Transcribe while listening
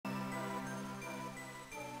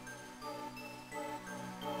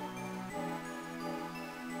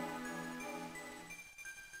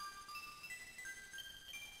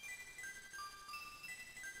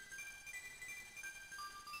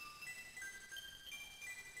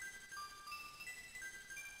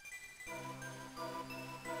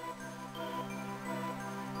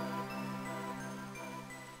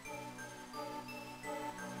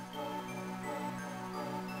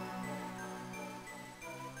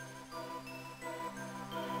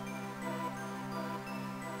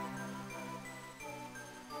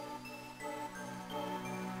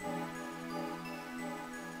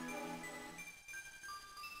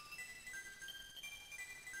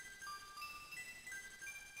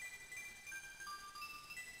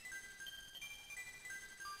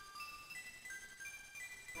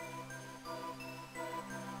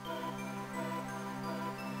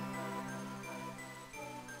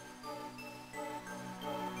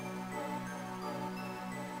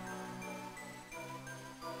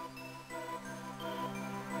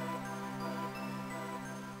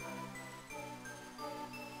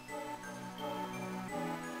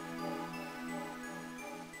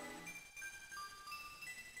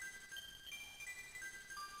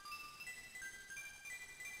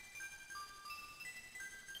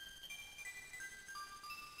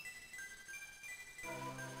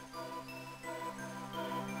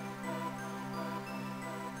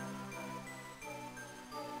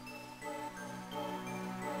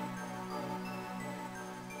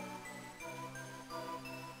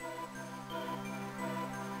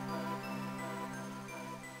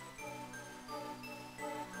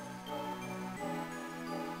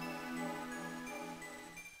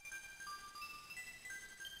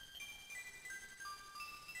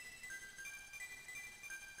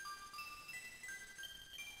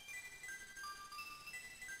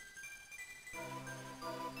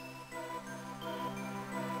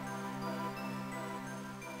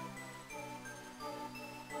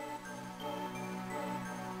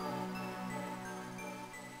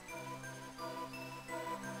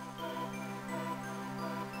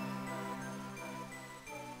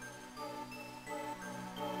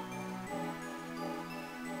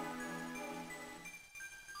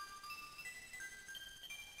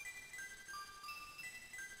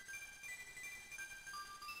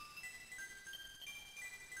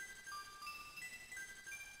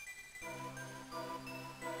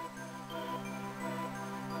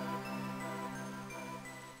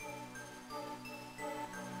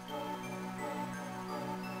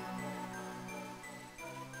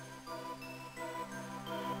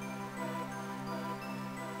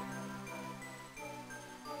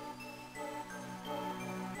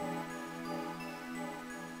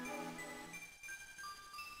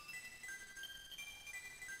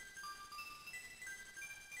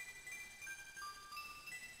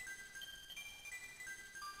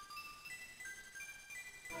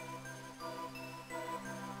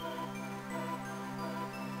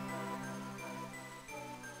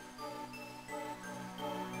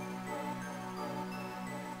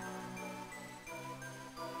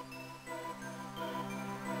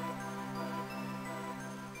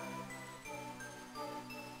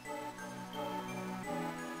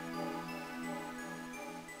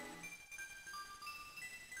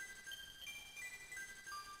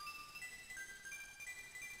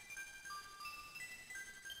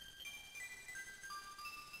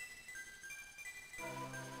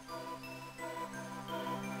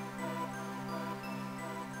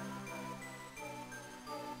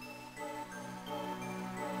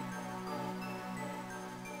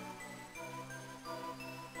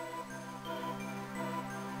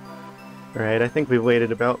Alright, I think we've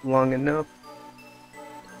waited about long enough.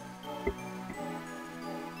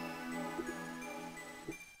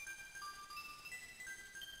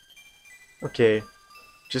 Okay,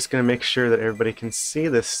 just gonna make sure that everybody can see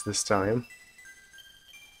this time.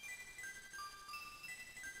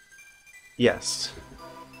 Yes.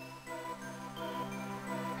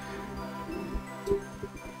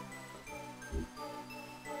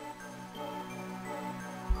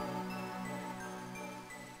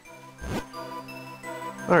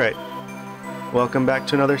 Alright, welcome back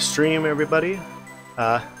to another stream, everybody.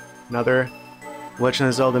 Another Legend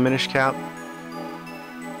of Zelda Minish cap.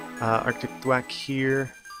 ArcticThwack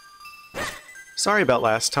here. Sorry about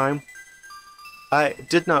last time. I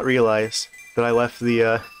did not realize that I left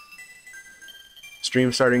the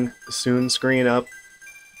stream starting soon screen up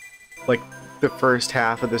like the first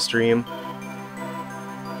half of the stream.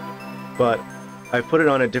 But I put it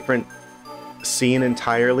on a different scene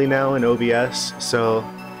entirely now in OBS, so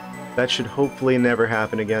that should hopefully never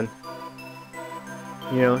happen again.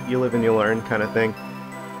 You know, you live and you learn kind of thing.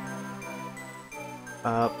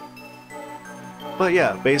 But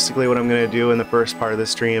yeah, basically what I'm going to do in the first part of the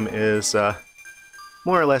stream is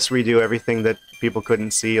more or less redo everything that people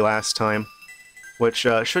couldn't see last time, which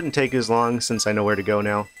shouldn't take as long since I know where to go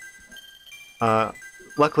now.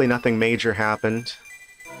 Luckily nothing major happened,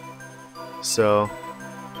 so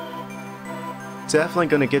definitely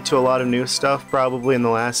going to get to a lot of new stuff probably in the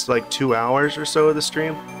last like 2 hours or so of the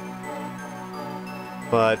stream.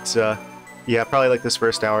 But yeah, probably like this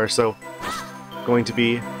first hour or so going to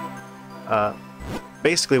be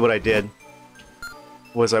basically what I did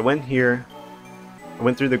was I went here, I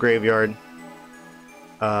went through the graveyard,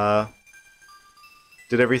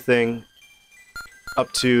 did everything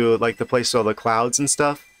up to like the place with all the clouds and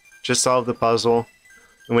stuff, just solved the puzzle,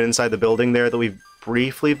 and went inside the building there that we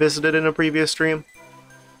briefly visited in a previous stream,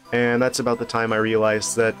 and that's about the time I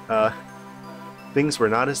realized that things were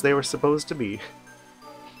not as they were supposed to be.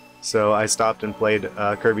 So I stopped and played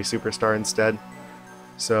Kirby Superstar instead.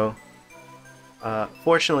 So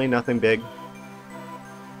fortunately nothing big.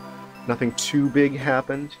 Nothing too big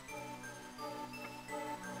happened.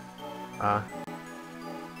 But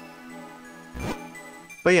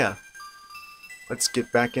yeah, let's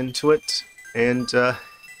get back into it and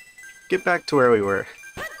get back to where we were.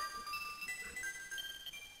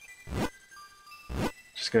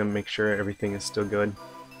 Just gonna make sure everything is still good.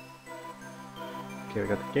 Okay, we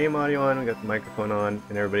got the game audio on, we got the microphone on,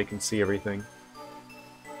 and everybody can see everything.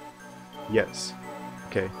 Yes.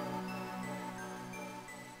 Okay.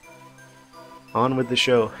 On with the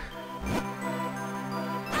show.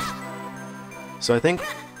 So I think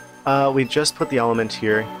we just put the element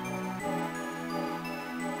here.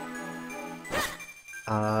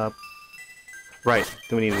 Right,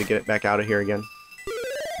 then we need to get it back out of here again.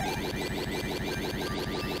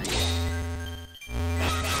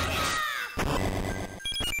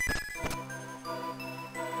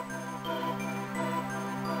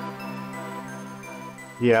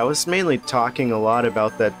 Yeah, I was mainly talking a lot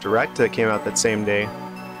about that direct that came out that same day,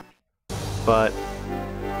 but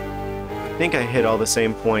I think I hit all the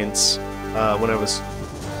same points when I was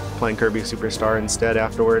playing Kirby Superstar instead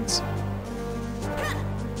afterwards.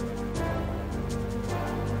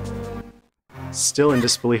 Still in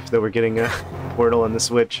disbelief that we're getting a portal on the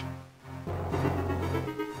Switch.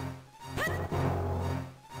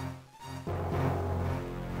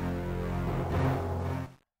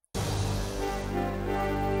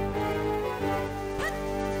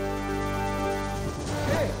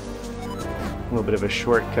 A little bit of a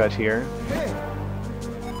shortcut here.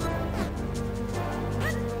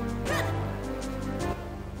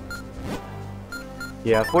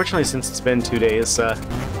 Yeah, fortunately since it's been 2 days, I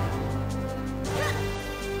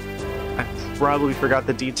probably forgot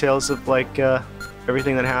the details of like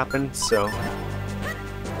everything that happened, so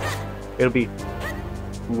it'll be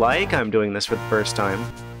like I'm doing this for the first time.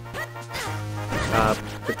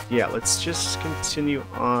 But yeah, let's just continue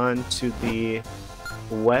on to the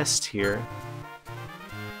west here.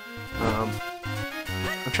 I'm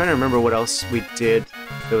trying to remember what else we did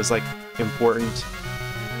that was like important.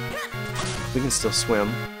 We can still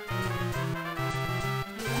swim.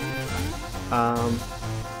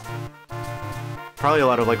 Probably a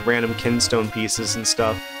lot of like random kinstone pieces and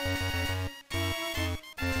stuff.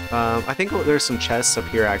 I think there's some chests up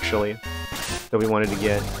here actually that we wanted to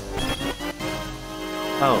get.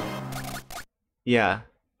 Oh, yeah,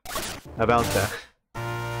 about that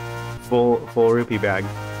full rupee bag.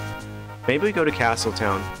 Maybe we go to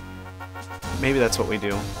Castletown. Maybe that's what we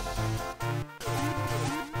do.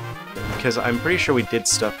 Because I'm pretty sure we did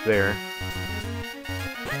stuff there.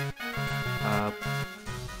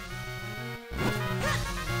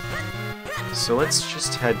 So let's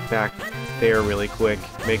just head back there really quick.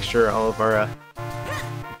 Make sure all of our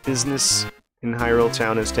business in Hyrule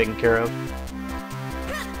Town is taken care of.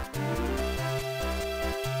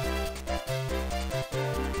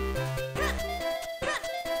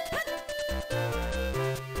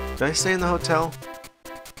 Did I stay in the hotel?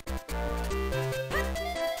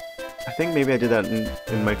 I think maybe I did that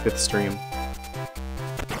in my 5th stream.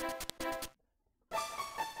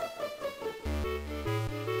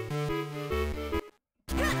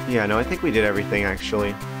 Yeah, no, I think we did everything,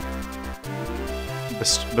 actually.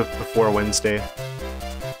 Before Wednesday.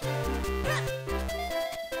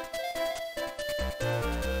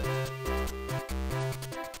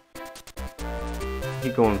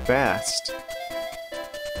 You're going fast.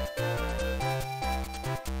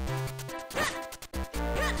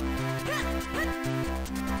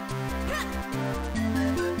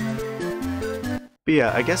 But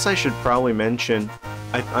yeah, I guess I should probably mention,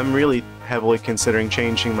 I'm really heavily considering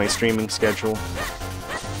changing my streaming schedule.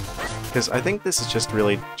 Because I think this is just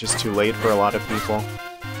too late for a lot of people.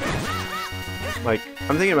 Like,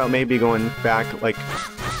 I'm thinking about maybe going back, like,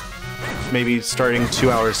 maybe starting 2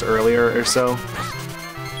 hours earlier or so.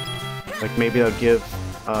 Like, maybe I'll give,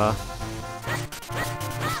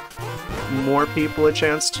 more people a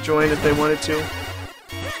chance to join if they wanted to.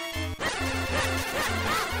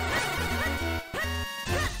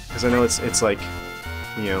 Because I know it's like,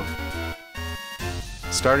 you know,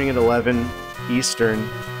 starting at 11 Eastern,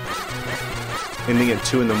 ending at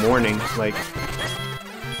 2 in the morning, like,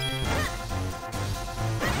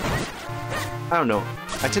 I don't know.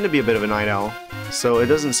 I tend to be a bit of a night owl, so it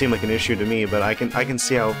doesn't seem like an issue to me, but I can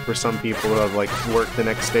see how for some people who have, like, work the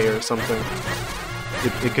next day or something,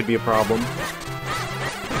 it could be a problem.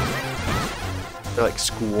 Or, like,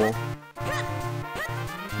 school.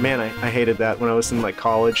 Man, I hated that when I was in, like,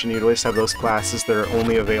 college, and you'd always have those classes that are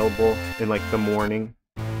only available in, like, the morning.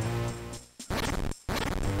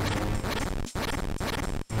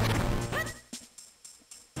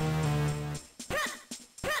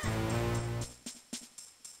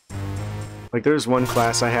 Like, there was one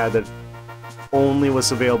class I had that only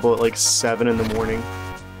was available at, like, 7 in the morning.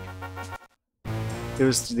 It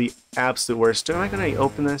was the absolute worst. Am I gonna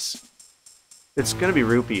open this? It's gonna be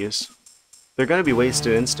rupees. They're gonna be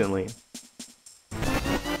wasted instantly.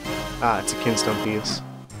 Ah, it's a kinstone piece.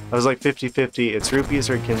 I was like 50-50, it's rupees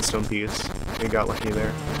or a kinstone piece. We got lucky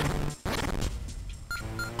there.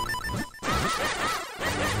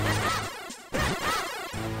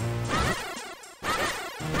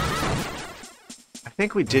 I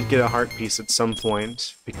think we did get a heart piece at some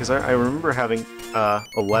point, because I remember having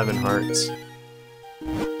 11 hearts.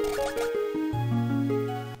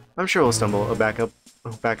 I'm sure we'll stumble back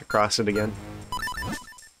across it again.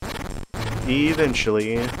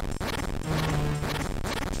 Eventually.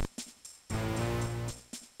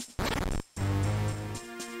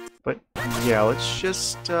 But yeah, let's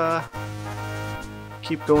just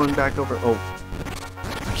keep going back over. Oh,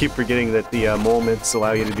 I keep forgetting that the mole myths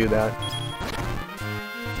allow you to do that.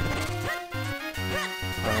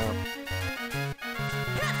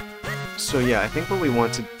 So yeah, I think what we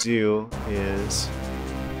want to do is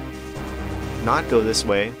not go this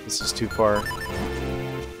way. This is too far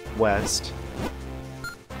west.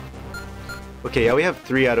 Okay, yeah, we have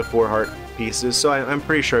 3 out of 4 heart pieces, so I'm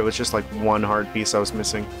pretty sure it was just like 1 heart piece I was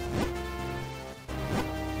missing.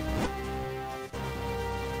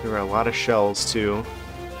 There were a lot of shells too.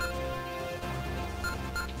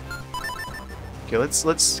 Okay,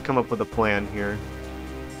 let's come up with a plan here.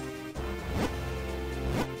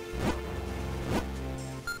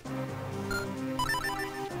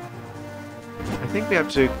 I think we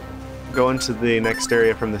have to go into the next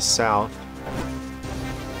area from the south.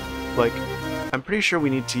 Like, I'm pretty sure we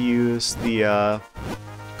need to use the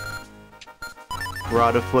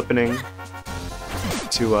Rod of Flippening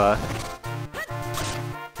to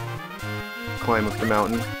climb up the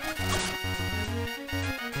mountain.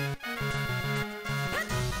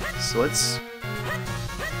 So let's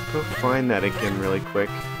go find that again really quick.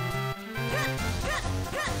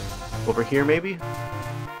 Over here, maybe?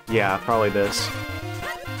 Yeah, probably this.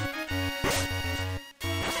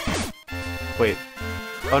 Wait.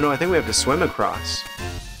 Oh no, I think we have to swim across.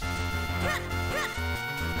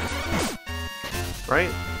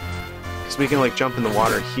 Right? Because we can, like, jump in the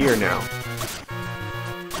water here now.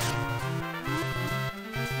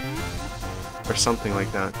 Or something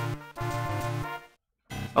like that.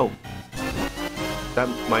 Oh. That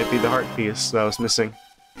might be the heart piece that I was missing.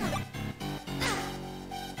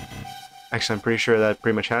 Actually, I'm pretty sure that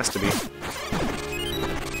pretty much has to be.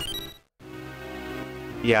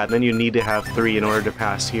 Yeah, and then you need to have 3 in order to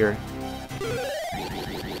pass here.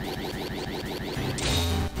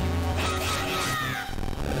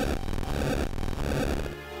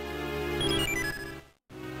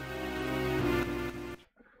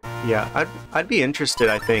 Yeah, I'd be interested,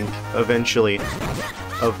 I think, eventually,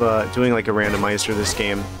 of doing like a randomizer this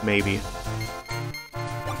game, maybe.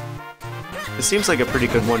 It seems like a pretty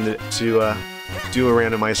good one to do a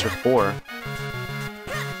randomizer for.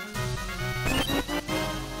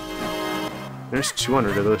 There's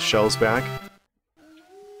 200 of those shells back.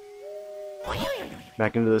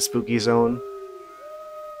 Back into the spooky zone.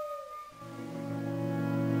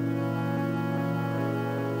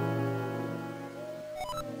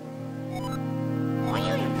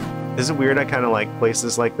 Is it weird I kind of like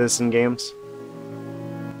places like this in games?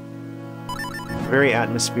 Very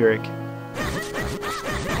atmospheric.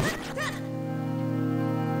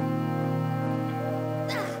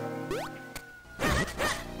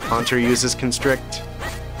 Haunter uses Constrict.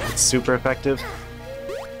 It's super effective.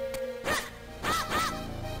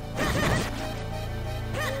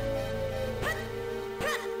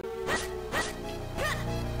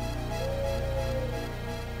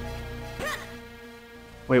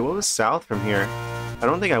 Wait, what was south from here? I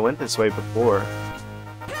don't think I went this way before.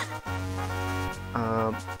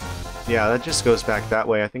 Yeah, that just goes back that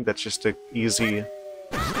way. I think that's just an easy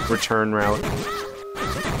return route.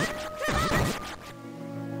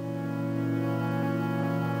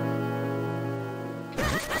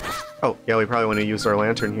 Oh, yeah, we probably want to use our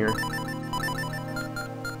lantern here.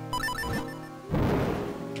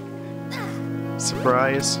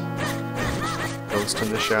 Surprise! Ghost in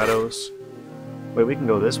the shadows. Wait, we can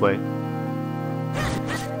go this way.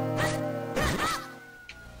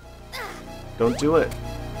 Don't do it.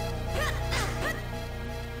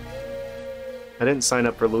 I didn't sign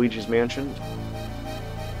up for Luigi's Mansion.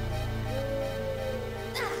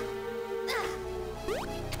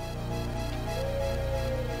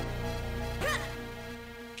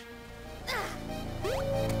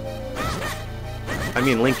 I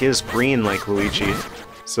mean, Link is green like Luigi,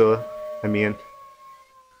 so, I mean...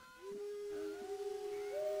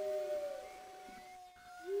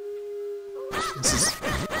 This is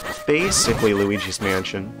basically Luigi's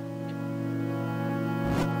Mansion.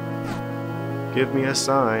 Give me a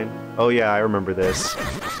sign. Oh yeah, I remember this.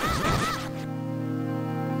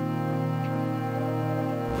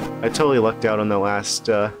 I totally lucked out on the last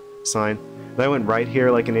sign. I went right here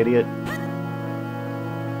like an idiot.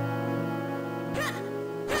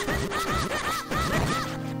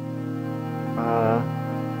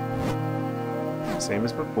 Same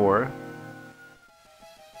as before.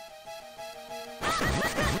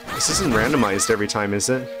 This isn't randomized every time, is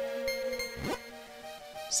it?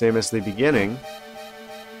 Same as the beginning.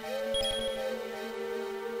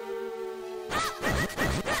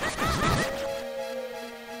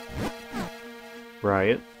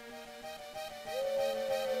 Right.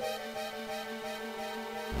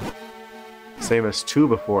 Same as 2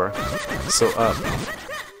 before. So up.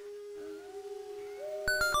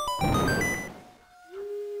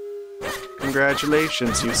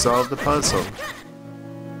 Congratulations, you solved the puzzle.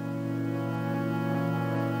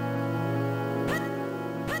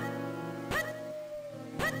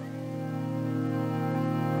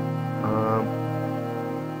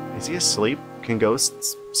 Is he asleep? Can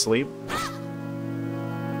ghosts sleep?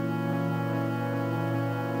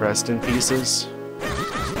 Rest in pieces.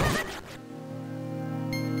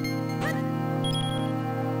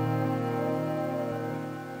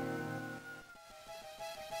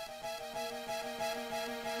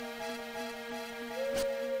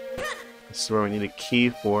 This is where we need a key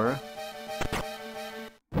for.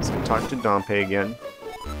 So talk to Dompe again.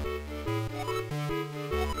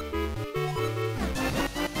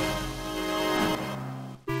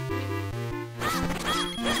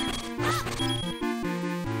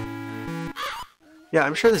 Yeah,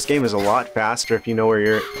 I'm sure this game is a lot faster if you know where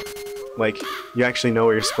you're... like, you actually know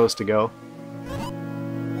where you're supposed to go.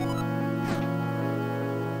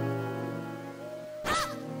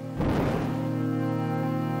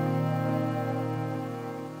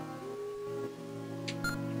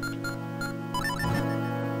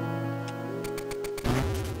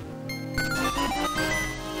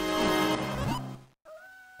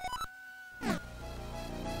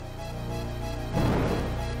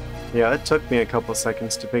 Yeah, it took me a couple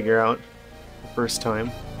seconds to figure out the first time.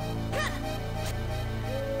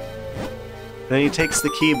 Then he takes the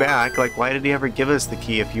key back. Like, why did he ever give us the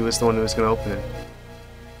key if he was the one who was going to open it?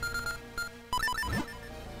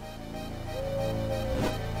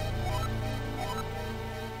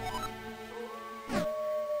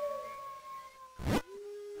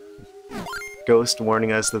 Ghost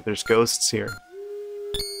warning us that there's ghosts here.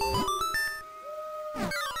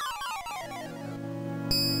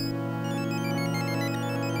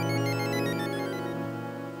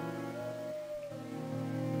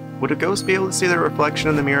 Would a ghost be able to see their reflection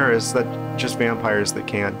in the mirror, or is that just vampires that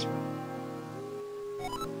can't?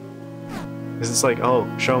 Because it's like, oh,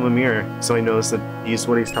 show him a mirror, so he knows that he's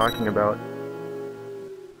what he's talking about.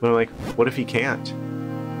 But I'm like, what if he can't?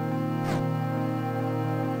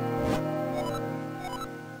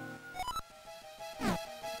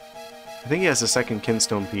 I think he has a second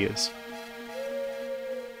kinstone piece.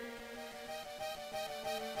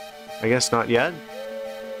 I guess not yet?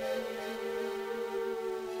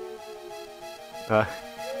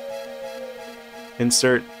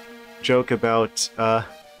 Insert joke about,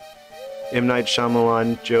 M. Night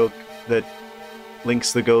Shyamalan joke that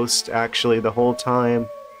links the ghost actually the whole time,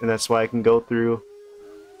 and that's why I can go through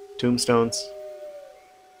tombstones.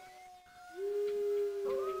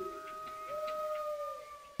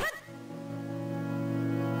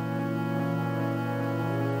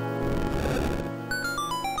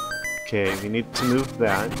 Okay, we need to move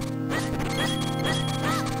that.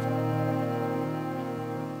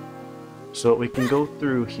 So we can go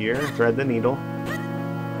through here, thread the needle.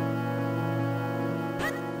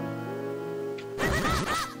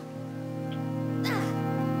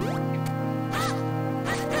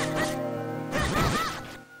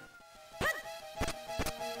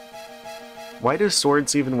 Why do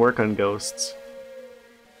swords even work on ghosts?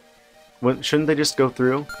 Shouldn't they just go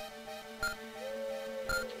through?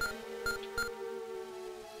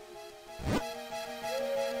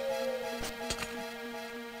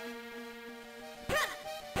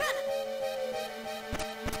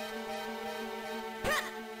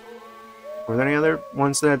 Were there any other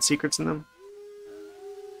ones that had secrets in them?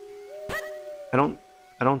 I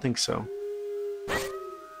don't think so.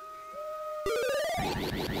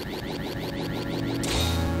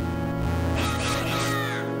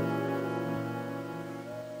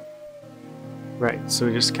 Right, so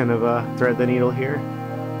we just kind of thread the needle here.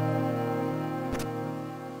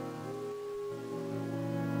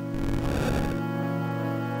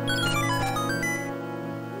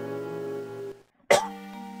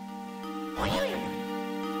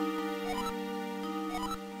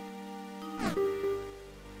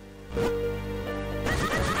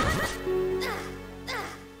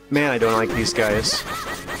 Man, I don't like these guys.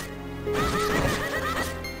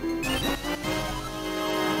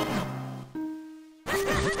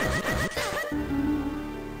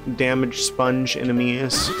 Damage sponge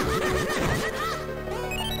enemies.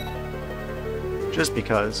 Just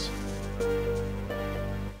because.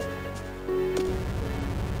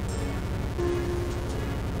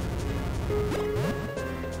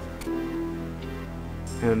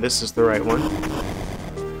 And this is the right one.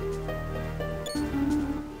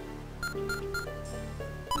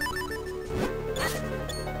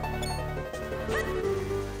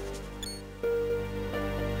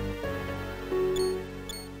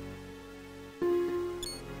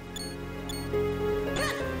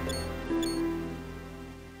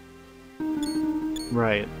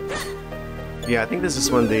 Right. Yeah, I think this is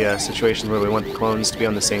one of the situations where we want the clones to be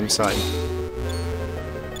on the same side.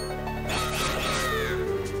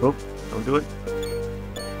 Oh, don't do it.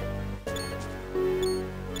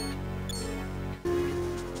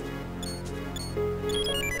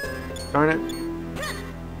 Darn it.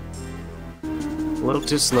 A little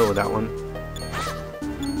too slow with that one.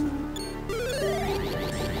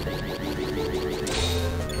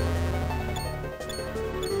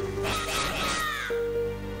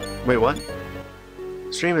 Wait, what?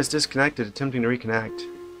 Stream is disconnected, attempting to reconnect.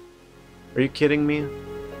 Are you kidding me?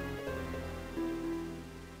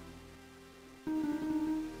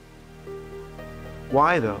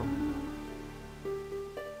 Why, though?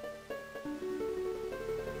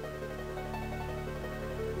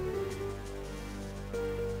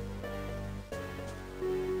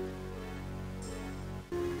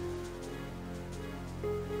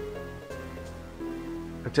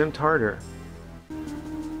 Attempt harder.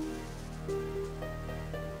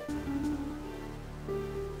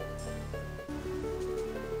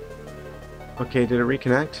 Okay, did it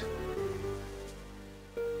reconnect?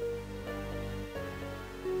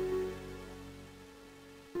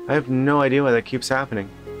 I have no idea why that keeps happening.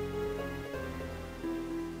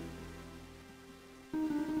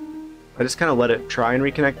 I just kind of let it try and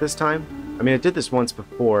reconnect this time. I mean, it did this once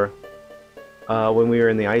before, when we were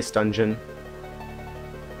in the ice dungeon.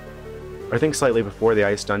 Or I think slightly before the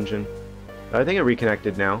ice dungeon. I think it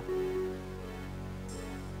reconnected now.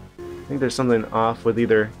 I think there's something off with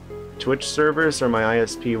either Twitch servers or my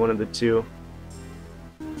ISP, one of the two.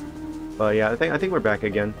 But yeah, I think we're back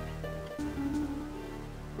again.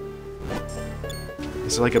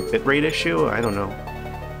 Is it like a bitrate issue? I don't know.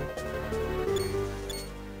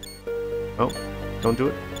 Oh, don't do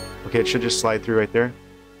it. Okay, it should just slide through right there.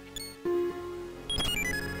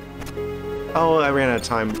 Oh, I ran out of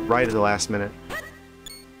time right at the last minute.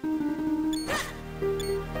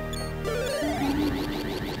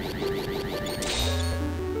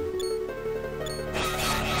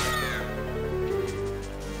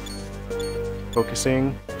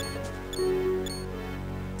 Focusing.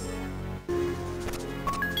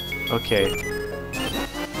 Okay.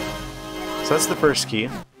 So that's the first key.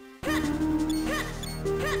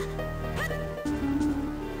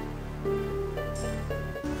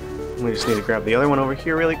 We just need to grab the other one over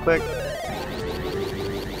here really quick.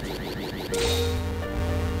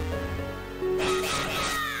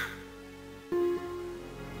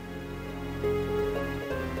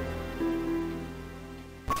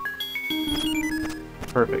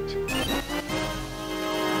 Perfect.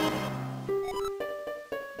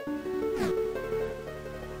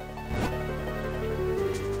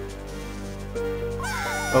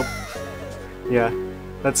 Oh. Yeah.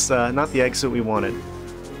 That's not the exit we wanted.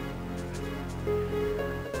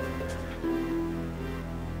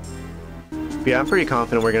 But yeah, I'm pretty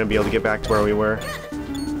confident we're going to be able to get back to where we were.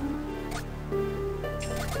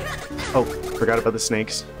 Oh, forgot about the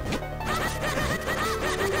snakes.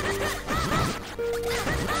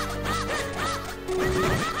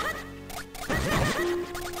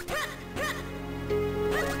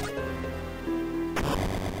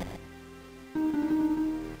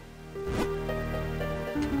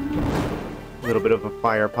 A little bit of a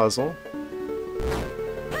fire puzzle.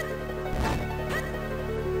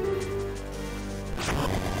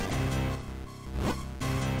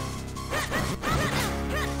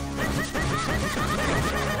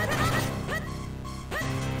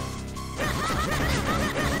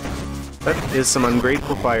 That is some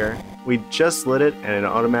ungrateful fire. We just lit it and it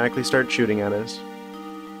automatically started shooting at us.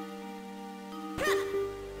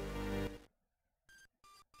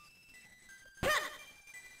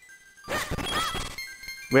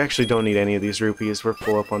 We actually don't need any of these rupees, we're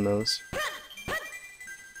full up on those.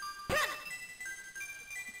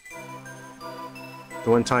 The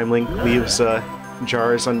one time Link leaves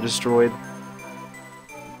jars undestroyed.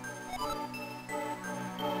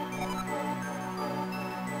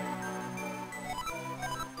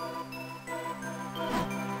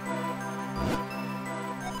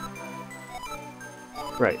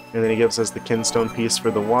 Right, and then he gives us the kinstone piece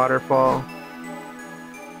for the waterfall.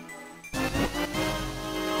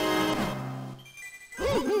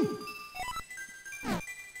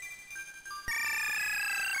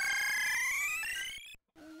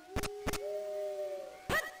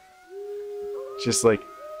 Just like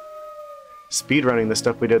speedrunning the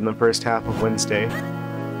stuff we did in the first half of Wednesday.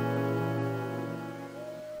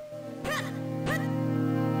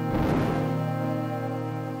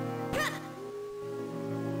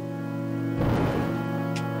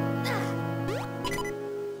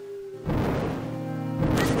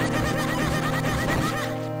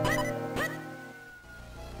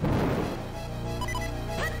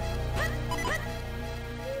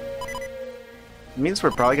 It means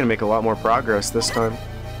we're probably going to make a lot more progress this time.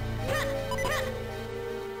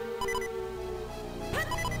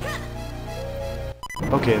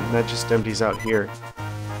 Okay, that just empties out here.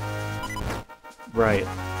 Right.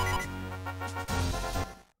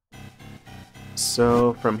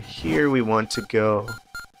 So, from here we want to go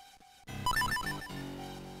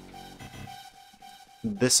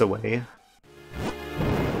this away.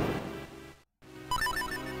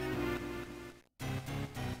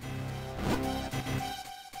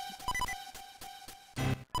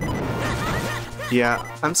 Yeah,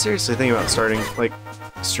 I'm seriously thinking about starting, like,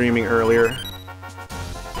 streaming earlier.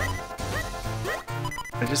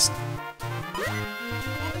 I just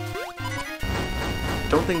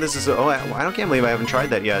don't think this is a... Oh, I can't believe I haven't tried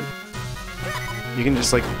that yet. You can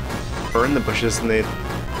just, like, burn the bushes and they...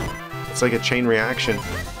 It's like a chain reaction.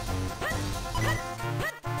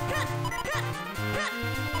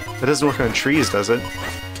 That doesn't work on trees, does it?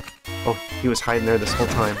 Oh, he was hiding there this whole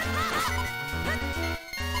time.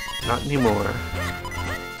 Not anymore.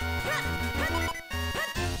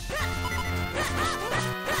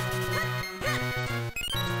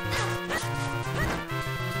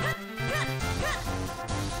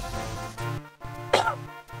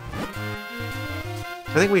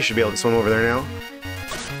 I think we should be able to swim over there now.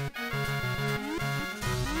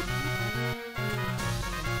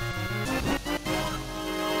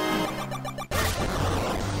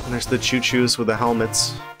 And there's the choo-choos with the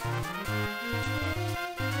helmets.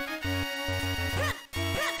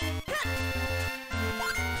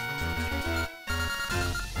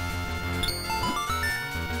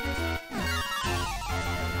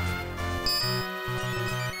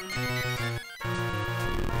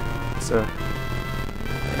 So,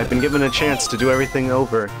 I've been given a chance to do everything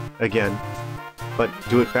over again. but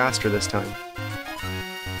do it faster this time.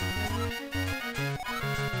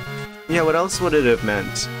 Yeah, what else would it have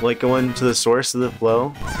meant? Like going to the source of the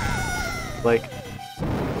flow? Like...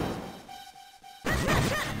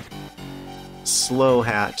 Slow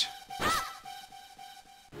hat.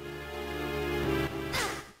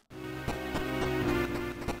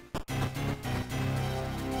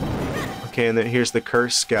 Okay, and then here's the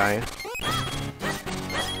curse guy.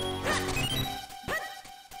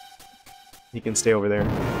 He can stay over there.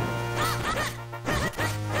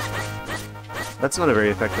 That's not a very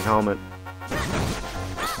effective helmet.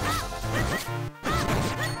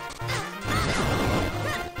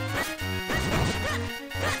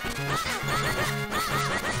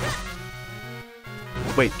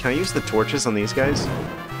 Wait, can I use the torches on these guys?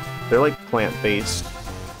 They're like plant-based.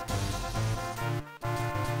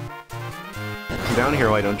 Come down here,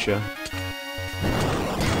 why don't you?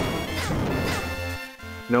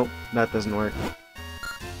 Nope, that doesn't work.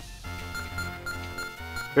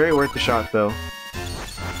 Very worth the shot, though.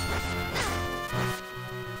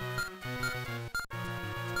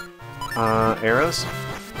 Arrows?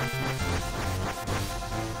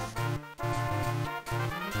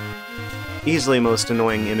 Easily most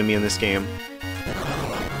annoying enemy in this game.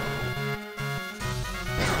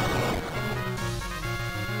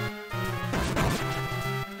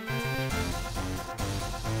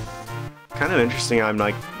 Kind of interesting I'm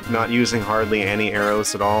like not using hardly any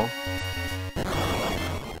arrows at all.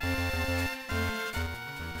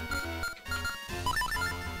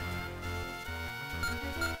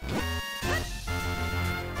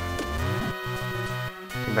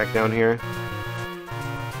 Come back down here.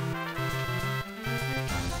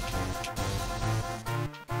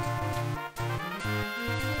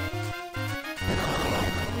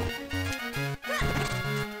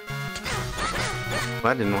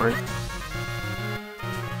 That didn't work.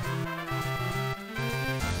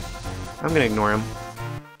 I'm gonna ignore him.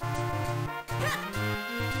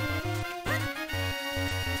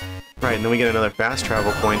 Right, and then we get another fast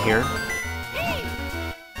travel point here.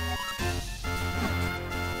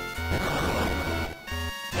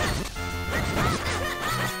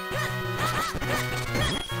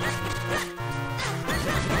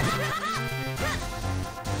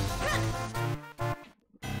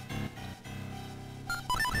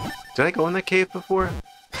 Did I go in the cave before?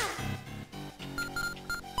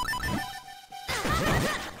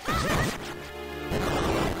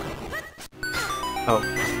 Oh.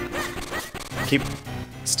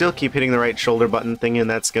 Still keep hitting the right shoulder button thing and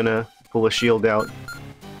that's gonna pull a shield out.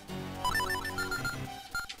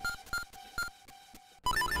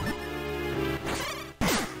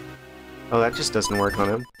 Oh, that just doesn't work on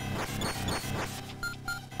him.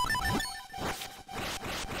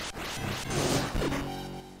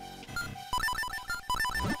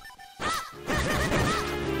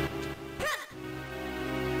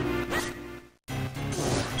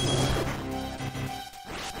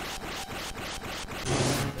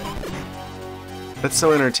 That's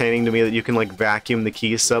so entertaining to me that you can like vacuum the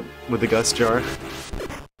keys up with the gust jar.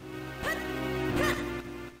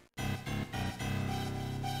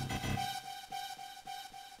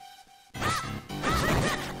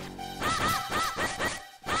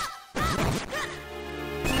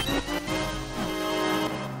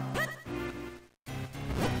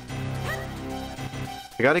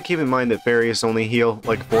 I gotta keep in mind that fairies only heal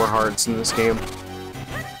like 4 hearts in this game.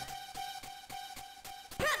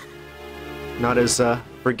 Not as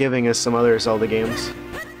forgiving as some other Zelda games.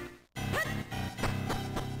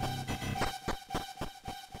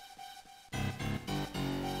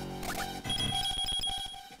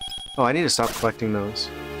 Oh, I need to stop collecting those.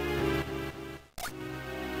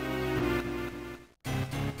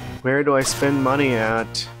 Where do I spend money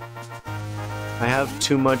at? I have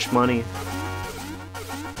too much money.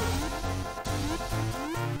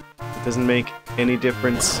 It doesn't make any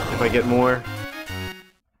difference if I get more.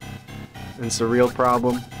 It's a real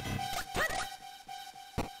problem.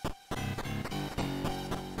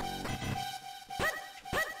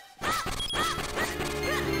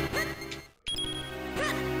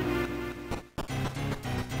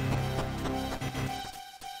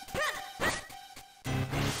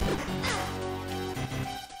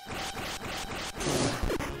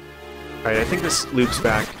 Alright, I think this loops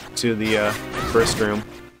back to the first room.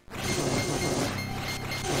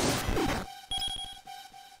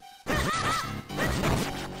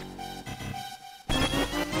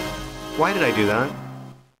 Why did I do that?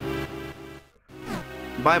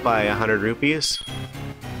 Bye-bye, 100 rupees.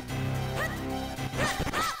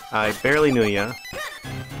 I barely knew ya.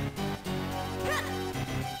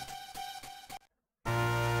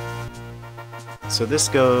 So this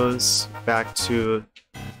goes back to,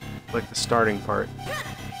 like, the starting part.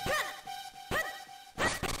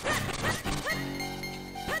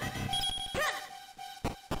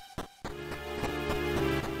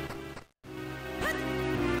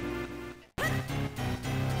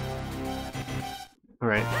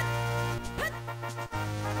 Alright.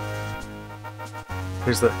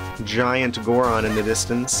 There's the giant Goron in the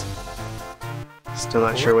distance. Still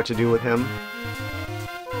not sure what to do with him.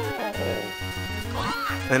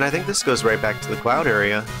 And I think this goes right back to the cloud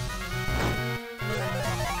area.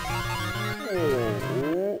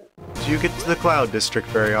 Do you get to the cloud district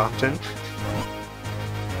very often?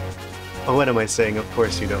 Oh, what am I saying? Of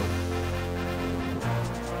course you don't.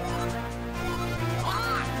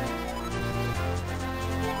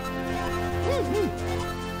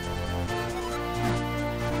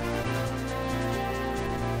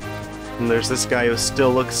 And there's this guy who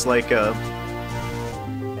still looks like a...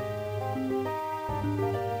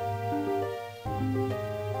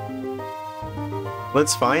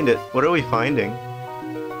 Let's find it. What are we finding?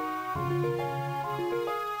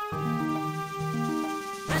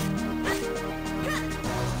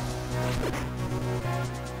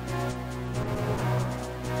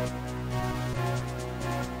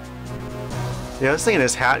 Yeah, I was thinking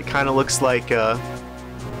his hat kind of looks like, oh,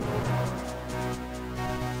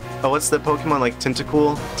 what's the Pokemon, like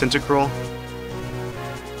Tentacool? Tentacruel?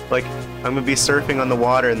 Like, I'm gonna be surfing on the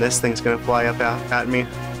water and this thing's gonna fly up at me.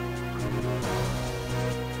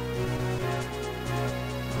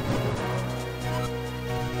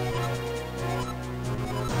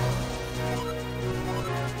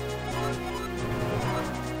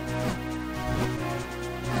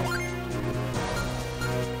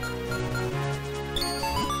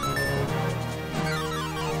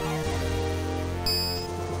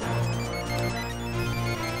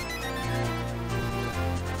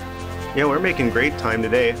 Yeah, we're making great time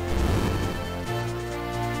today.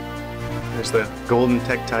 There's the golden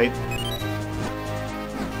Tektite.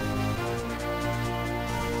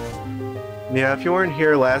 Yeah, if you weren't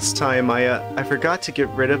here last time, I forgot to get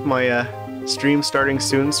rid of my stream starting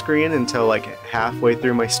soon screen until like halfway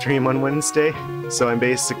through my stream on Wednesday. So I'm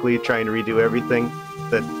basically trying to redo everything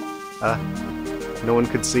that no one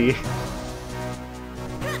could see.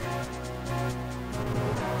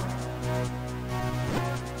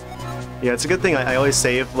 Yeah, it's a good thing I always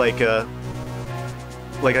save, like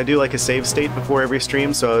I do like a save state before every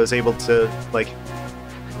stream, so I was able to, like,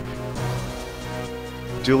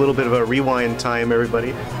 do a little bit of a rewind time, everybody.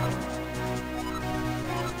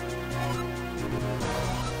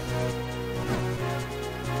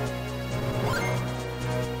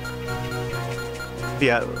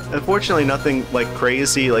 Yeah, unfortunately nothing, like,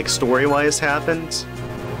 crazy, like, story-wise happened.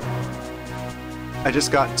 I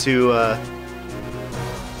just got to,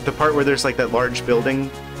 the part where there's like that large building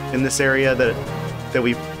in this area that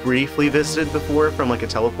we briefly visited before from like a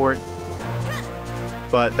teleport.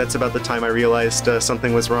 But that's about the time I realized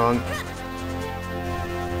something was wrong.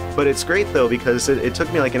 But it's great though, because it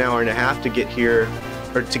took me like an hour and a half to get here,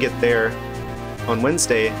 or to get there on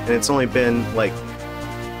Wednesday, and it's only been like,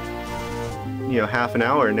 you know, half an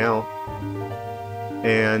hour now.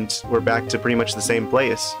 And we're back to pretty much the same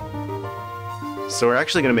place. So we're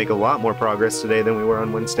actually going to make a lot more progress today than we were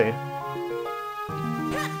on Wednesday.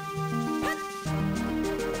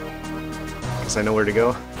 Because I know where to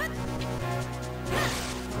go.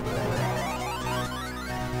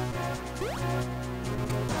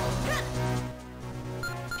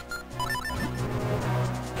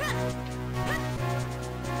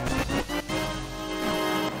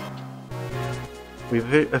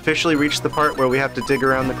 We've officially reached the part where we have to dig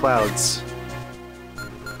around the clouds.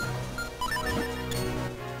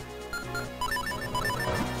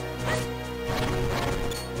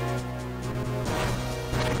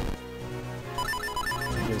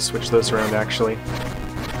 Switch those around, actually.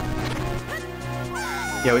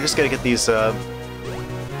 Yeah, we just gotta get these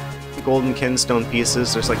golden kinstone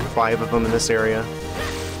pieces. There's like 5 of them in this area.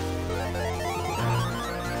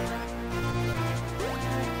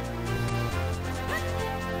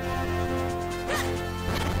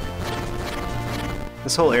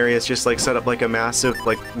 This whole area is just like set up like a massive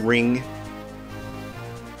like ring.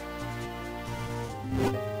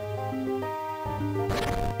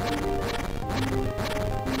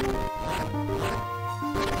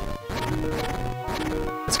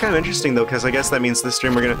 Kind of interesting though, because I guess that means this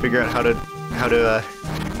stream we're gonna figure out how to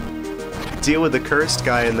deal with the cursed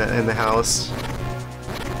guy in the house.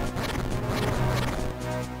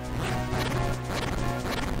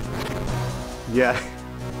 Yeah,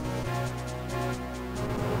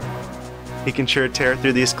 he can sure tear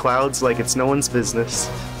through these clouds like it's no one's business.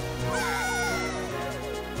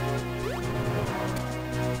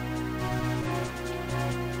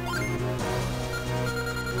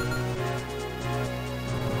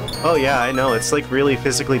 Oh yeah, I know. It's like really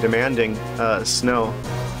physically demanding snow.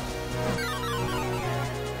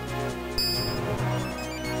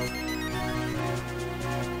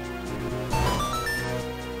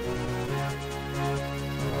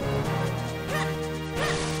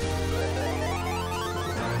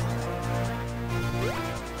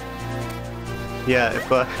 Yeah,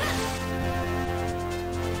 if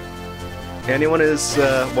anyone is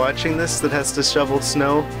watching this that has to shovel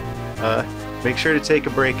snow, make sure to take a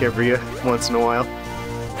break every once in a while.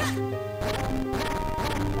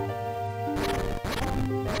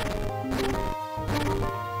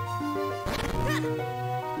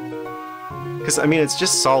 Because, I mean, it's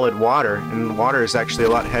just solid water, and water is actually a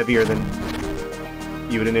lot heavier than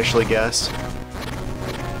you would initially guess.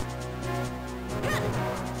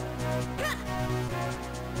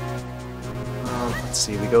 Let's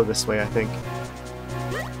see, we go this way, I think.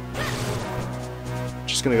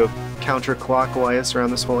 Just gonna go counterclockwise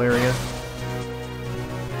around this whole area.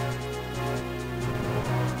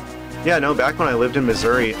 Yeah, no, back when I lived in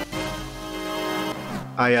Missouri,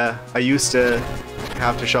 I used to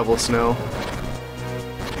have to shovel snow.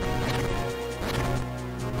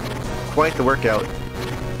 Quite the workout.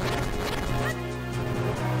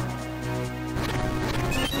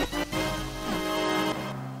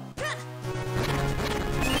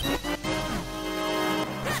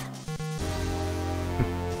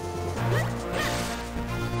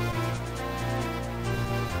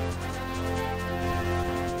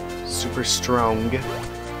 Super strong.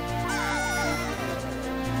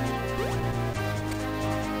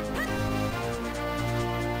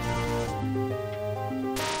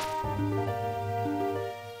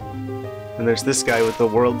 And there's this guy with the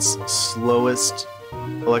world's slowest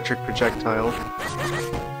electric projectile.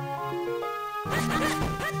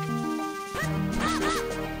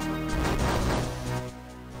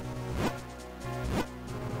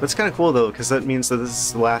 That's kind of cool though, because that means that this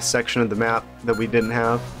is the last section of the map that we didn't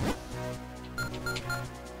have.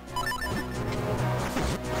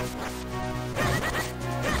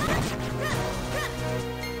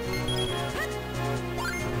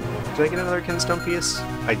 Did I get another Kinstone piece?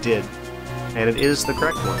 I did. And it is the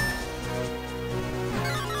correct one.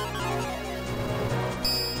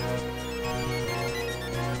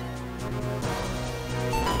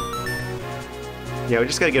 Yeah, we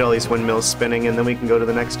just gotta get all these windmills spinning and then we can go to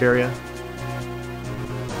the next area.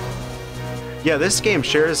 Yeah, this game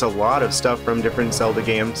shares a lot of stuff from different Zelda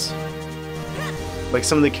games. Like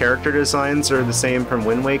some of the character designs are the same from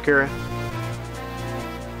Wind Waker.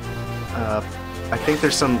 I think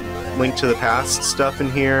there's some Link to the Past stuff in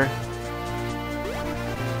here.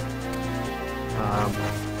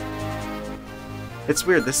 It's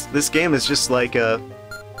weird. This game is just like a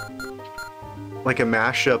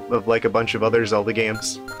mashup of like a bunch of other Zelda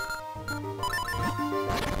games.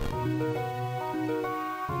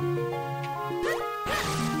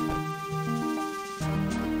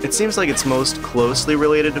 It seems like it's most closely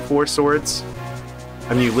related to Four Swords.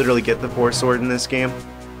 I mean, you literally get the Four Sword in this game.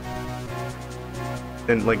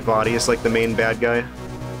 And like Vaati is like the main bad guy.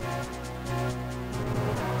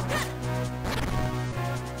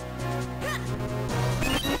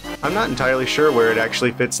 I'm not entirely sure where it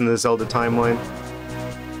actually fits in the Zelda timeline.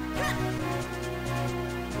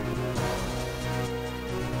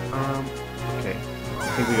 Okay. I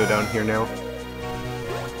think we go down here now.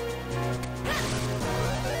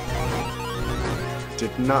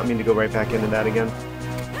 Did not mean to go right back into that again.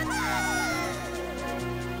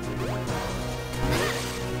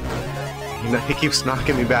 He keeps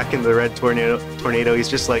knocking me back into the red tornado. He's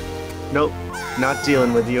just like, nope, not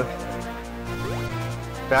dealing with you.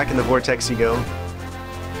 Back in the vortex you go.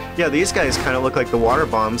 Yeah, these guys kind of look like the water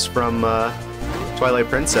bombs from Twilight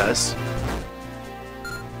Princess.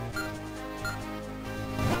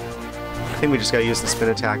 I think we just gotta use the spin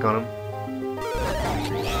attack on him.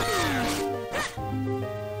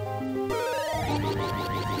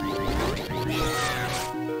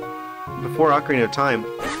 Before Ocarina of Time,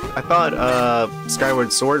 I thought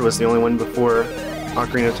Skyward Sword was the only one before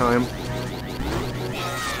Ocarina of Time.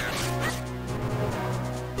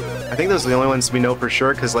 I think those are the only ones we know for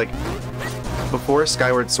sure, because like before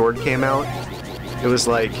Skyward Sword came out, it was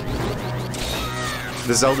like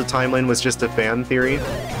the Zelda timeline was just a fan theory.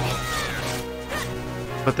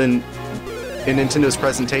 But then in Nintendo's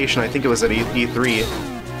presentation, I think it was at E3.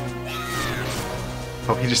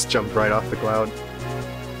 Oh, he just jumped right off the cloud.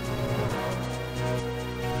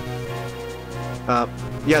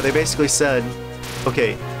 Yeah, they basically said,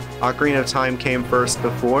 okay, Ocarina of Time came first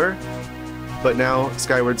before, but now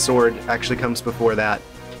Skyward Sword actually comes before that.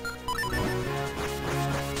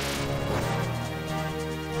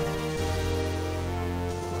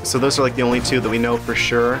 So those are like the only two that we know for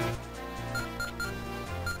sure.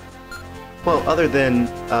 Well, other than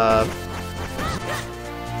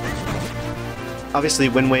obviously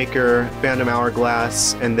Wind Waker, Phantom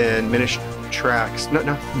Hourglass, and then Minish Tracks. No,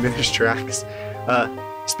 Minish Tracks.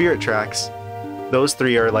 Spirit Tracks. Those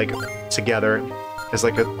three are like together as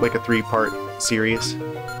like a three-part series.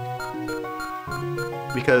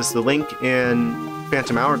 Because the Link in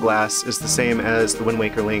Phantom Hourglass is the same as the Wind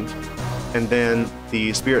Waker Link, and then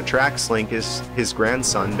the Spirit Tracks Link is his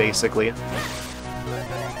grandson, basically.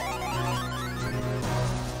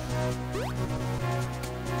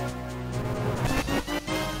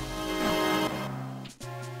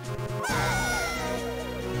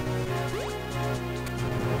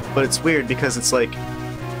 But it's weird because it's like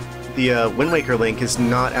the Wind Waker Link is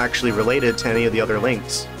not actually related to any of the other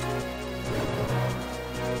Links.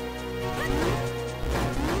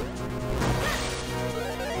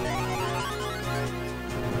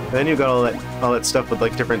 And then you got all that stuff with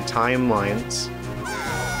like different timelines,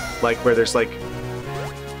 like where there's like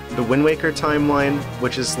the Wind Waker timeline,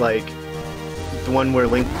 which is like the one where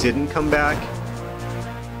Link didn't come back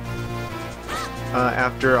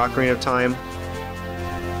after Ocarina of Time.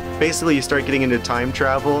 Basically, you start getting into time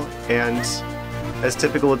travel, and as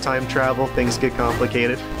typical with time travel, things get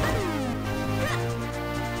complicated.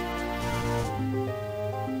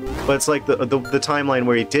 But it's like the timeline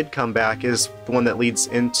where he did come back is the one that leads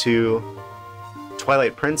into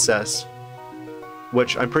Twilight Princess,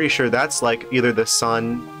 which I'm pretty sure that's like either the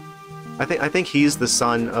son. I think he's the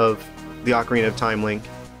son of the Ocarina of Time Link.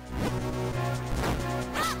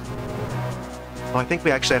 Oh, I think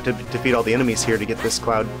we actually have to defeat all the enemies here to get this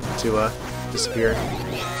cloud to disappear.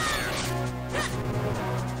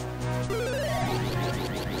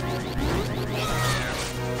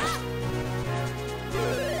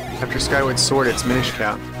 After Skyward Sword, it's Minish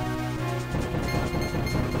Cap.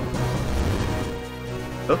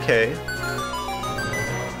 Okay.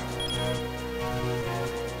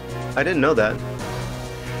 I didn't know that.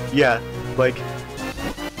 Yeah, like...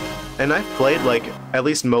 And I've played, like, at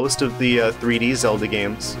least most of the 3D Zelda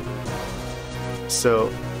games. So...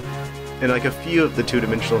 And, like, a few of the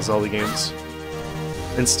two-dimensional Zelda games.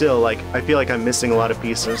 And still, like, I feel like I'm missing a lot of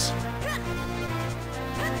pieces.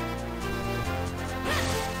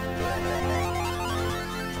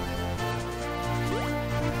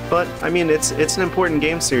 But, I mean, it's an important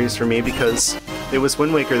game series for me because it was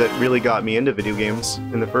Wind Waker that really got me into video games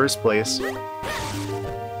in the first place.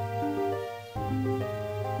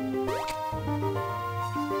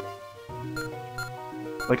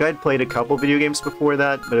 Like, I'd played a couple video games before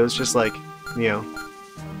that, but it was just like, you know...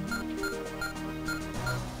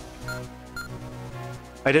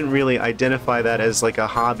 I didn't really identify that as, like, a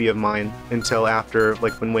hobby of mine until after,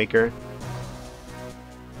 like, Wind Waker.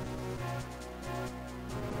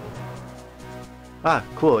 Ah,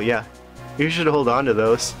 cool, yeah. You should hold on to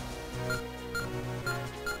those.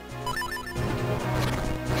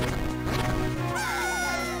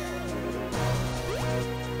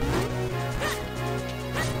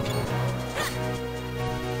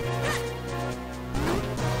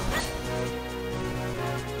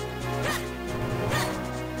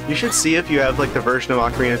 You should see if you have like the version of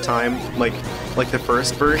Ocarina of Time, like the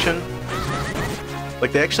first version.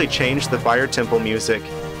 Like they actually changed the Fire Temple music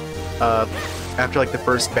after like the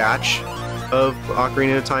first batch of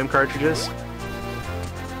Ocarina of Time cartridges.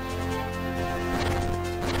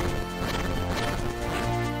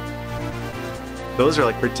 Those are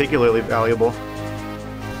like particularly valuable.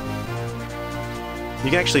 You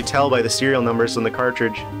can actually tell by the serial numbers on the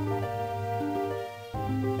cartridge.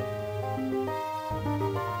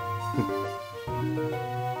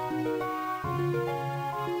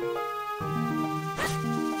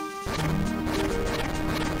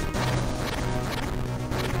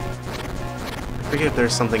 I forget if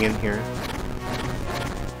there's something in here.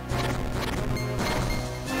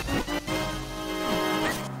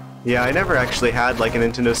 Yeah, I never actually had like a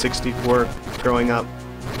Nintendo 64 growing up.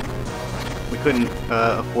 We couldn't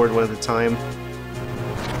afford one at the time.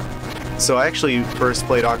 So I actually first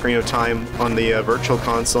played Ocarina of Time on the Virtual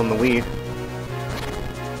Console on the Wii.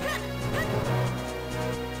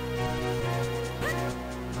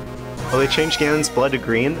 Oh, they changed Ganon's blood to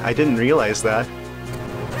green? I didn't realize that.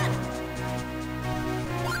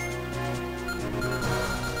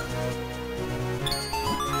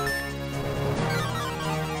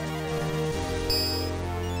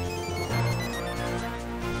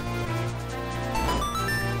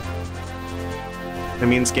 That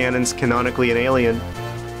means Ganon's canonically an alien.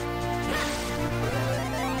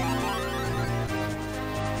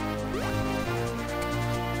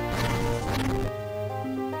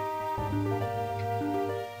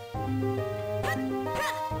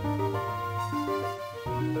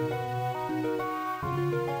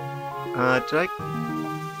 Did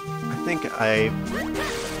I think I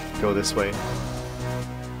go this way.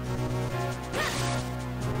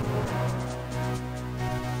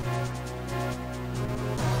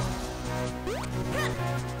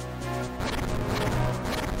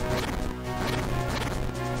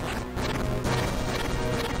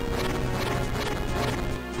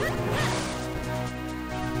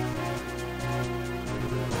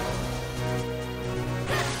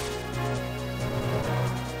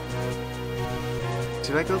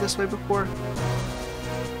 Did I go this way before?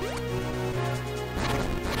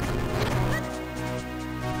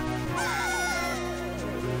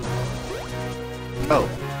 Oh.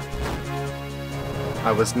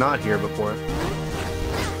 I was not here before.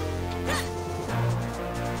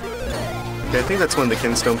 Okay, I think that's one of the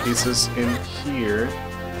kinstone pieces in here.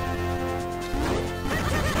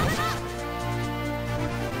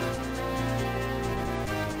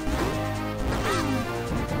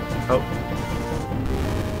 Oh.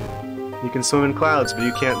 You can swim in clouds, but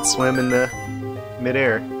you can't swim in the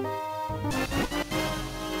midair.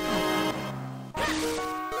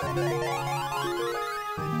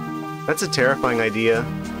 That's a terrifying idea.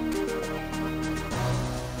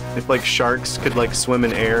 If, like, sharks could, like, swim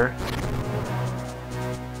in air.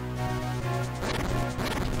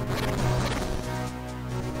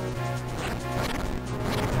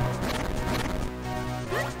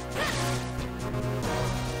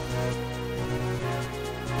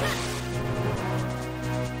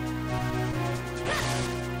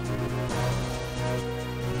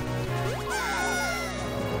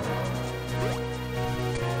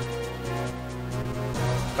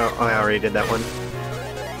 Oh, I already did that one.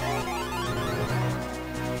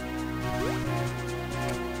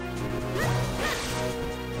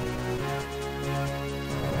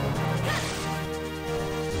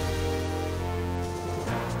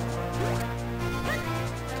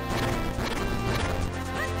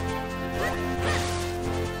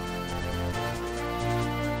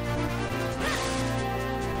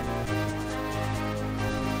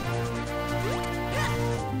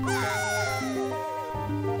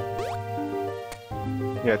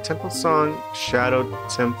 Yeah, Temple Song, Shadow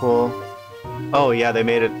Temple. Oh yeah, they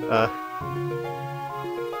made it,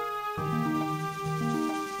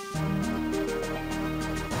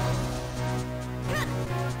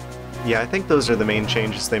 yeah, I think those are the main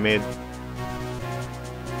changes they made.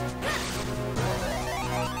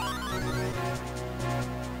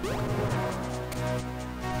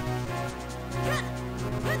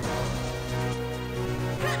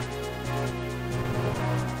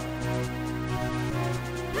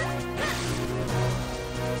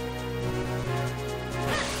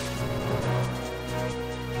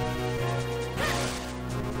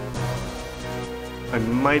 I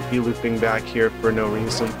might be looping back here for no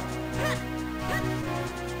reason.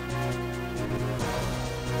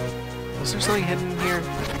 Was there something hidden in here?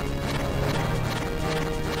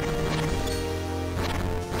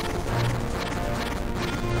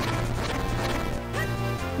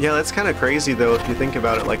 Yeah, that's kind of crazy though if you think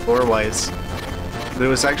about it, like lore-wise. It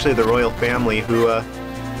was actually the royal family who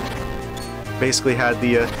basically had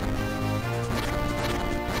the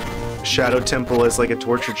Shadow Temple as like a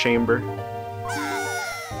torture chamber.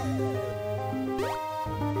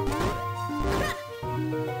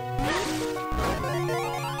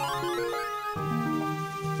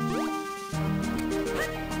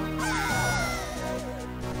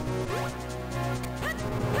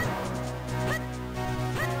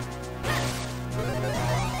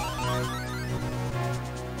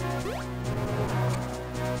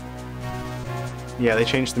 Yeah, they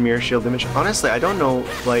changed the mirror shield image. Honestly, I don't know,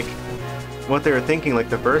 like, what they were thinking,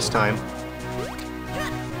 like, the first time.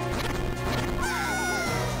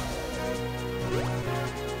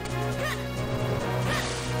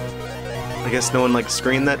 I guess no one, like,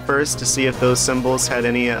 screened that first to see if those symbols had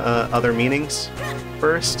any other meanings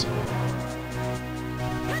first.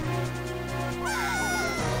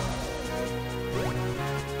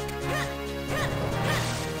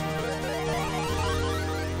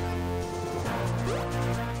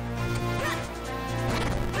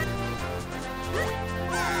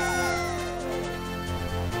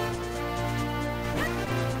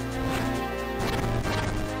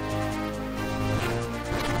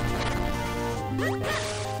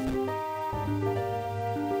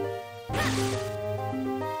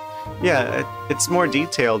 Yeah, it's more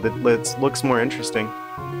detailed. It looks more interesting.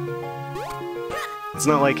 It's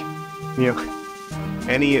not like, you know,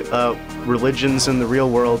 any religions in the real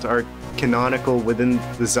world are canonical within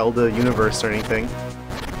the Zelda universe or anything.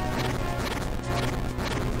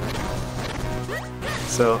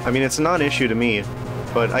 So, I mean, it's a non-issue to me,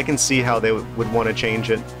 but I can see how they would want to change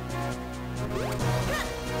it.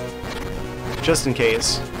 just in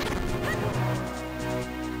case.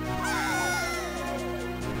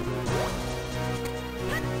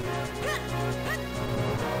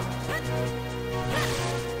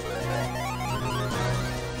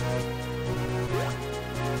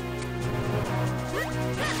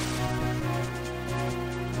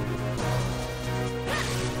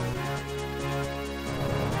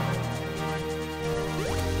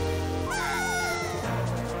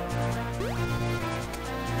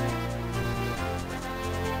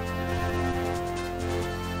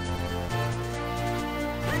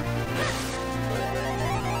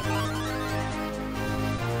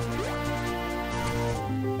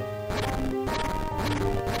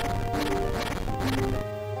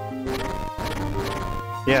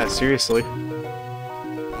 Yeah, seriously. I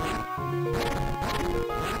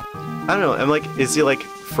don't know, I'm like, is he like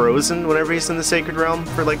frozen whenever he's in the Sacred Realm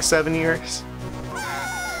for like 7 years?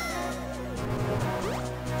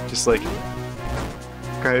 Just like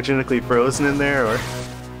cryogenically frozen in there, or?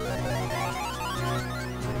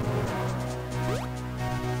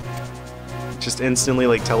 Just instantly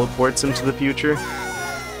like teleports him to the future?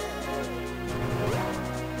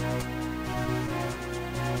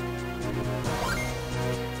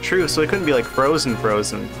 True, so it couldn't be like frozen.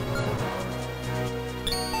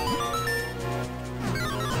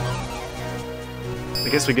 I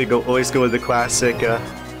guess we could always go with the classic,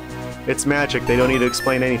 it's magic, they don't need to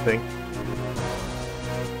explain anything.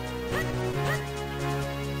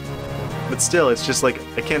 But still, it's just like,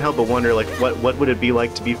 I can't help but wonder, like, what would it be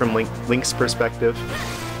like to be from Link's perspective?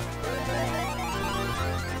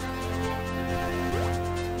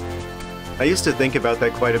 I used to think about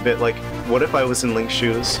that quite a bit, like, what if I was in Link's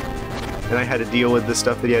shoes, and I had to deal with the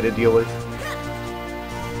stuff that he had to deal with?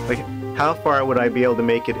 Like, how far would I be able to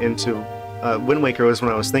make it into... Wind Waker was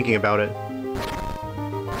when I was thinking about it.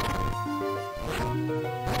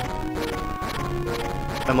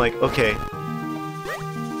 I'm like, okay,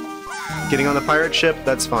 getting on the pirate ship,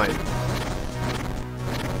 that's fine.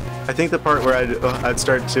 I think the part where I'd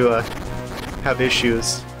start to have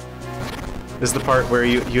issues is the part where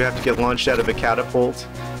you have to get launched out of a catapult.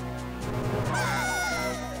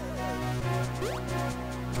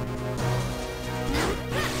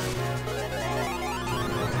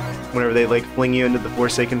 Whenever they like fling you into the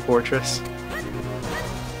Forsaken Fortress.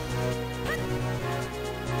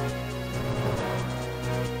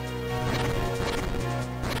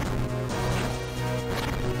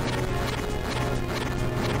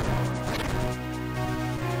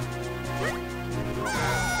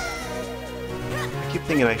 I keep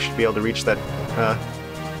thinking I should be able to reach that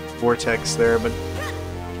vortex there, but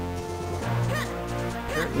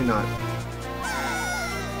apparently not.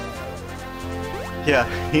 Yeah,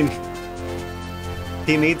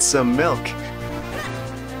 he needs some milk.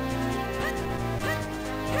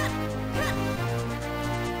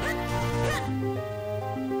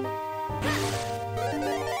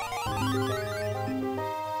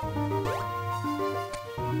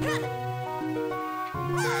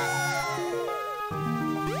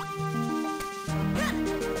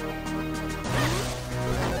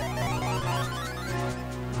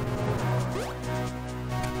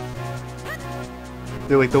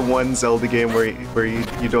 They're like the one Zelda game where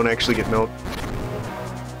you don't actually get milk.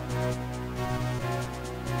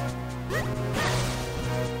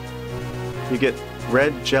 You get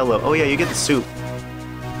red jello. Oh yeah, you get the soup.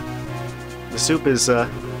 The soup is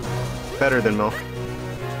better than milk.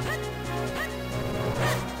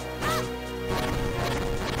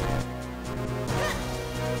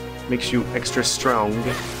 Makes you extra strong.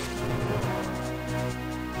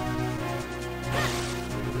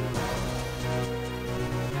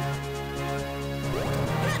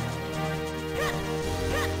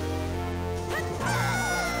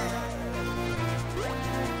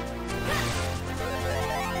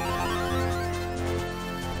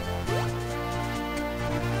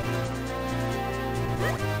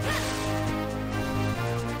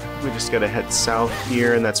 We just gotta head south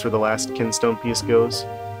here, and that's where the last Kinstone piece goes.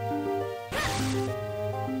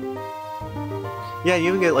 Yeah, you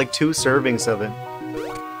even get like 2 servings of it.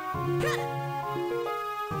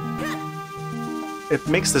 It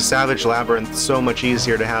makes the Savage Labyrinth so much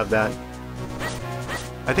easier to have that.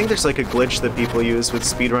 I think there's like a glitch that people use with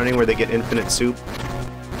speedrunning where they get infinite soup.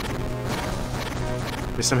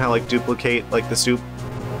 They somehow like duplicate like the soup.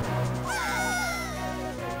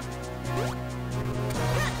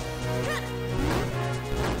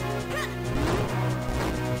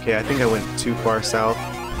 Okay, I think I went too far south.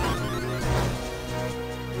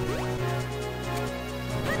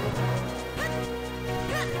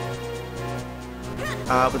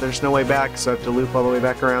 But there's no way back, so I have to loop all the way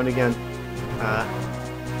back around again.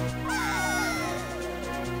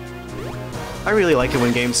 I really like it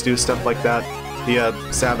when games do stuff like that. The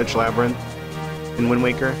Savage Labyrinth in Wind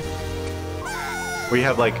Waker, where you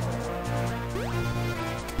have like,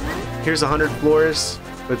 here's 100 floors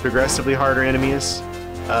with progressively harder enemies.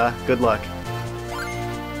 Good luck.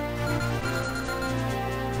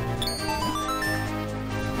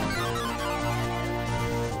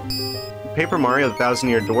 Paper Mario the Thousand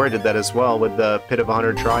Year Door did that as well with the Pit of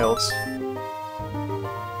 100 Trials.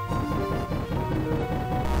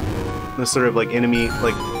 Those sort of like enemy,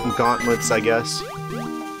 like gauntlets, I guess.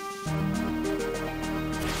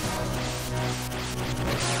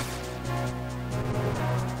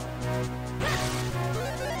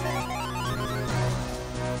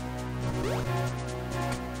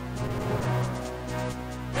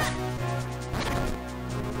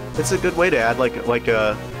 It's a good way to add like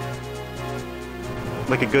a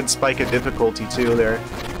good spike of difficulty too. There,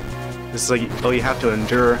 this is like, oh, you have to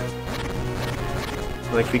endure.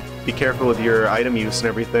 Like, be careful with your item use and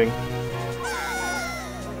everything.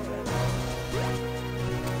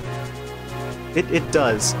 It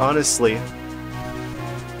does, honestly.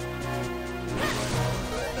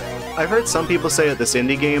 I've heard some people say that this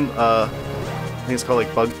indie game, I think it's called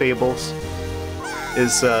like Bug Fables,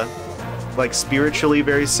 is like spiritually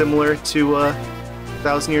very similar to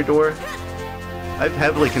Thousand Year Door. I've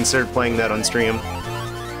heavily considered playing that on stream.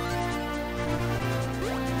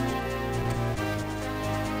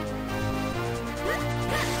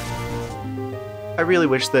 I really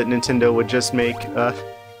wish that Nintendo would just make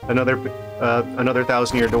another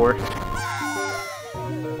Thousand Year Door.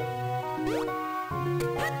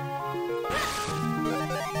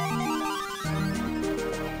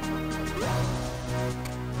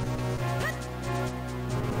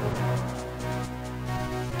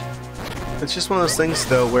 It's just one of those things,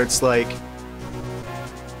 though, where it's like,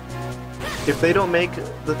 if they don't make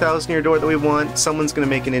the Thousand Year Door that we want, someone's gonna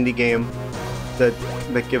make an indie game that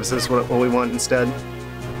gives us what we want instead.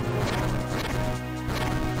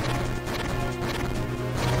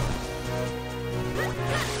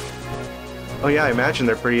 Oh yeah, I imagine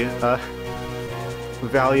they're pretty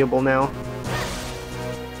valuable now.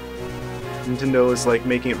 Nintendo is like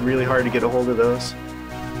making it really hard to get a hold of those.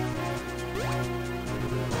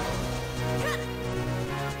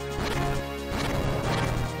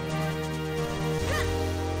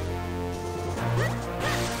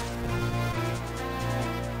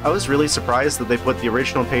 I was really surprised that they put the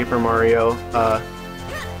original Paper Mario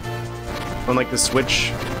on like the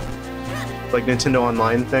Switch, like Nintendo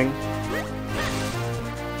Online thing.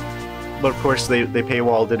 But of course they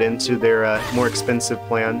paywalled it into their more expensive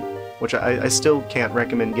plan, which I still can't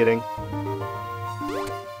recommend getting.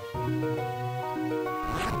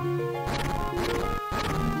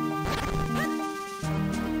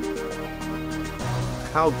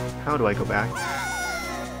 How do I go back?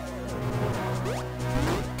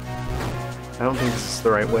 I don't think this is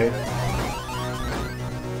the right way.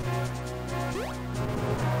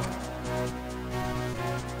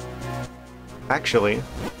 Actually,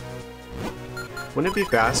 wouldn't it be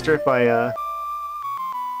faster if I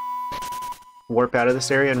warp out of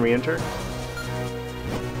this area and re-enter?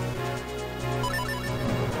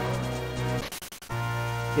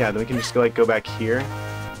 Yeah, then we can just go back here,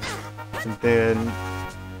 and then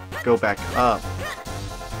go back up.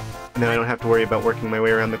 And then I don't have to worry about working my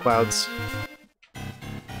way around the clouds.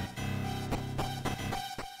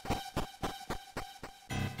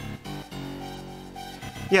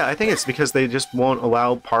 Yeah, I think it's because they just won't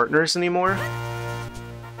allow partners anymore.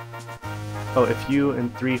 Oh, if you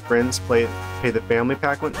and 3 friends pay the family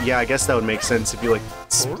pack one? Yeah, I guess that would make sense if you like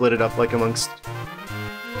split it up like amongst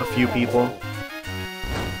a few people.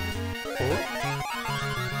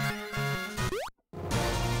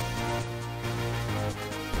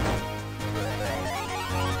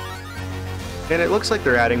 And it looks like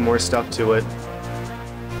they're adding more stuff to it.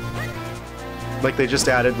 Like they just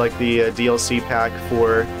added like the DLC pack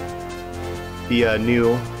for the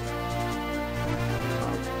new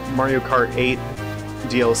Mario Kart 8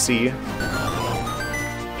 DLC.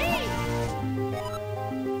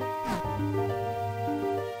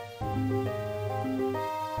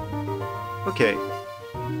 Okay.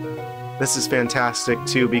 This is fantastic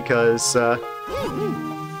too because now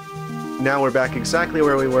we're back exactly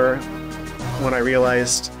where we were when I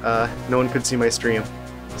realized no one could see my stream.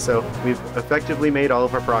 So we've effectively made all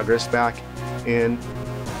of our progress back in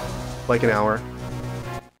like an hour.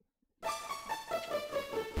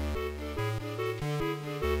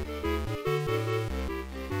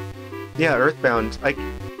 Yeah, Earthbound.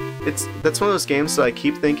 That's one of those games that I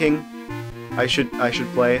keep thinking I should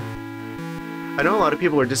play. I know a lot of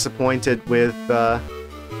people are disappointed with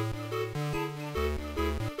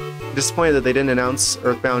disappointed that they didn't announce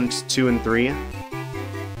Earthbound 2 and 3.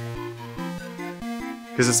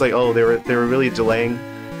 Because it's like, oh, they were really delaying.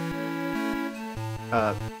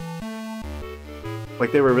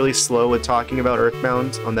 Like, they were really slow with talking about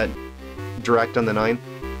Earthbound on that Direct on the 9th.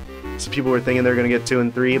 So people were thinking they were going to get 2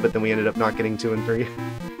 and 3, but then we ended up not getting 2 and 3.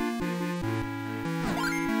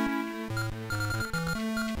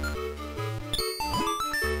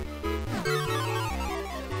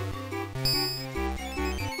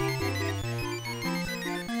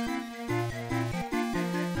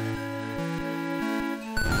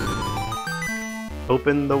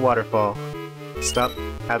 Open the waterfall. Stop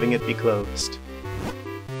having it be closed.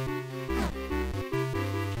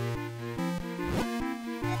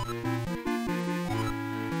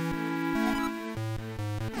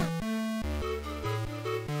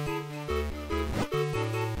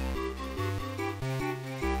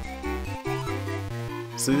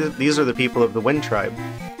 So these are the people of the Wind Tribe.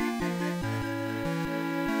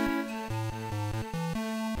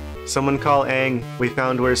 Someone call Aang. We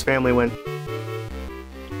found where his family went.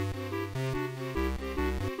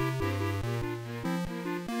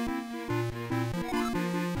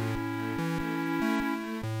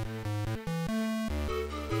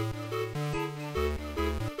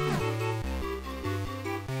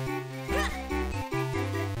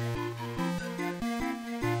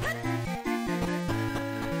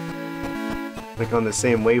 Like on the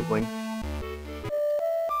same wavelength.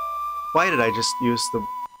 Why did I just use the...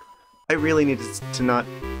 I really needed to not...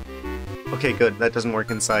 Okay, good, that doesn't work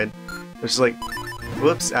inside. It's just like,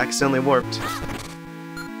 whoops, accidentally warped.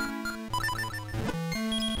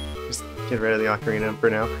 Just get rid of the ocarina for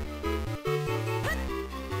now.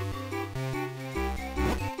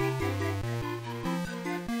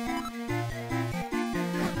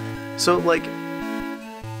 So, like,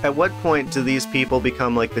 at what point do these people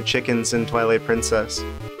become like the chickens in Twilight Princess?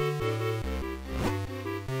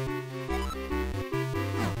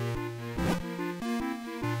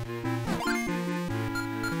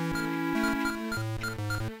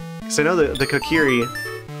 Because I know the Kokiri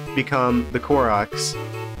become the Koroks.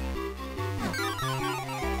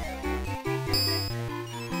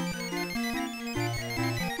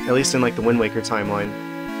 At least in like the Wind Waker timeline.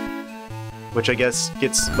 Which I guess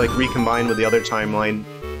gets like recombined with the other timeline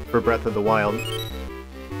for Breath of the Wild.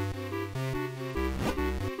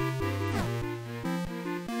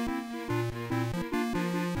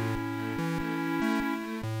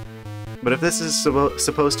 But if this is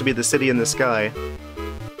supposed to be the city in the sky,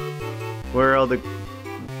 where are all the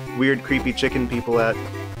weird, creepy chicken people at?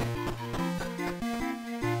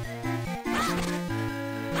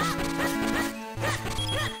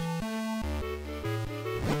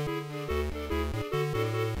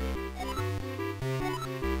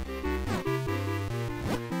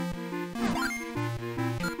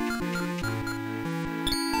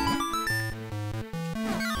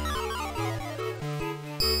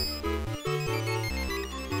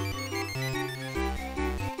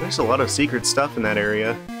 There's a lot of secret stuff in that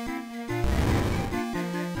area.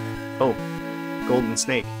 Oh, golden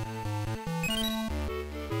snake.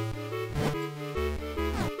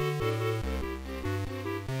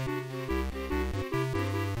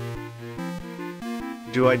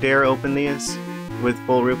 Do I dare open these with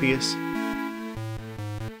full rupees?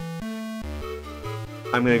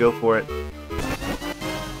 I'm gonna go for it.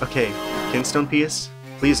 Okay, Kinstone piece?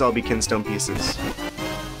 Please all be Kinstone pieces.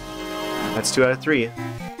 That's 2 out of 3.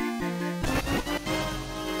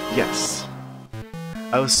 Yes.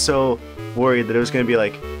 I was so worried that it was gonna be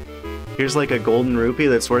like, here's like a golden rupee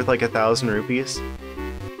that's worth like 1,000 rupees.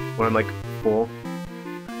 When I'm like full.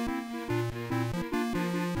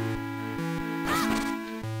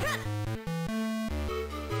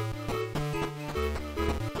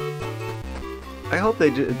 I hope they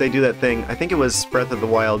do that thing. I think it was Breath of the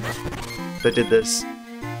Wild that did this.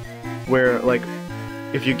 Where like,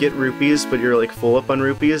 if you get rupees but you're like full up on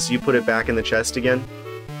rupees, you put it back in the chest again.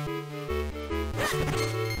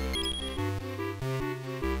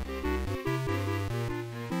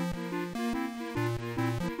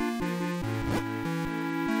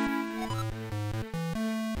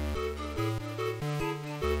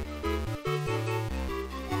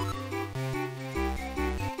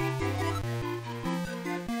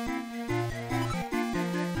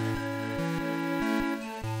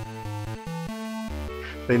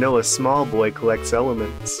 They know a small boy collects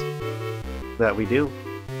elements. That we do.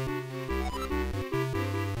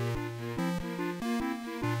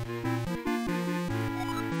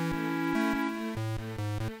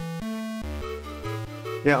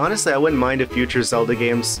 Yeah, honestly, I wouldn't mind if future Zelda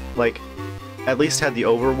games, like, at least had the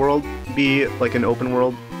overworld be, like, an open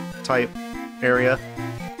world type area.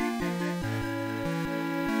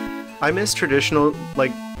 I miss traditional,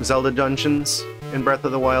 like, Zelda dungeons in Breath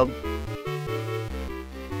of the Wild.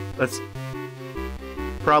 That's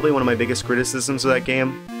probably one of my biggest criticisms of that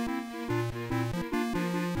game.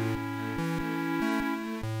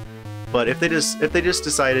 But if they just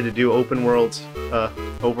decided to do open worlds,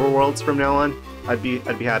 overworlds from now on, I'd be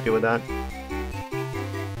happy with that.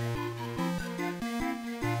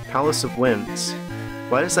 Palace of Winds.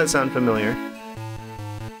 Why does that sound familiar?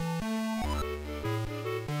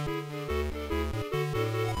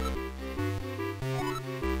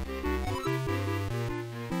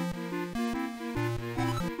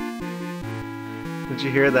 Did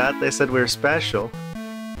you hear that? They said we're special.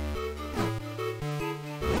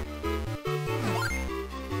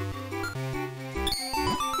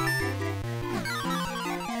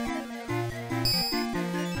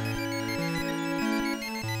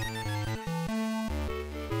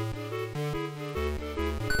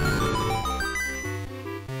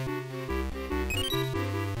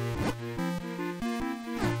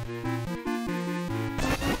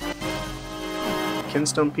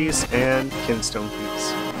 Kinstone piece and kinstone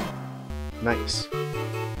piece. Nice.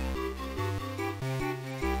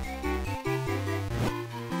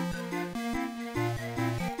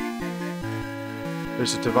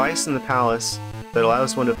 There's a device in the palace that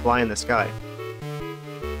allows one to fly in the sky.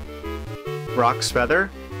 Rock's feather,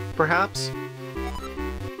 perhaps?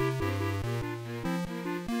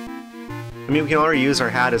 I mean, we can already use our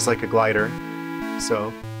hat as like a glider,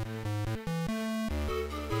 so...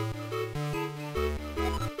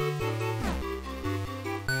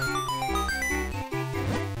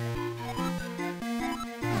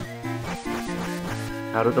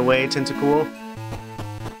 Out of the way, Tentacool.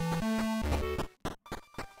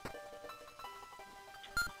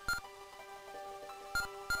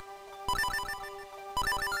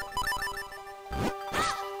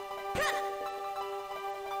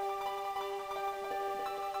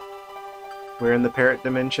 We're in the parrot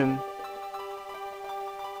dimension.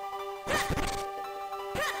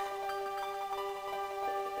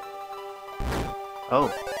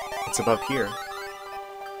 Oh, it's above here.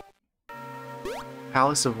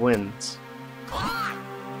 Palace of Winds.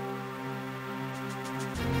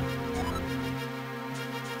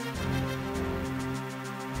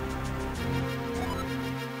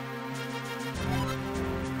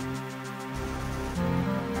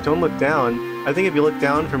 Don't look down. I think if you look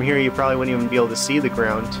down from here, you probably wouldn't even be able to see the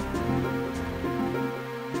ground.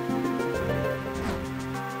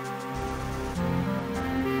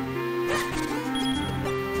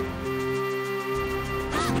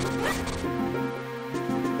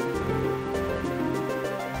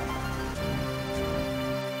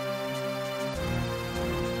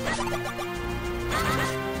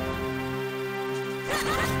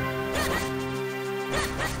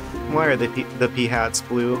 Why are the pea hats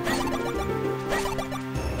blue?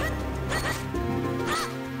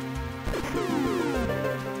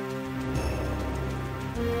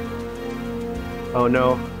 Oh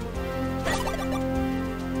no.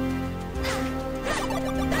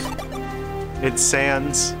 It's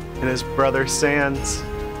Sans and his brother Sans.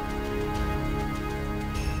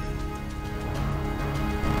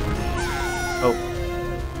 Oh.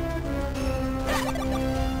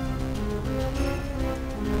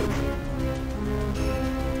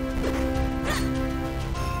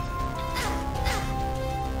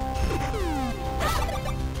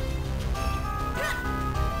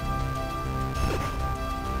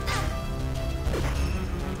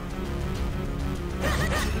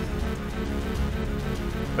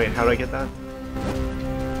 Wait, how do I get that?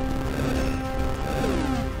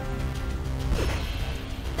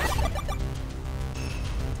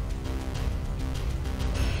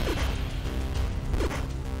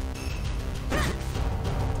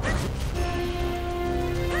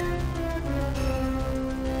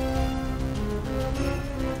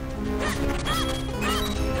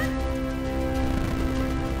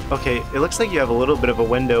 Okay, it looks like you have a little bit of a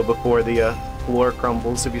window before the floor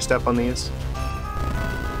crumbles if you step on these.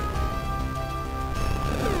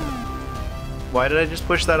 Why did I just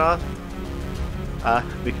push that off?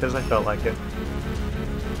 Because I felt like it.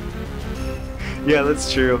 Yeah,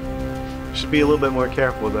 that's true. Should be a little bit more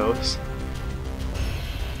careful with those.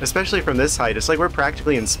 Especially from this height, it's like we're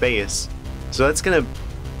practically in space. So that's gonna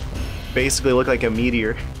basically look like a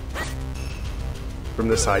meteor from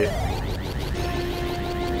this height.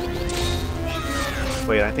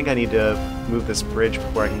 Wait, I think I need to move this bridge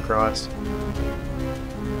before I can cross.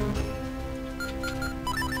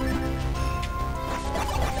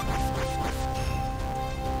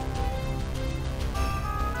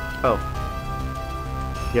 Oh.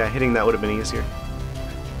 Yeah, hitting that would have been easier.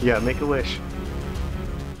 Yeah, make a wish.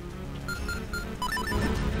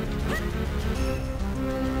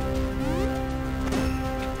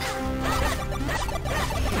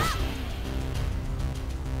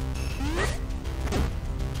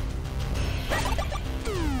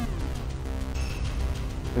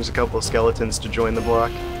 There's a couple of skeletons to join the block.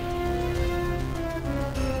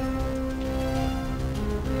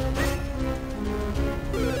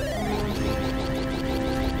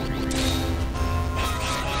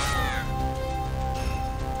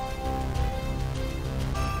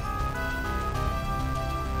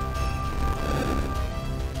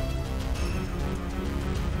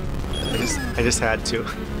 I just had to.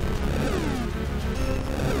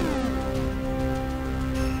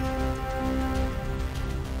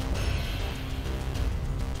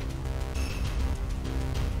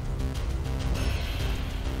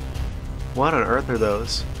 What on earth are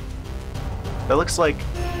those? That looks like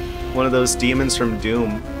one of those demons from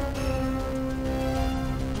Doom.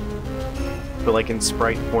 But like in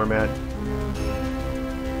sprite format.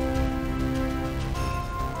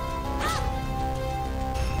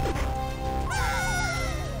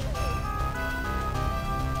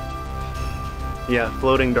 Yeah,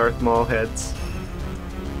 floating Darth Maul heads.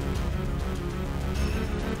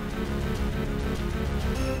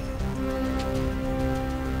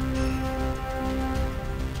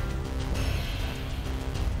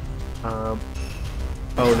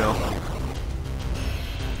 Oh no.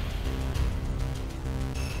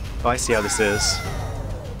 Oh, I see how this is.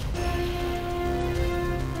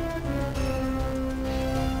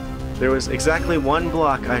 There was exactly one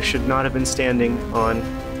block I should not have been standing on,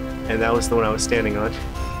 and that was the one I was standing on.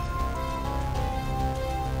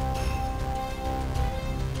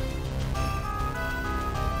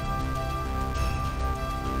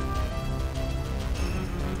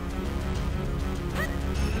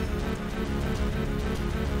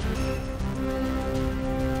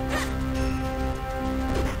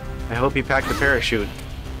 I hope he packed the parachute.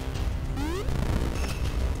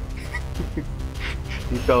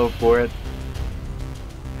 He fell for it.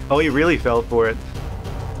 Oh, he really fell for it.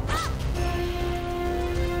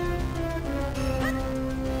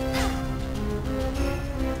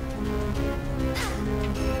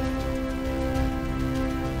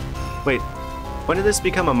 Wait, when did this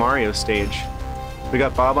become a Mario stage? We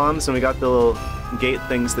got bob-ombs and we got the little gate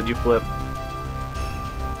things that you flip.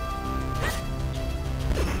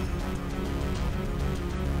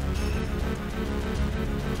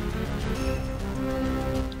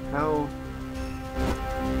 How?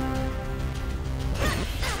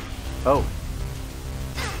 Oh.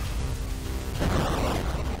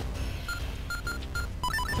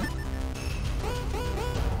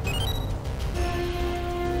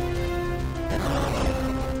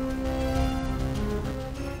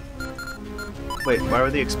 Wait, why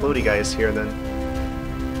were the explodey guys here then?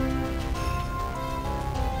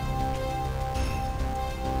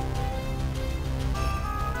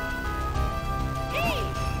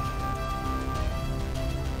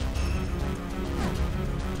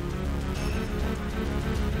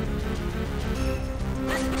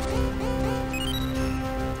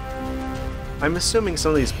 I'm assuming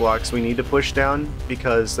some of these blocks we need to push down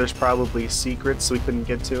because there's probably secrets we couldn't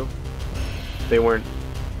get to. They weren't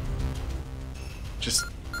just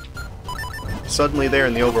suddenly there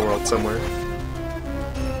in the overworld somewhere.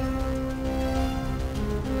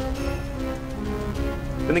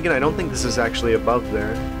 Then again, I don't think this is actually above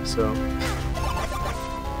there, so...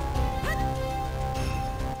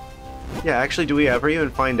 Yeah, actually, do we ever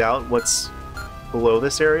even find out what's below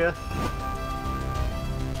this area?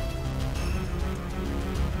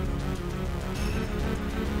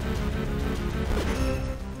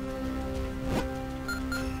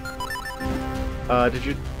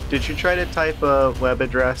 Did you try to type a web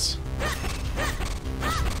address?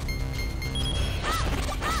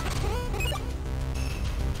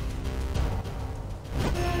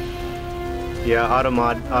 Yeah,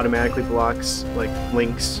 Automod automatically blocks like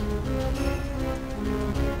links.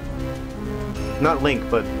 Not link,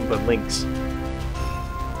 but links.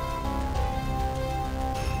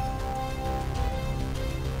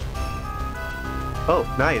 Oh,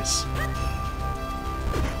 nice.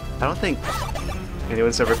 I don't think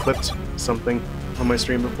anyone's ever clipped something on my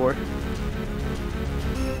stream before.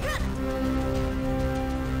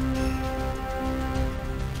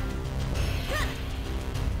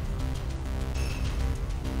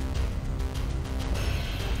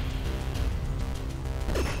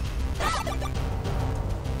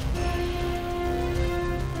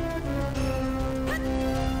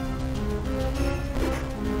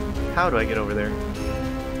 How do I get over there?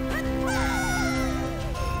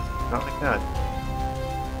 Not like that.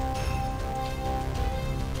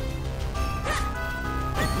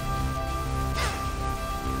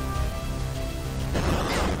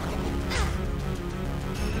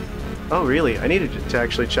 Oh, really? I needed to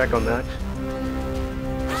actually check on that.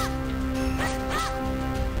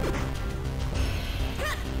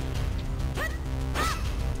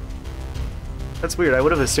 That's weird. I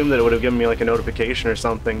would have assumed that it would have given me like a notification or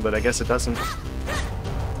something, but I guess it doesn't.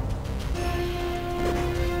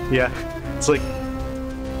 Yeah, it's like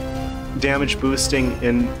damage boosting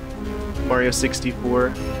in Mario 64.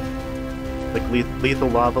 Like Lethal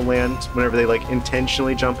Lava Land, whenever they like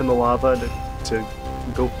intentionally jump in the lava to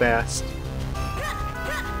go fast.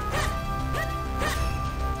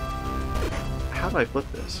 How do I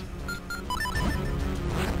flip this?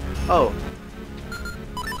 Oh.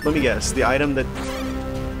 Let me guess. The item that...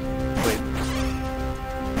 Wait.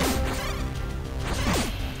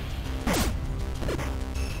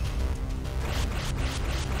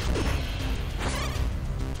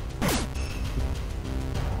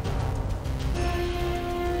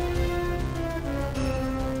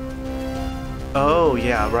 Oh,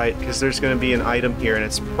 yeah, right. Because there's going to be an item here, and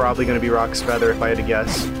it's probably going to be Rock's Feather if I had to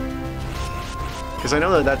guess. Because I know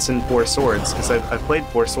that that's in Four Swords, because I've played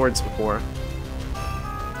Four Swords before.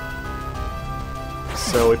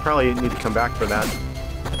 So we probably need to come back for that.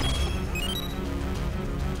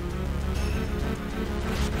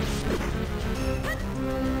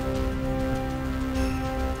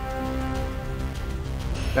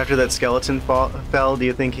 After that skeleton fell, do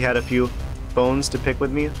you think he had a few bones to pick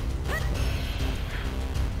with me?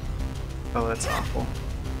 Oh, that's awful.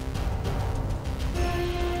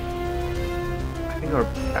 I think we're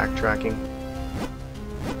backtracking.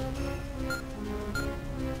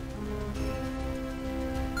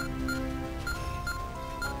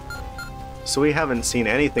 So we haven't seen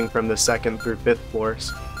anything from the 2nd through 5th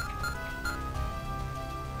floors.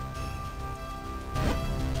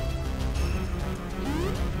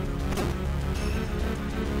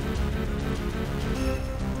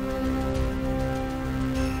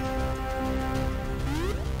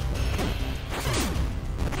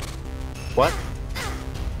 What?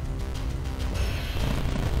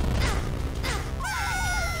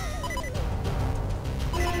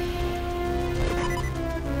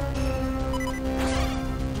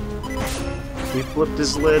 He flipped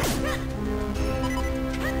his lid.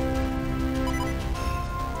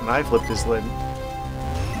 And I flipped his lid.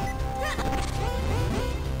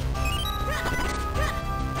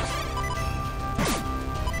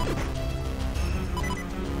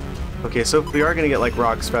 Okay, so if we are gonna get like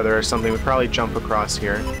Rock's Feather or something, we'd probably jump across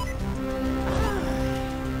here.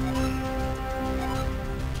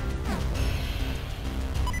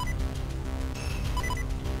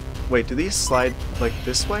 Wait, do these slide like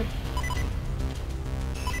this way?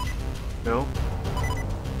 No?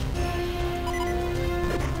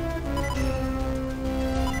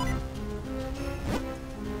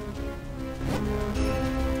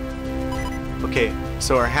 Okay,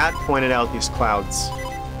 so our hat pointed out these clouds.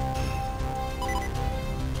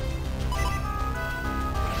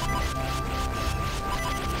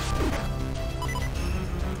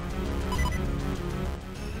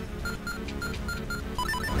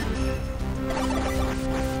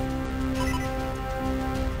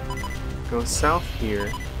 Go south here.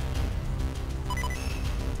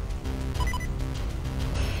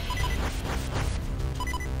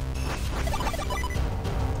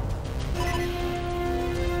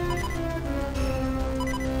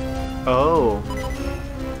 Oh.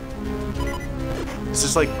 Is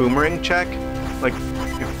this like boomerang check? Like,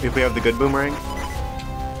 if we have the good boomerang?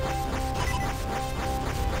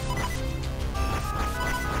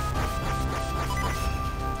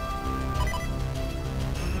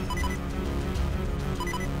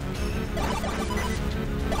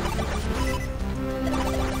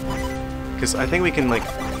 Because I think we can, like...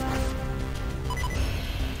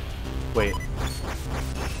 Wait.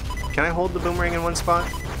 Can I hold the boomerang in one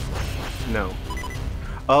spot? No.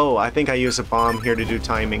 Oh, I think I use a bomb here to do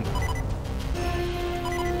timing.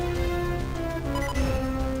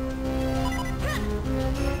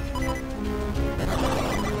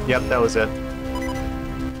 Yep, that was it.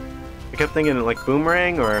 I kept thinking like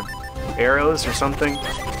boomerang or arrows or something.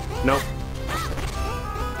 Nope.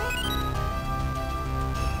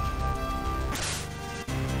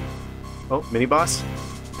 Oh, mini boss?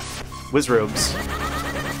 Wizrobes.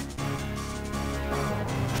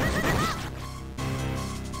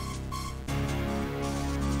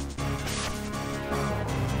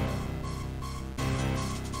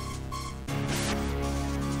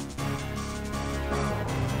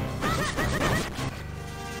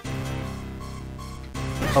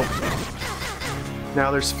 Oh.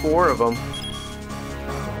 Now there's 4 of them.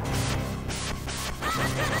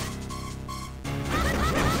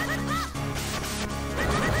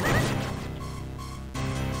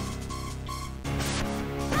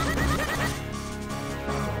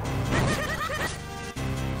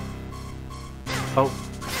 Oh.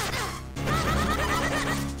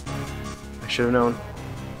 I should have known.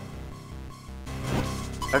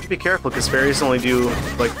 I have to be careful because fairies only do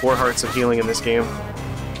like 4 hearts of healing in this game.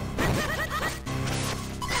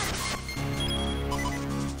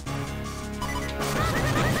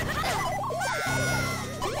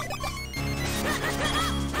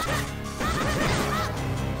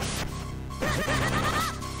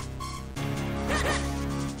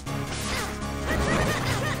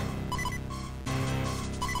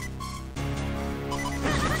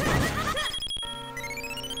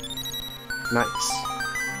 Nice.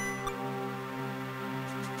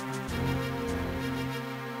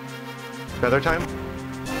 Feather time?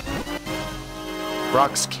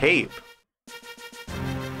 Brock's cape.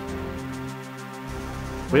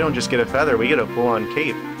 We don't just get a feather, we get a full-on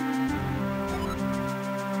cape.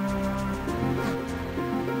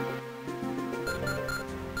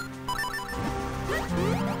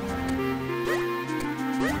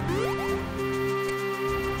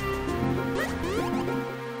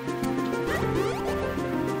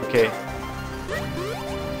 Okay.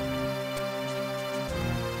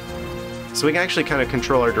 So we can actually kind of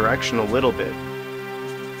control our direction a little bit.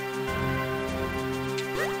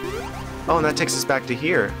 Oh, and that takes us back to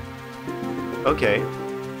here. Okay.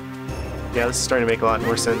 Yeah, this is starting to make a lot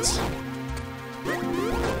more sense.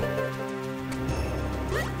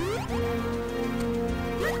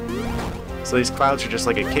 So these clouds are just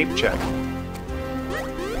like a cape check.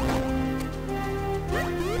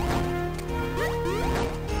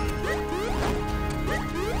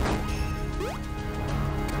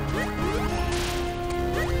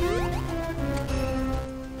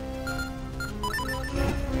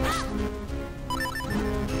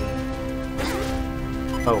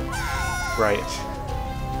 Oh, right.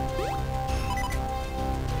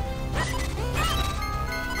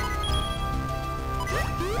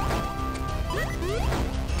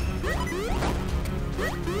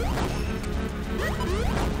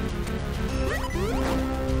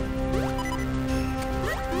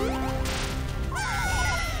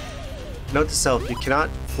 Note to self, you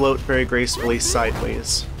cannot float very gracefully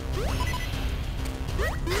sideways.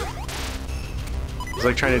 It's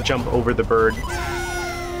like trying to jump over the bird.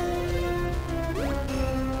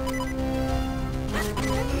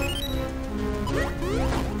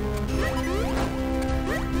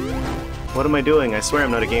 What am I doing? I swear I'm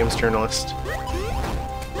not a games journalist.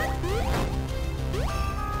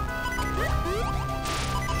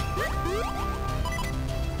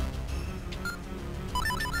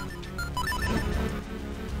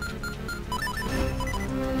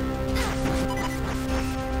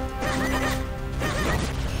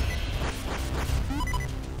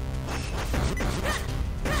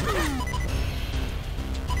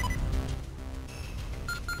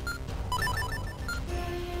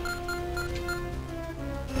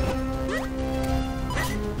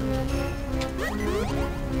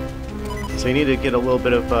 So you need to get a little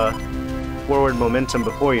bit of forward momentum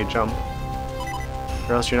before you jump,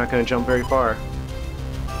 or else you're not going to jump very far.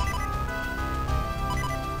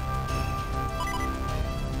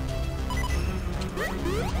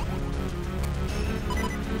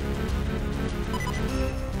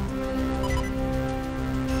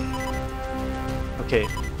 Okay,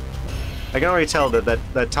 I can already tell that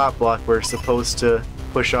that top block we're supposed to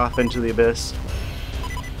push off into the abyss.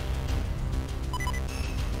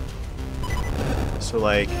 So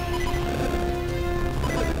like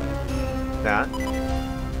that.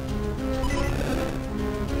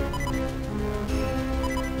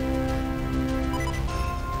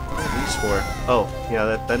 What are these for? Oh, yeah,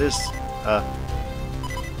 that is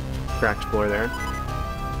cracked floor there.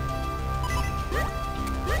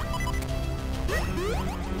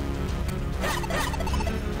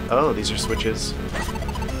 Oh, these are switches.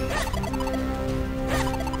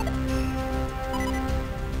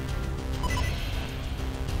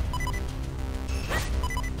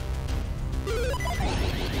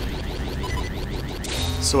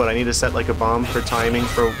 So what, I need to set like a bomb for timing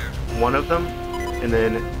for one of them, and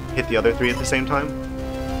then hit the other 3 at the same time?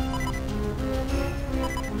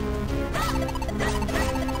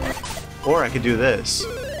 Or I could do this.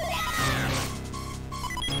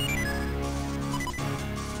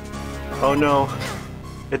 Oh no,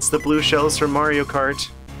 it's the blue shells from Mario Kart.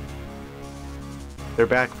 They're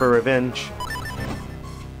back for revenge.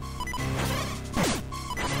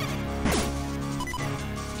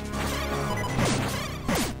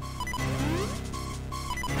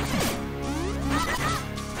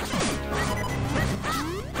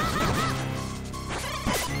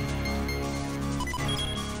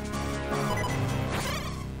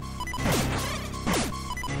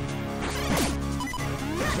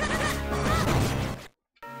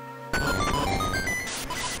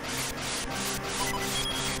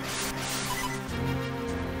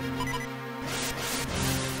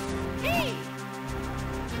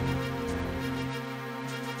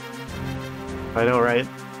 I know, right?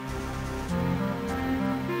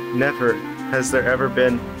 Never has there ever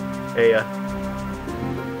been a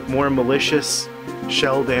more malicious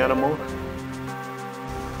shelled animal.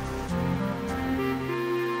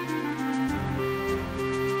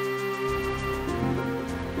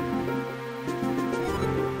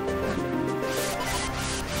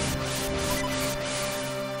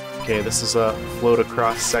 Okay, this is a float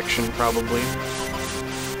across section, probably.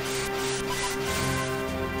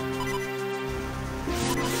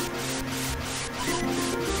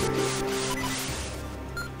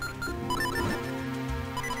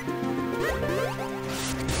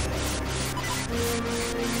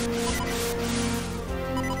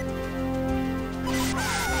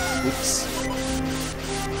 Oops.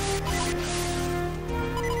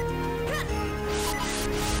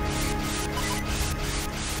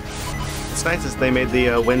 What's nice is they made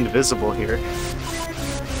the wind visible here.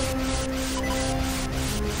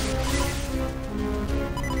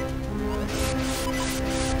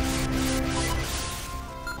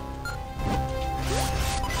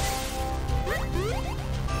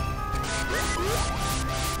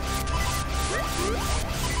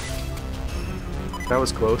 That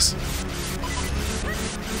was close.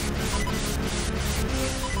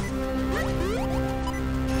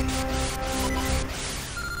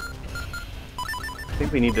 I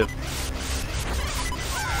think we need to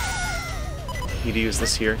use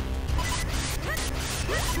this here.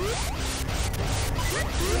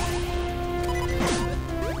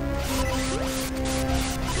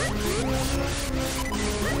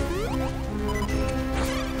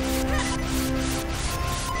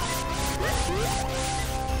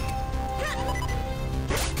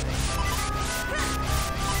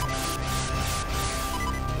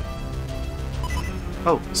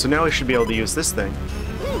 Oh, so now we should be able to use this thing.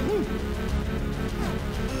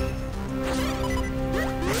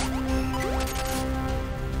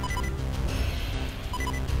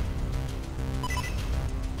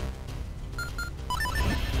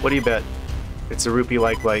 What do you bet? It's a rupee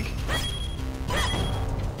like.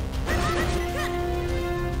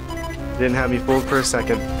 Didn't have me fooled for a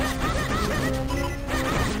second.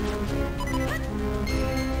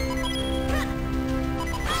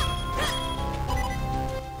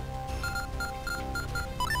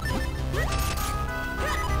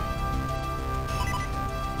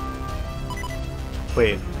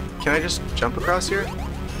 Wait, can I just jump across here?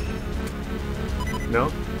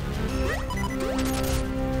 No?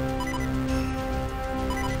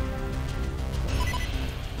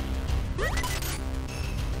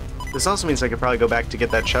 This also means I could probably go back to get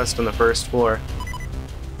that chest on the first floor.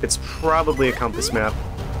 It's probably a compass map.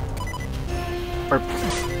 Or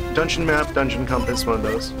dungeon map, dungeon compass, one of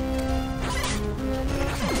those.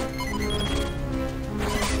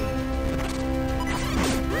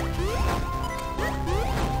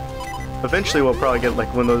 Eventually we'll probably get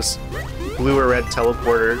like one of those blue or red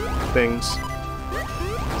teleporter things.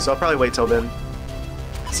 So I'll probably wait till then.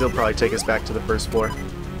 Because it'll probably take us back to the first floor.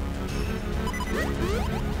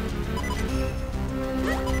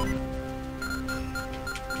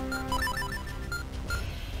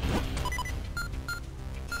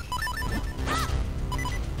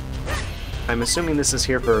 I'm assuming this is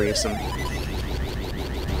here for a reason.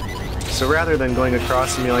 So rather than going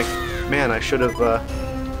across and be like, man, I should have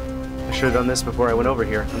done this before I went over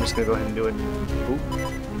here, I'm just gonna go ahead and do it. Ooh.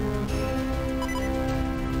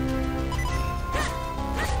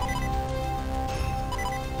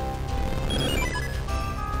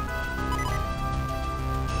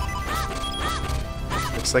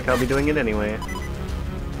 Looks like I'll be doing it anyway.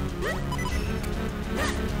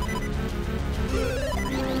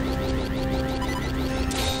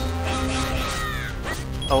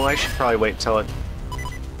 Oh, I should probably wait till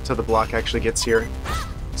the block actually gets here,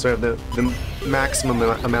 so I have the maximum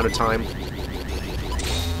amount of time.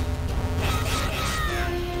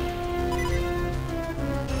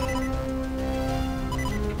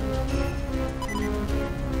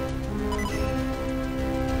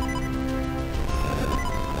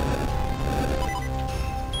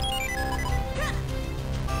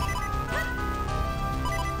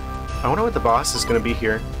 I wonder what the boss is going to be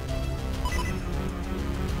here.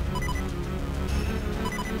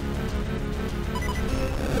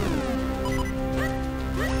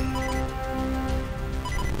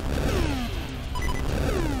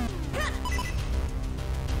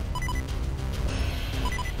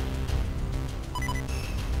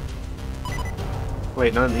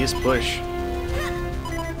 Wait, none of these push.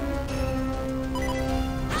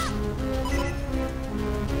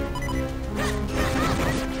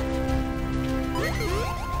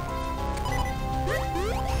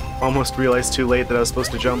 Almost realized too late that I was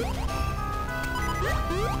supposed to jump.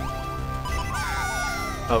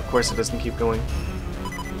 Oh, of course it doesn't keep going.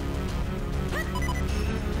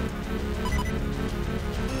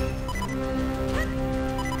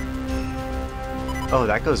 Oh,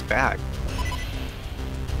 that goes back.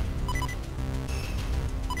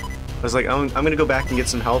 I was like, I'm gonna go back and get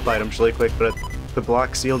some health items really quick, but the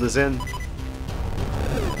block sealed is in.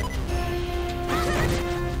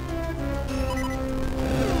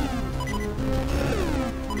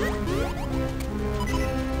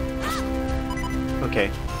 Okay.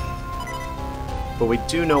 But we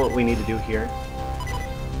do know what we need to do here.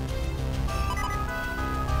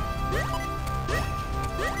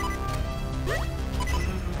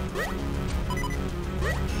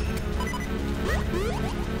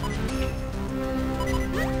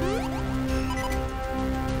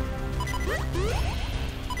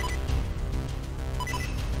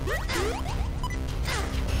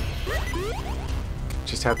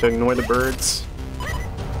 Just have to ignore the birds.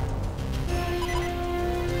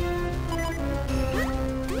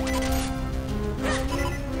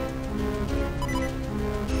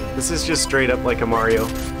 This is just straight up like a Mario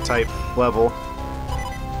type level.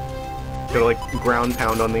 Gotta like ground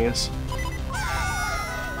pound on these.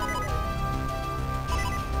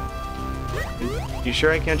 You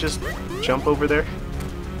sure I can't just jump over there?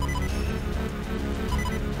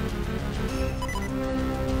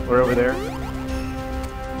 Or over there?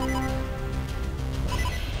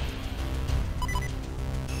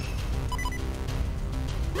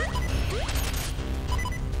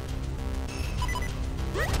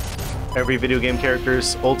 Every video game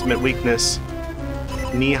character's ultimate weakness,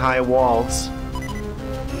 knee-high walls.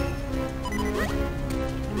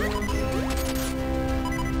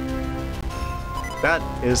 That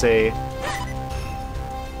is a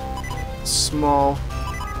small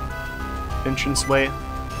entranceway,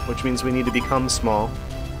 which means we need to become small.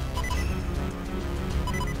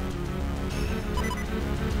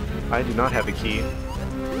 I do not have a key.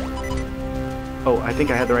 Oh, I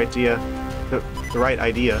think I had the right idea. The right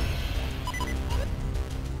idea.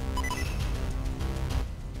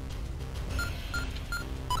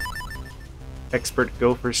 Expert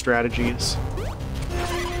gopher strategies.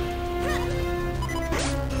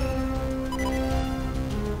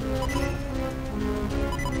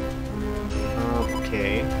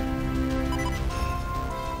 Okay.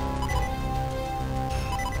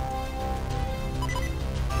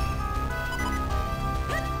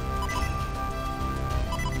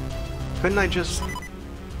 Couldn't I just...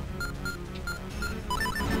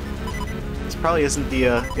 This probably isn't the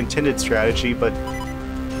intended strategy, but...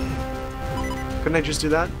 Couldn't I just do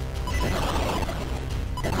that?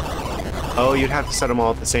 Oh, you'd have to set them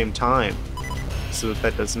all at the same time. So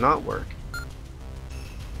that does not work.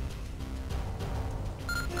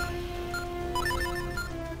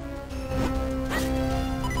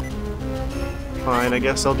 Fine, I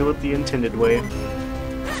guess I'll do it the intended way.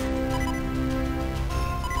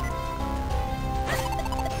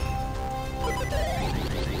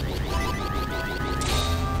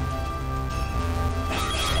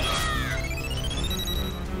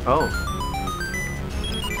 Oh.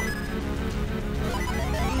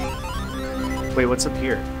 Wait, what's up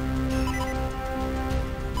here?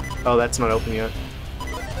 Oh, that's not open yet.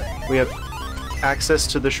 We have access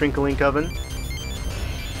to the Shrink-a-Link oven.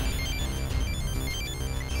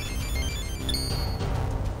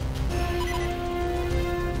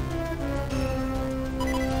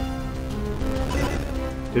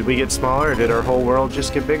 Did we get smaller, or did our whole world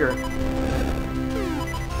just get bigger?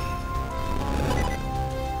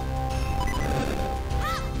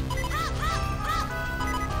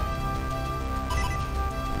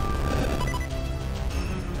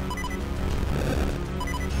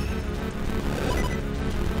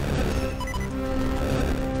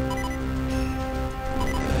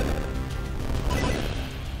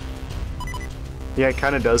 Yeah, it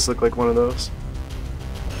kind of does look like one of those.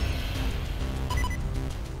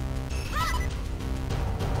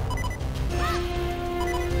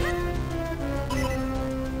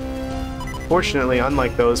 Fortunately,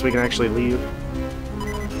 unlike those, we can actually leave.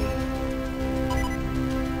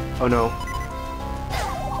 Oh no.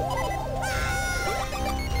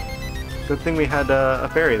 Good thing we had a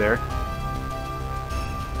ferry there.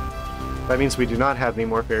 That means we do not have any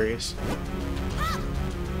more ferries.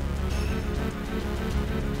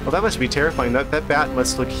 Well, that must be terrifying. That bat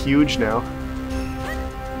must look huge now.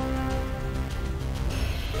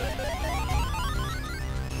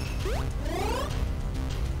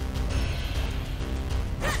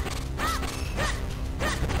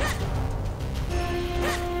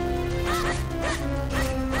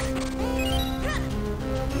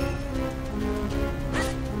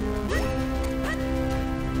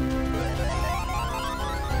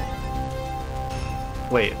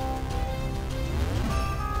 Wait.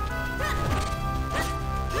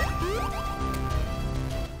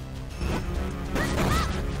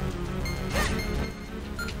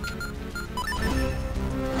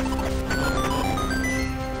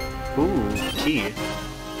 Ooh, key.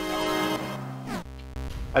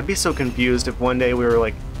 I'd be so confused if one day we were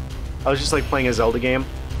like, I was just like playing a Zelda game,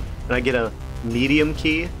 and I get a medium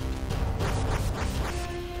key.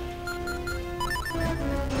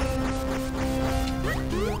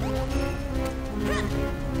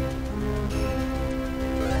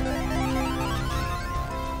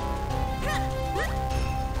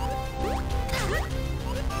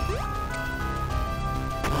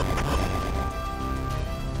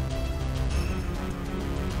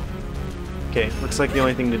 Okay, looks like the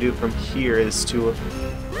only thing to do from here is to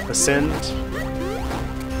ascend.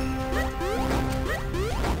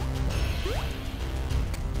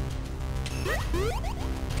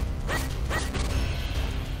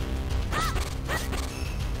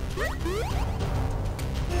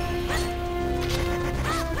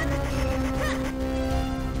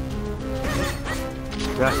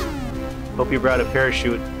 Yeah. Hope you brought a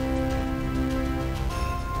parachute.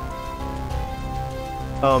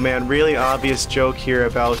 Oh man, really obvious joke here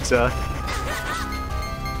about,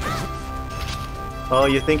 oh,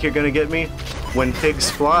 you think you're gonna get me? When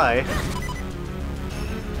pigs fly.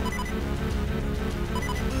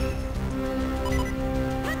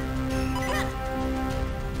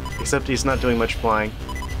 Except he's not doing much flying.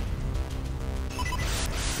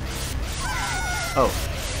 Oh,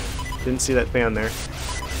 didn't see that fan there.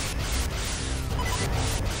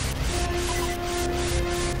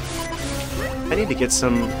 I need to get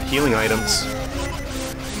some healing items.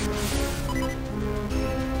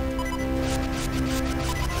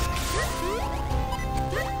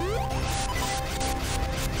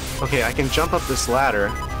 Okay, I can jump up this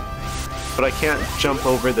ladder, but I can't jump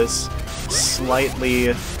over this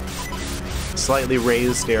slightly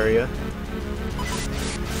raised area.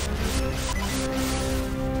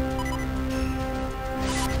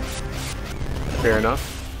 Fair enough.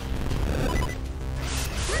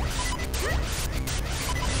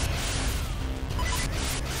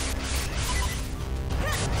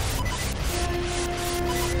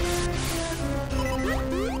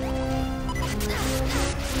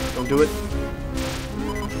 Do it.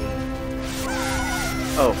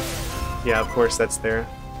 Oh, yeah, of course that's there.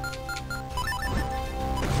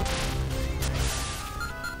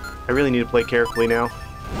 I really need to play carefully now.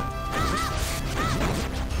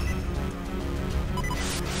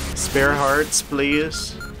 Spare hearts,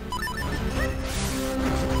 please.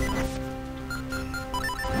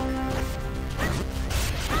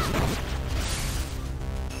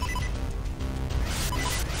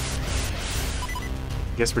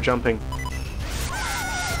 Guess we're jumping.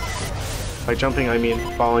 By jumping, I mean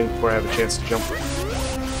falling before I have a chance to jump.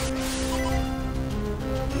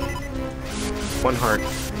 One heart.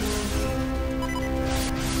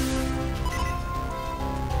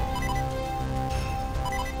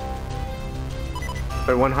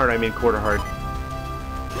 By one heart, I mean quarter heart.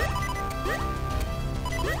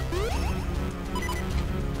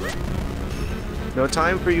 No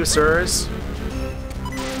time for you, sirs.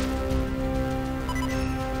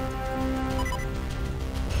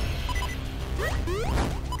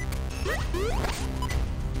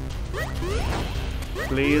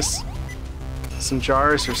 Please. Some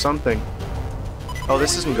jars or something. Oh,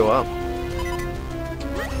 this doesn't go up.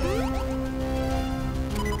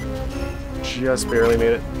 Just barely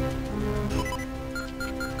made it.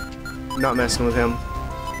 Not messing with him.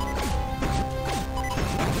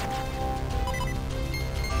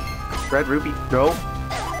 Red ruby. No.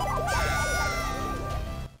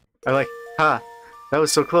 I like. Ha! That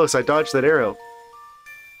was so close. I dodged that arrow.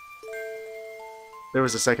 There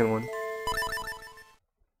was a second one.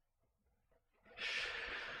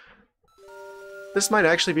 This might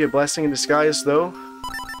actually be a blessing in disguise, though,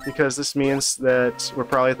 because this means that we're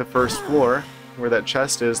probably at the first floor, where that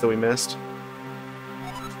chest is that we missed.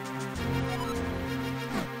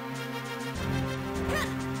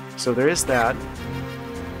 So there is that.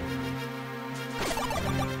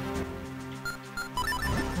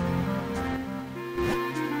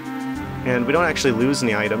 And we don't actually lose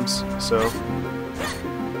any items, so...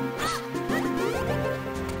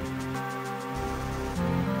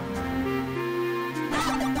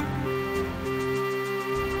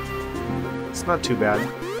 it's not too bad.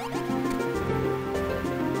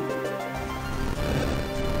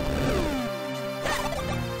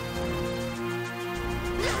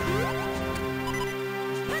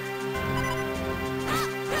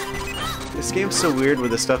 This game's so weird with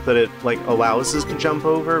the stuff that it, like, allows us to jump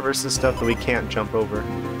over versus stuff that we can't jump over.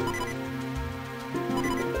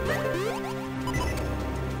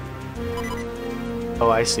 Oh,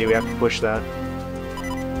 I see. We have to push that.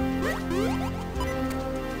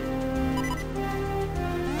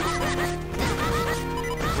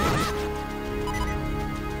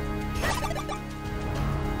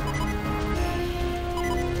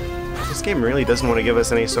 This game really doesn't want to give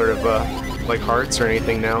us any sort of, like, hearts or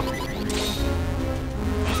anything now.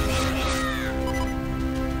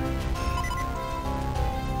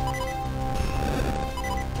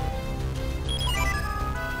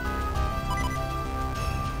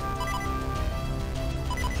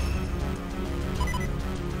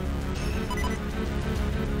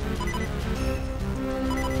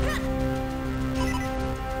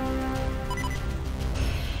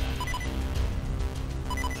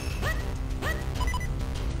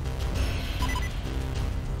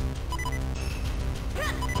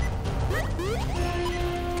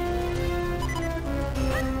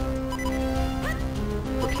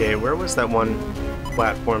 Okay, where was that one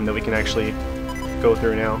platform that we can actually go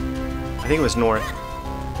through now? I think it was north.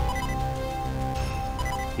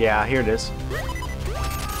 Yeah, here it is.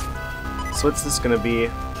 So what's this gonna be?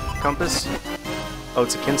 Compass? Oh,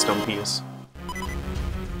 it's a kinstone piece.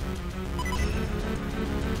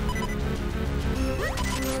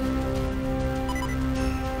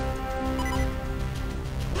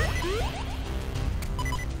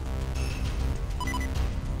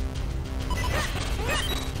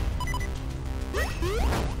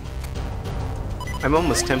 I'm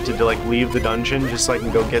almost tempted to, like, leave the dungeon just so I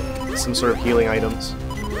can go get some sort of healing items.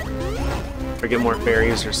 Or get more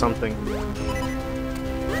fairies or something.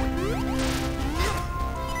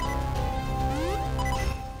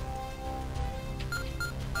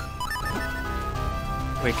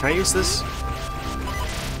 Wait, can I use this?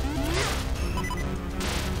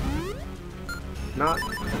 Not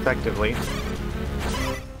effectively.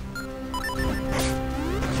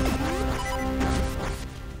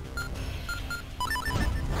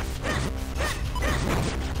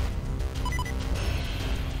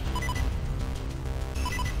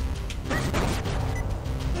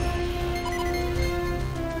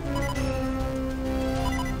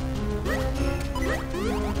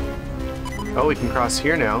 Oh, we can cross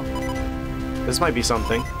here now. This might be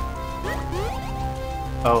something.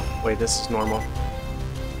 Oh, wait, this is normal.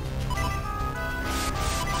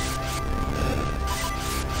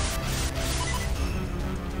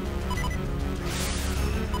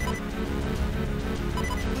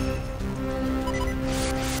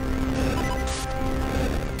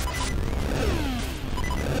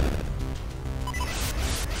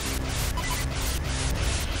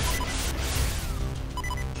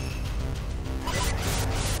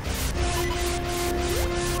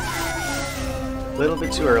 A little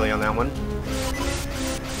bit too early on that one.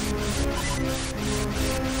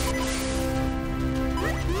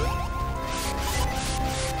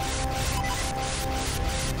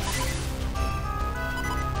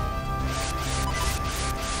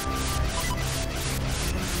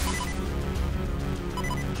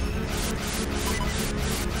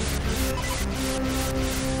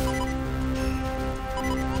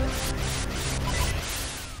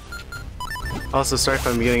 Also, sorry if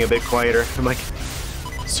I'm getting a bit quieter. I'm like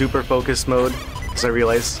super focused mode because I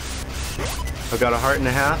realize I've got a heart and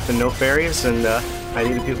a half and no fairies, and I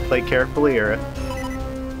need to play carefully, or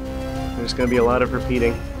there's going to be a lot of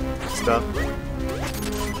repeating stuff.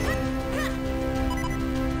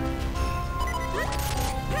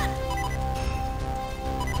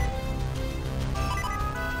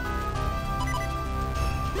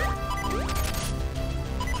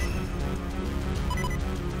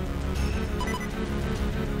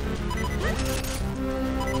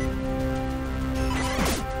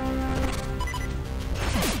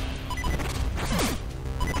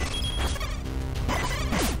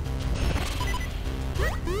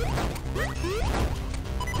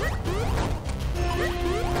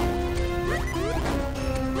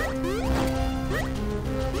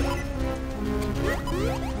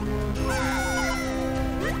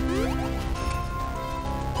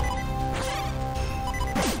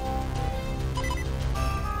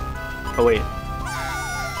 Oh wait.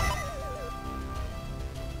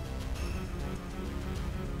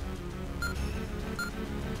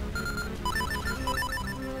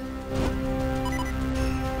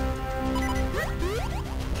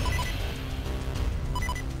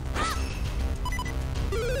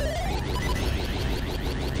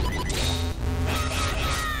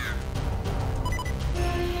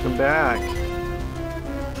 Come back.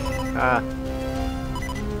 Ah.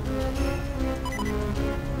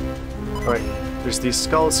 Alright, there's these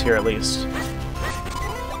skulls here at least.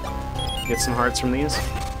 Get some hearts from these.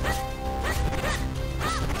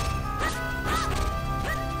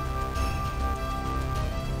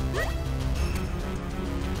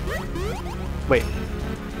 Wait,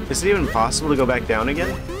 is it even possible to go back down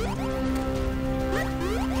again?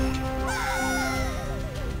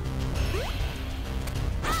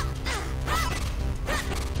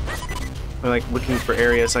 I'm like looking for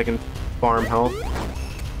areas I can farm health.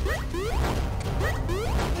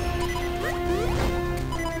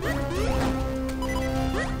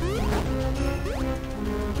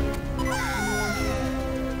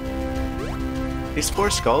 These 4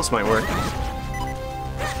 skulls might work.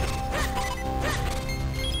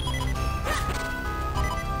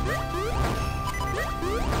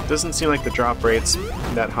 Doesn't seem like the drop rate's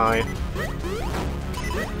that high.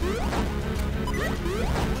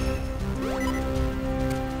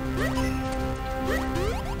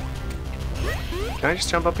 Can I just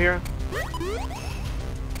jump up here?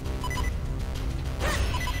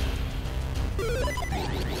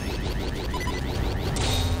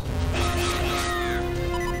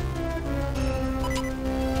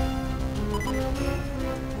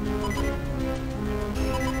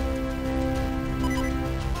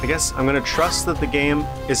 I guess I'm gonna trust that the game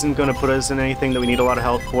isn't gonna put us in anything that we need a lot of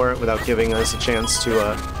health for without giving us a chance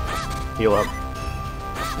to heal up.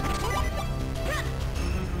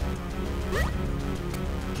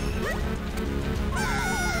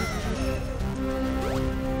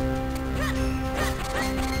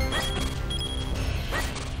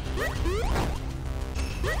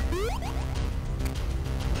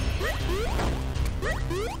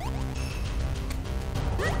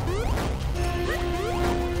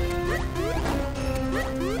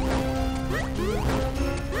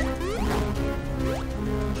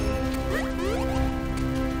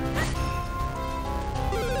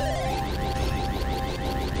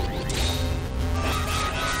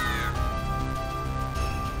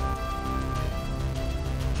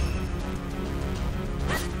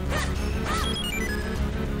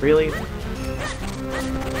 Really?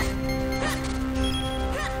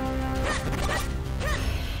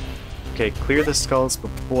 Okay, clear the skulls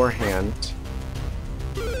beforehand.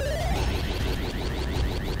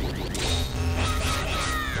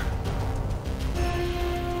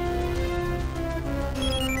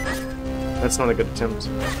 That's not a good attempt.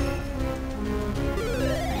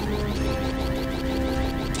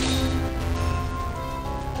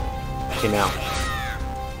 Okay, now.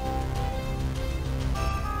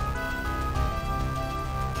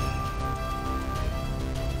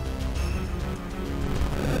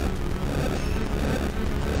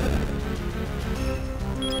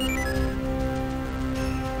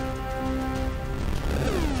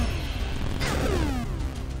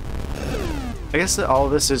 I guess that all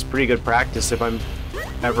of this is pretty good practice if I'm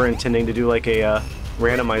ever intending to do like a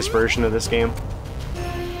randomized version of this game.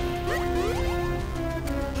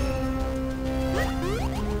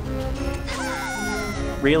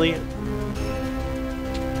 Really?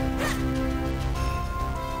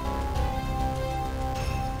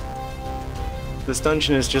 This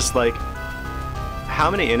dungeon is just like, how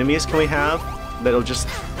many enemies can we have that'll just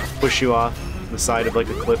push you off the side of like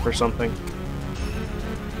a cliff or something?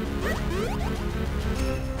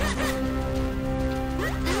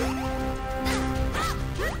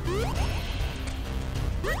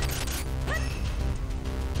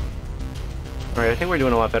 Alright, I think we're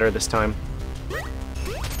doing a lot better this time.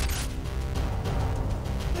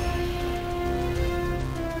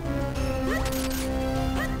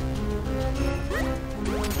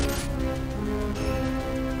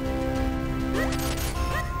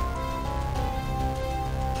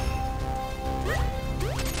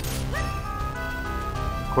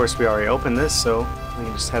 Of course, we already opened this, so we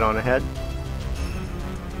can just head on ahead.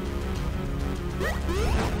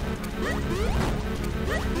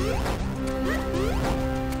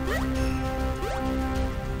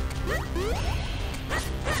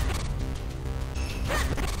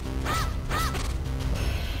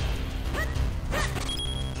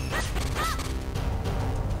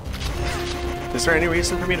 Is there any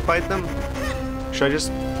reason for me to fight them? Should I just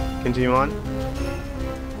continue on?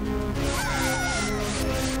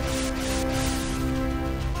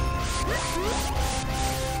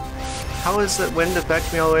 How does that wind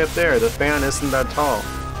affect me all the way up there? The fan isn't that tall.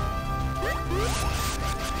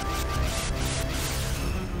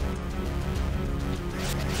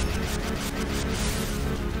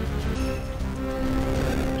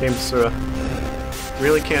 Game's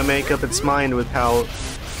really can't make up its mind with how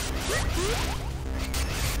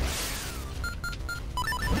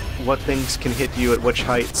what things can hit you at which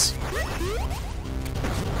heights.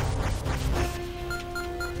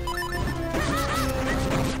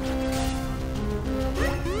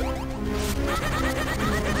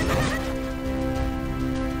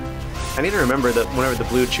 I need to remember that whenever the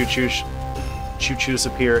blue choo-choos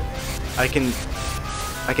appear, I can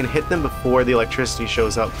hit them before the electricity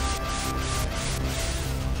shows up.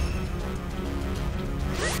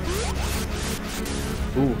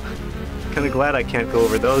 Ooh, kinda glad I can't go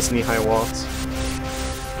over those knee-high walls.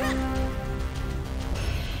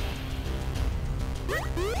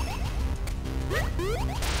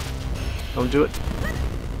 Don't do it.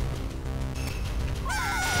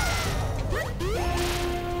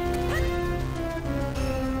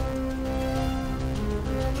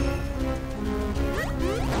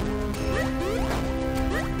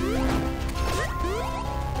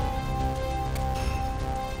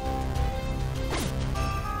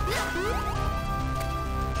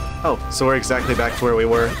 Oh, so we're exactly back to where we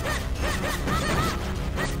were.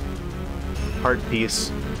 Heart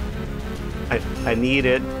piece. I need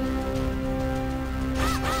it.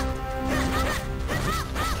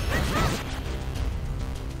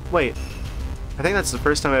 Wait, I think that's the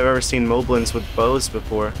first time I've ever seen moblins with bows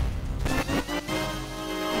before.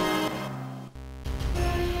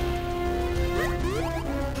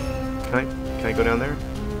 Can I go down there?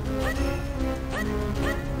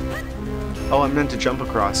 Oh, I'm meant to jump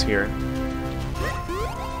across here.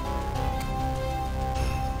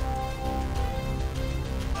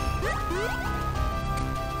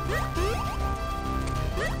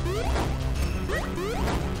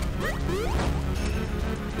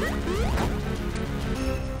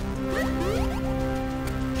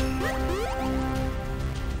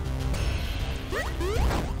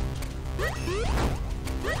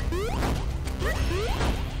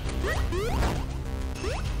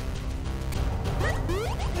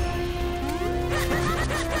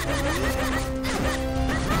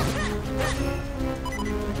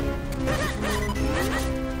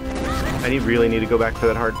 I really need to go back for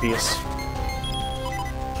that hard piece.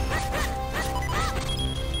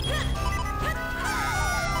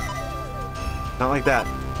 Not like that.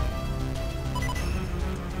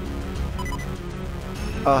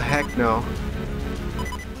 Oh, heck no.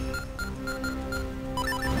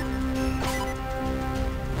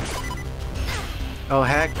 Oh,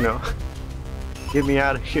 heck no. Get me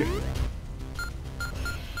out of here.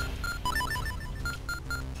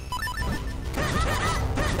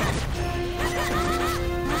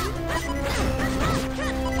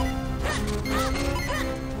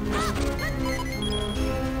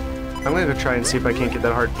 I'm gonna go try and see if I can't get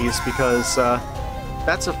that hard piece because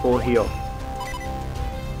that's a full heal.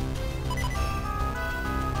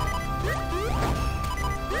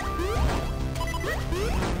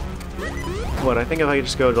 What, I think if I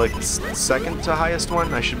just go to like the second to highest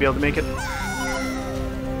one, I should be able to make it.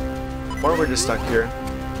 Or we're just stuck here.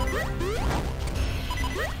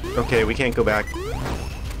 Okay, we can't go back.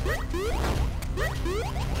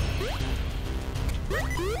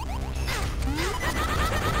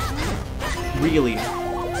 Really?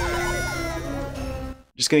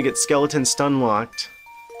 Just gonna get skeleton stun locked.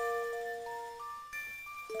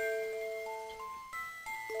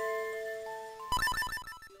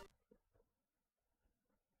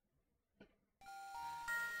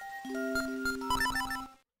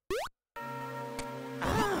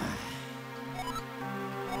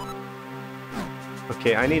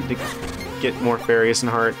 Okay, I need to get more fairies and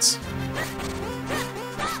hearts.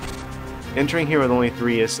 Entering here with only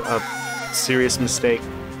 3 is a serious mistake.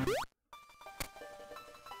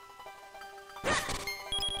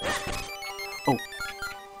 Oh.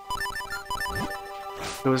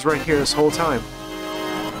 It was right here this whole time.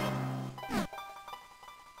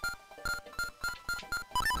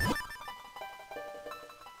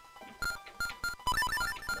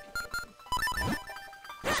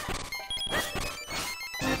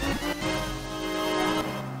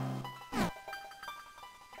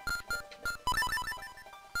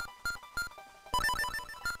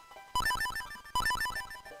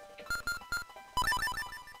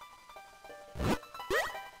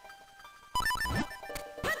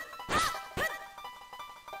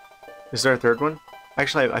 Is there a third one?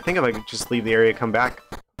 Actually, I think if I could just leave the area and come back,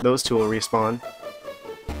 those two will respawn.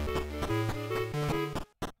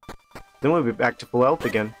 Then we'll be back to full health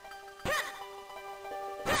again.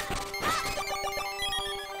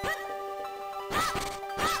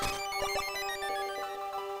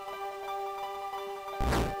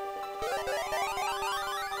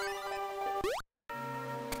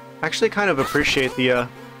 Actually kind of appreciate the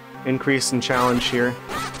increase in challenge here.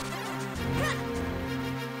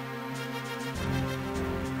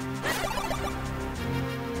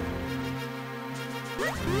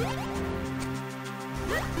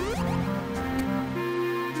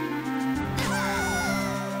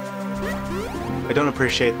 I don't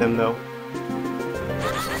appreciate them, though.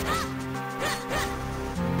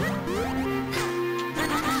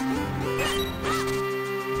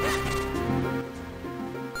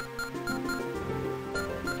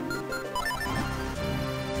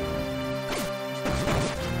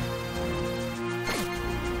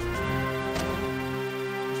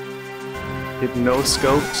 Get no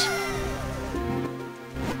scoped.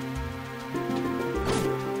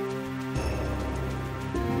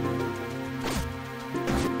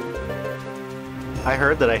 I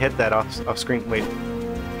heard that I hit that off screen. Wait.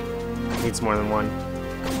 Needs more than one.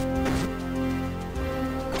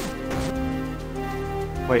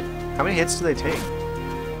 Wait, how many hits do they take?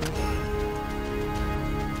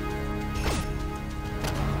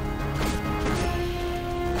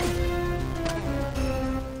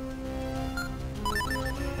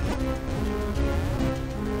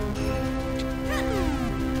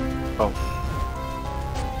 Oh.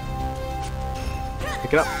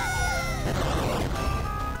 Pick it up.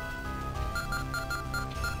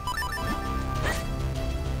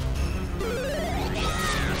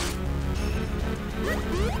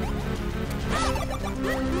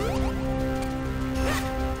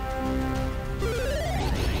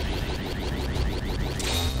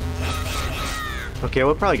 Okay,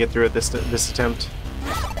 we'll probably get through it this attempt.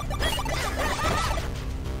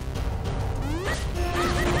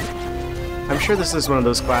 I'm sure this is one of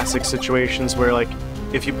those classic situations where, like,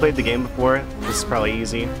 if you played the game before, this is probably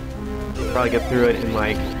easy. You'll probably get through it in,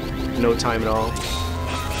 like, no time at all.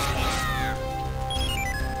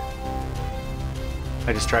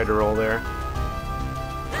 I just tried to roll there.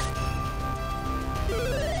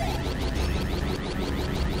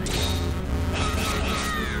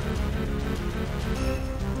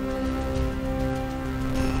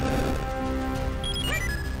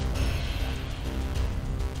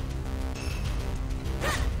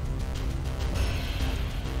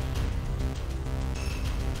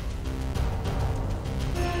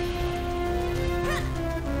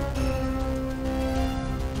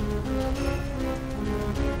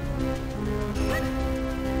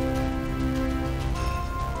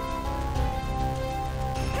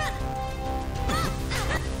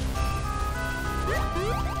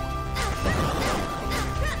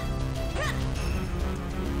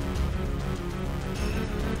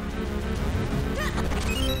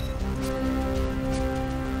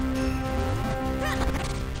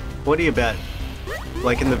 What do you bet?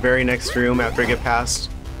 Like in the very next room after I get past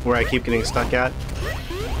where I keep getting stuck at?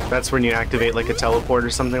 That's when you activate like a teleport or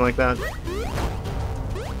something like that?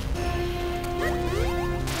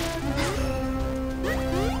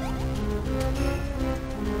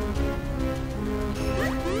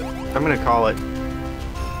 I'm gonna call it.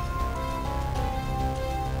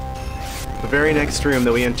 The very next room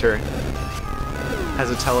that we enter has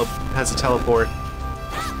a teleport.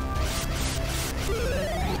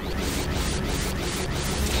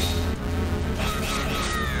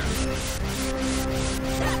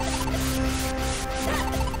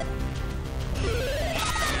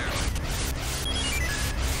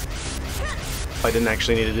 I didn't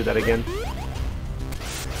actually need to do that again.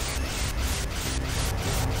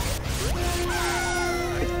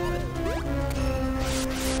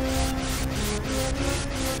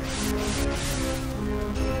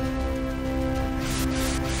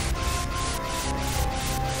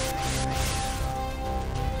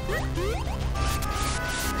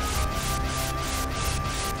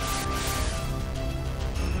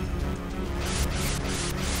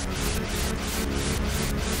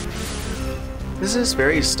 This is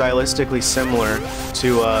very stylistically similar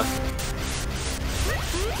to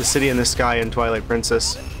the City in the Sky in Twilight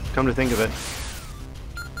Princess, come to think of it.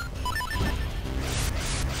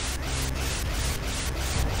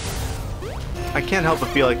 I can't help but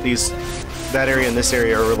feel like that area and this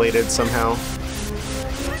area are related somehow.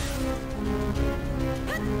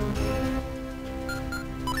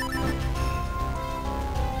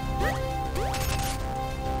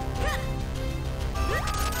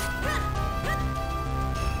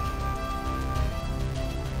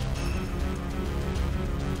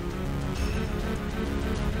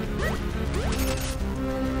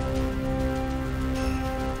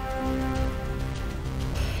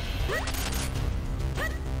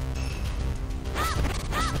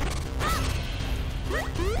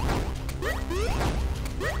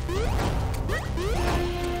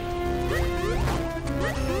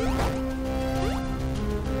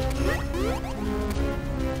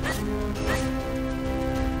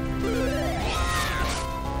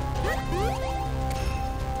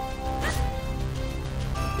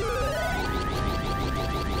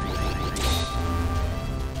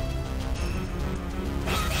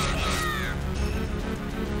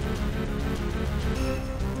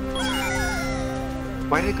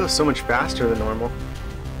 Why did it go so much faster than normal?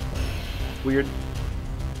 Weird.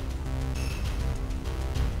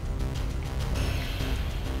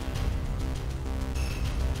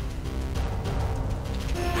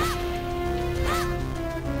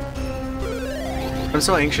 I'm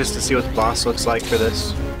so anxious to see what the boss looks like for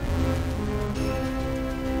this.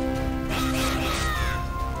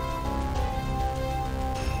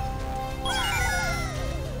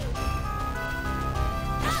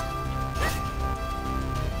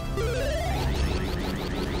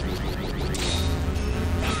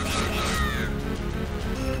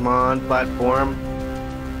 Come on, platform.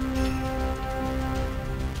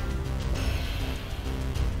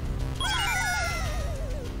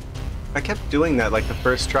 I kept doing that like the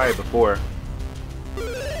first try before.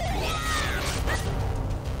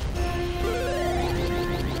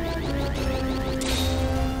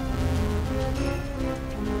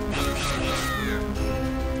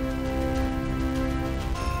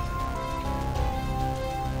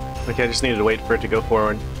 Okay, I just needed to wait for it to go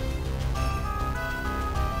forward.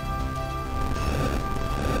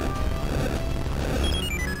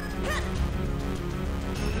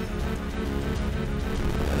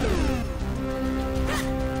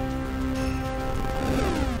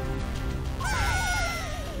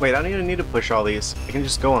 Wait, I don't even need to push all these. I can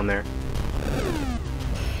just go on there.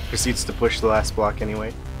 Proceeds to push the last block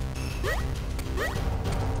anyway.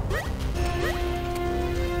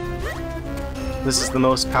 This is the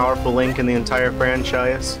most powerful Link in the entire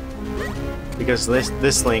franchise. Because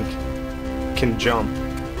this Link can jump.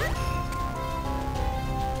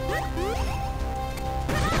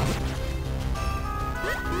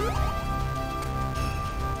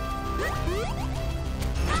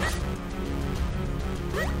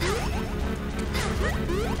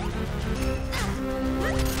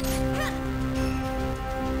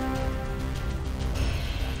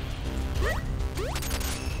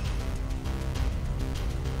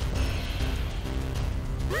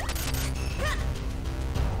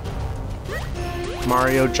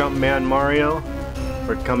 Mario, Jumpman Mario,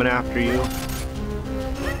 we're coming after you.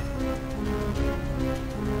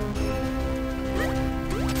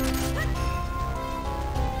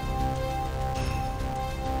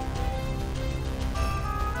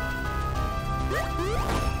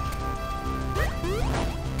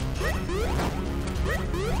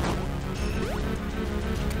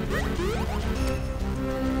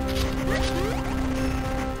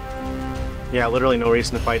 Yeah, literally no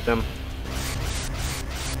reason to fight them.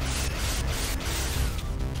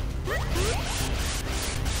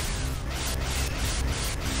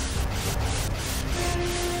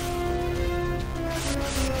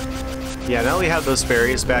 Yeah, now we have those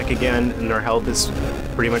fairies back again, and our health is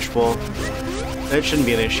pretty much full. It shouldn't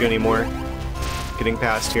be an issue anymore, getting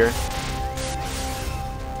past here.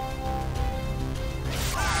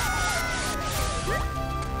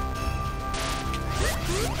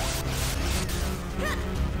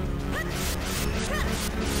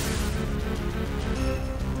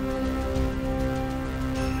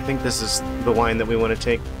 I think this is the line that we want to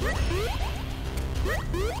take.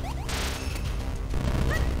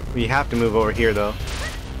 We have to move over here, though.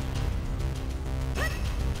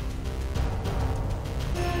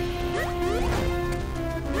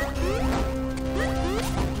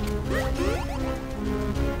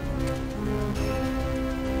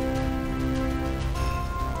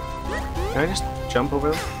 Can I just jump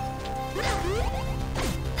over them?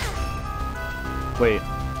 Wait.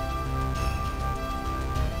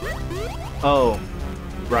 Oh,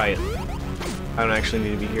 right. I don't actually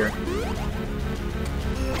need to be here.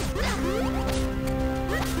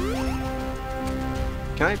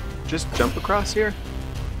 Can I just jump across here?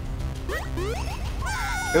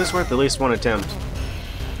 It was worth at least one attempt.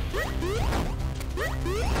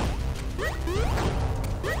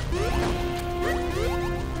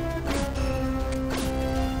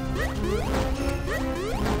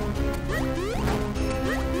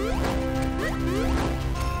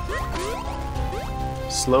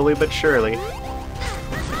 Slowly but surely.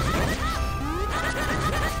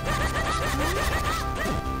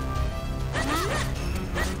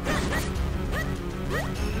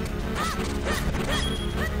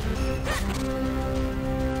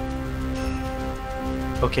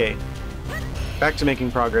 Okay, back to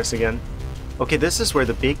making progress again. Okay, this is where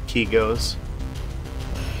the big key goes.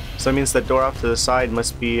 So that means that door off to the side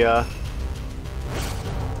must be,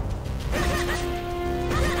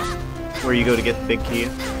 where you go to get the big key.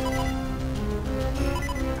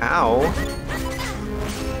 Ow!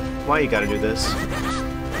 Why you gotta do this?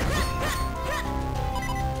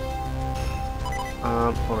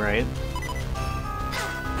 Alright.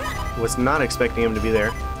 Was not expecting him to be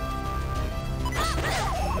there.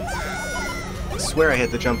 I swear I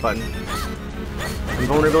hit the jump button.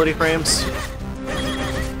 Invulnerability frames.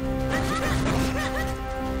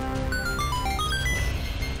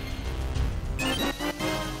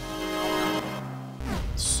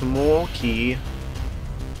 Small key.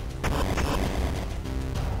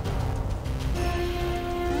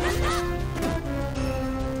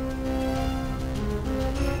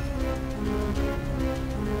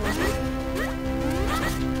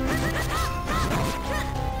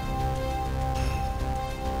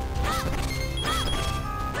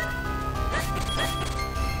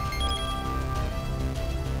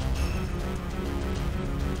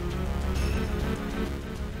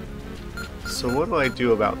 So what do I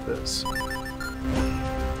do about this?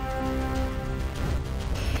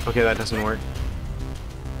 Okay, that doesn't work.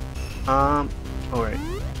 Alright.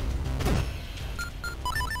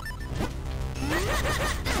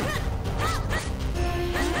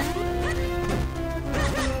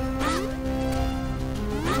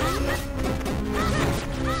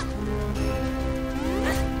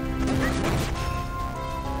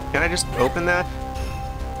 Can I just open that?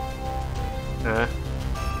 Nah.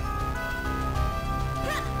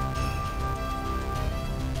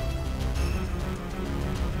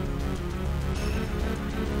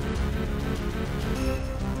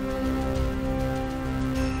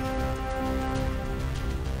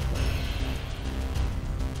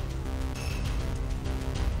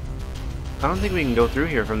 I don't think we can go through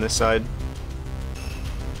here from this side.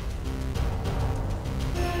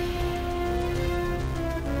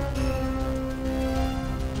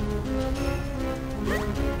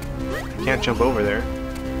 I can't jump over there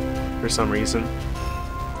for some reason.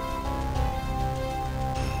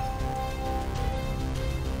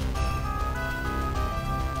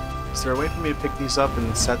 Is there a way for me to pick these up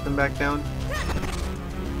and set them back down?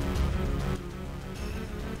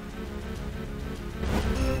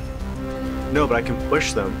 No, but I can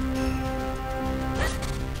push them.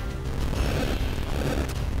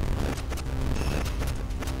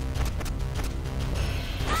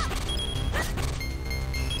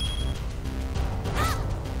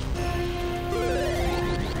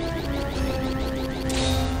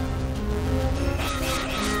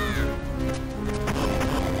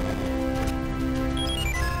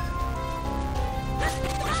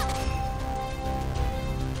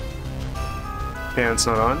 Fan's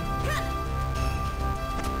not on.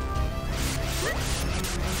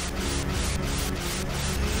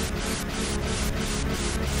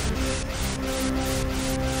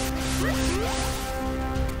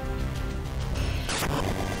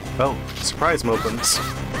 Oh, surprise mopums.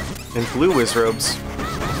 And blue wizrobes.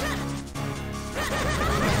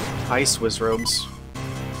 Ice wizrobes.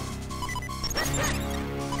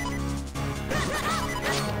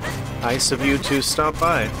 Nice of you to stop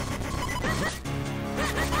by.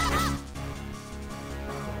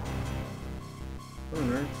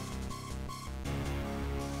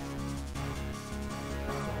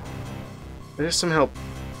 I just somehow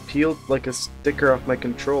peeled like a sticker off my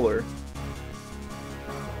controller.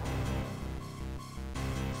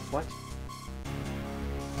 What?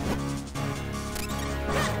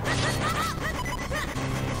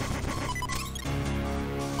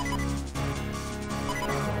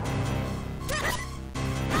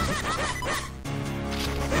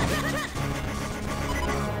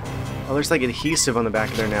 Oh, there's like adhesive on the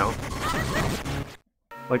back of there now.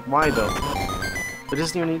 Like, why though? There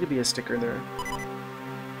doesn't even need to be a sticker there.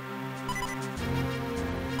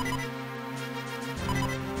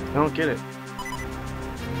 I don't get it.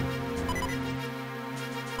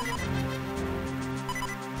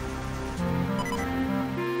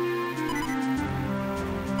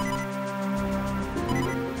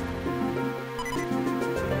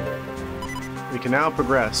 We can now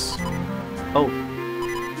progress. Oh,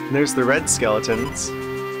 and there's the red skeletons.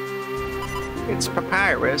 It's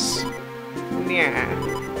papyrus. Yeah.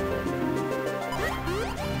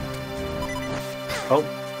 Oh,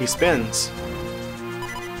 he spins.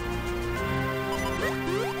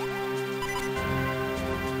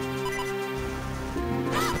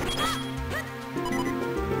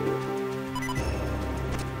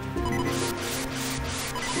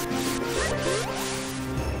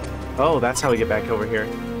 Oh, that's how we get back over here.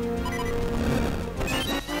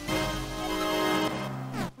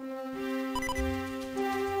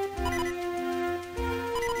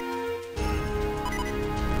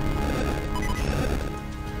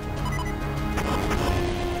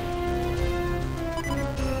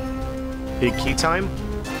 Big key time?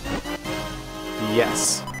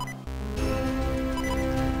 Yes.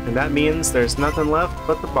 And that means there's nothing left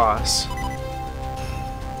but the boss.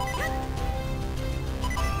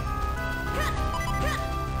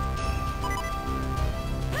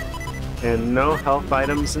 And no health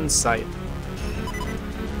items in sight.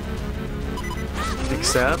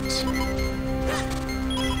 Except...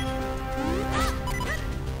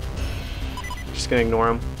 just gonna ignore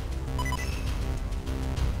him.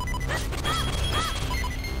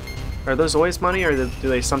 Are those always money, or do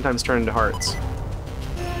they sometimes turn into hearts?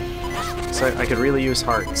 So I could really use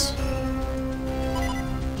hearts.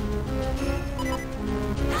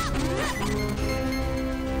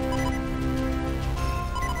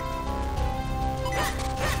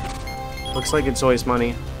 Looks like it's always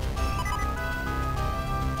money.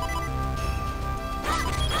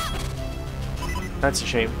 That's a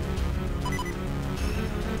shame.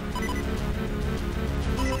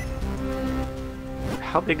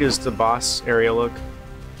 How big is the boss area look?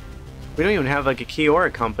 We don't even have like a key or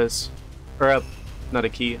a compass. Or a... not a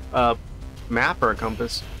key. A map or a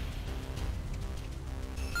compass.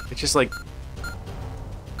 It just like...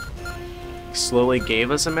 slowly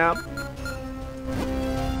gave us a map.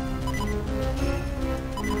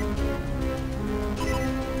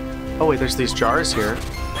 Oh wait, there's these jars here.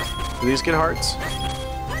 Do these get hearts?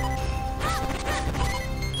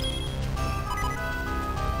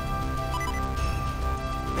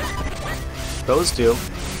 Those do.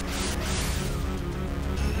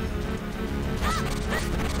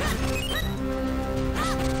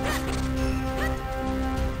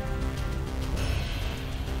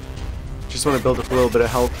 Just want to build up a little bit of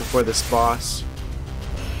health before this boss.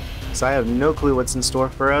 So I have no clue what's in store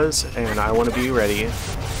for us, and I want to be ready.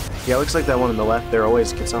 Yeah, it looks like that one on the left there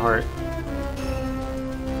always gets a heart.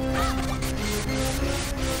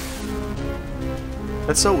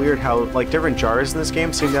 That's so weird how, like, different jars in this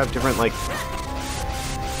game seem to have different, like,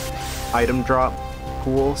 item drop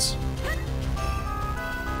pools.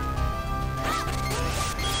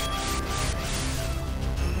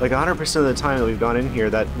 Like, 100% of the time that we've gone in here,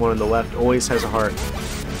 that one on the left always has a heart.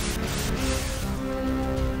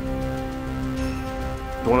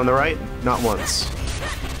 The one on the right, not once.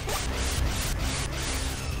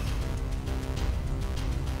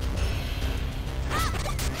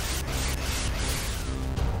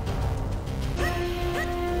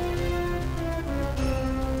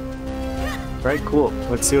 Right, cool.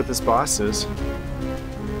 Let's see what this boss is.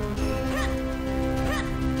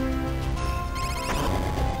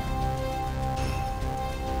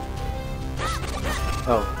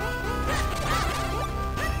 Oh.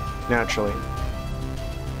 Naturally.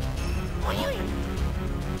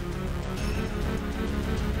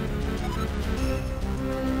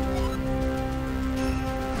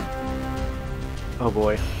 Oh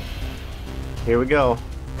boy. Here we go.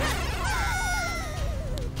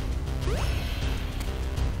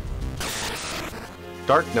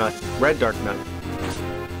 Dark nut. Red dark nut.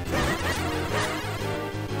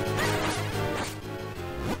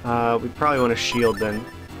 We probably want to shield then.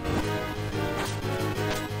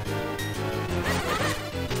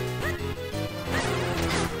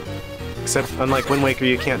 Except, unlike Wind Waker,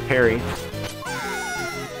 you can't parry.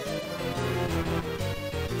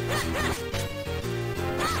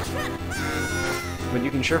 But you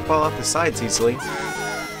can sure fall off the sides easily.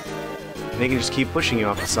 And they can just keep pushing you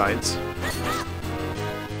off the sides.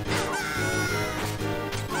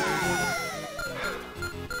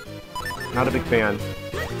 Not a big fan.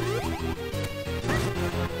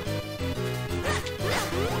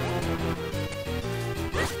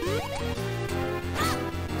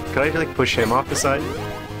 Could I like push him off the side?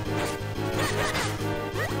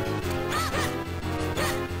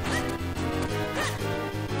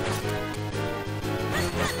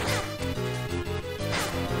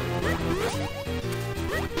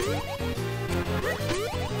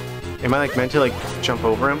 Am I like meant to like jump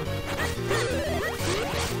over him?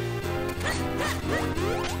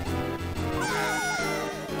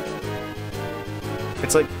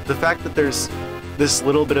 It's like the fact that there's this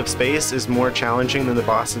little bit of space is more challenging than the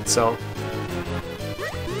boss itself.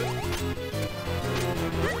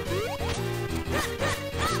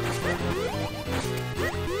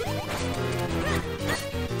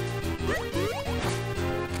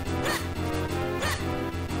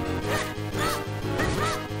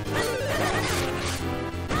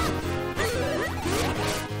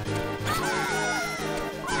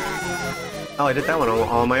 Oh, I did that one all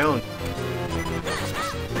on my own.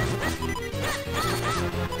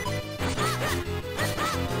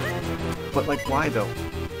 But, like, why, though?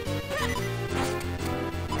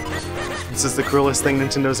 This is the cruelest thing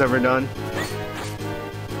Nintendo's ever done.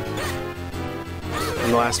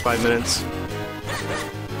 In the last 5 minutes.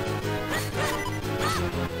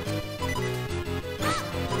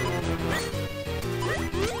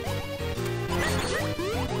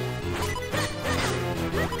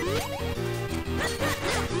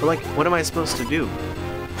 But, like, what am I supposed to do?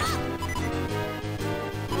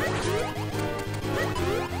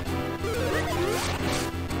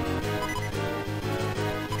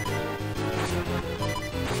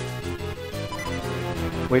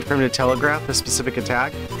 Wait for him to telegraph a specific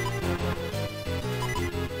attack?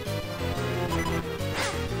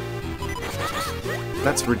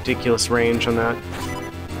 That's ridiculous range on that.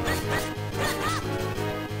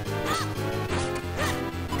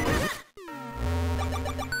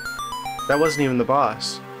 That wasn't even the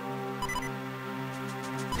boss.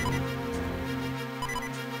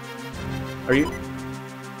 Are you...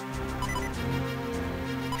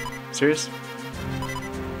 serious?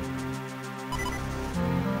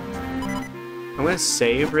 I'm gonna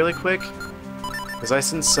save really quick, because I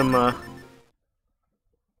sense some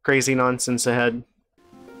crazy nonsense ahead.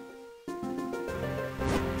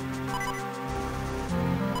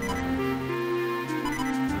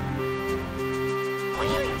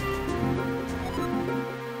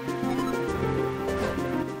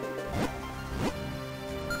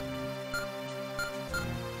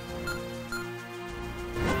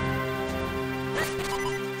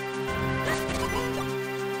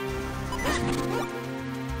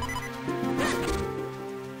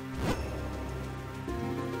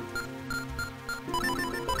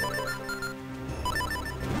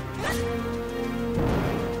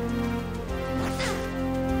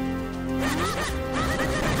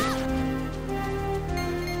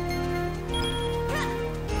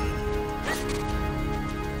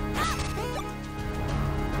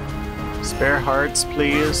 Spare hearts,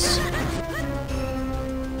 please.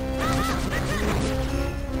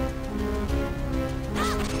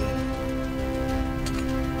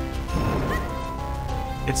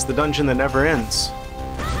 It's the dungeon that never ends.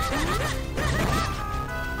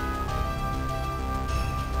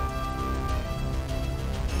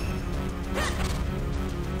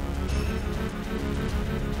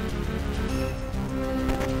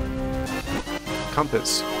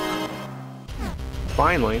 Compass.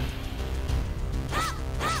 Finally.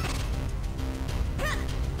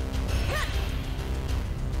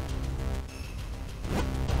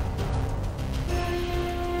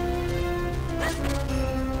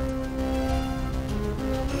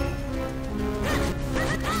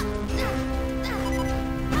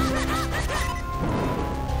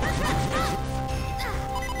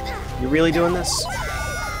 You really doing this?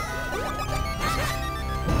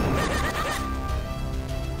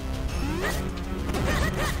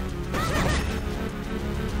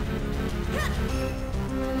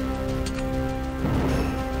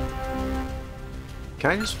 Can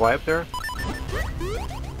I just fly up there?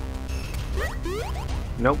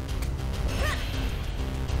 Nope.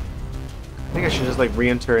 I think I should just like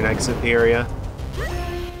re-enter and exit the area.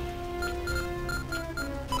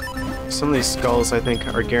 Some of these skulls I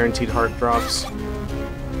think are guaranteed heart drops. I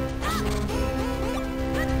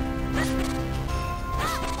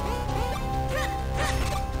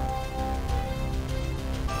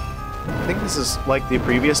think this is like the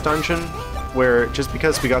previous dungeon, where just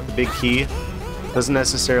because we got the big key doesn't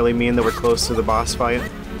necessarily mean that we're close to the boss fight.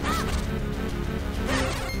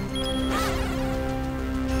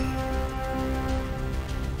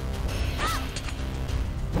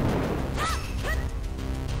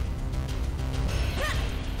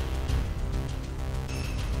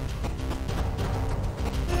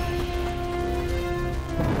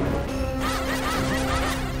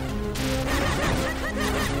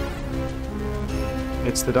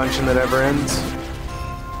 It's the dungeon that never ends.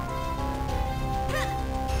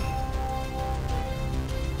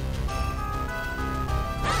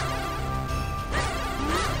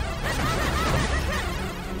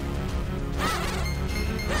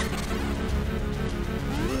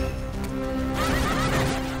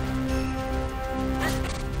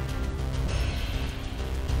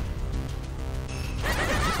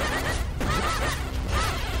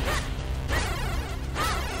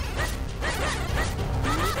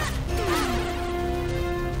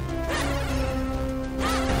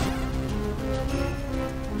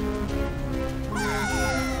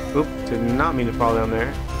 Oop, did not mean to fall down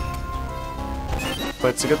there. But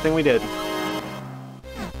it's a good thing we did.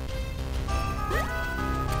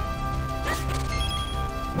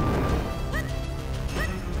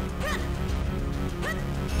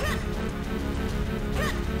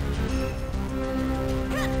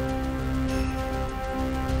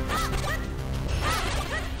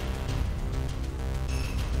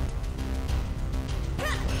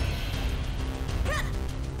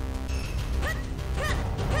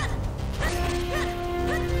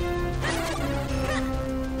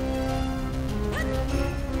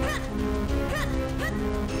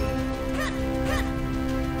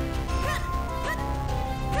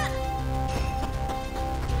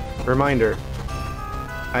 Reminder,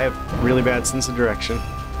 I have really bad sense of direction.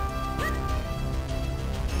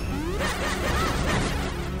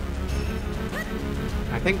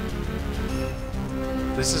 I think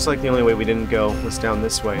this is like the only way we didn't go was down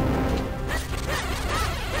this way.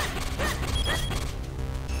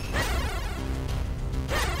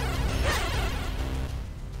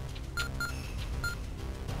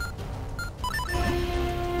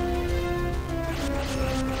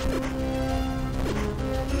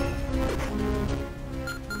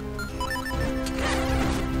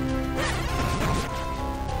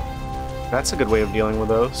 That's a good way of dealing with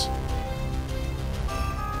those.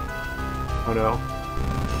 Oh no.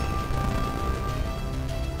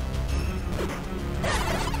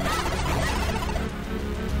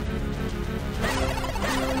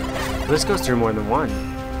 This goes through more than one.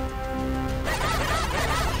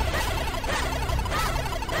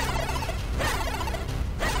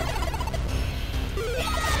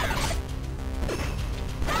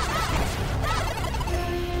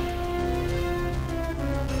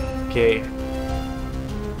 Okay.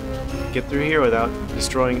 Get through here without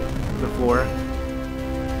destroying the floor.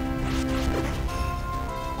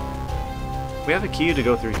 We have a key to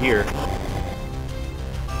go through here.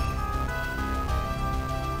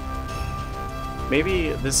 Maybe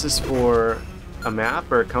this is for a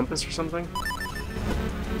map or a compass or something?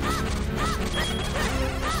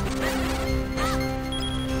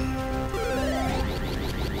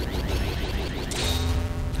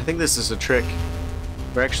 I think this is a trick.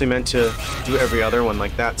 We're actually meant to do every other one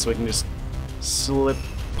like that so we can just slip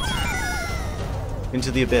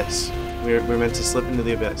into the abyss. We're meant to slip into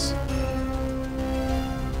the abyss.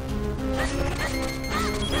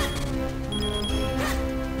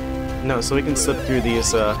 No, so we can slip through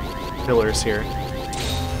these pillars here.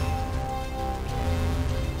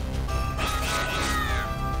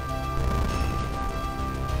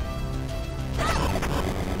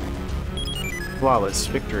 Flawless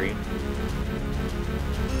victory.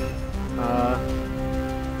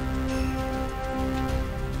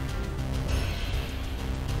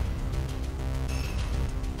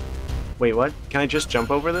 Wait, what? Can I just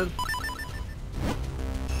jump over them?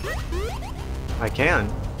 I can.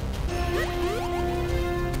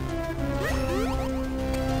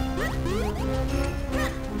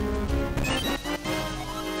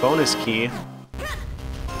 Bonus key.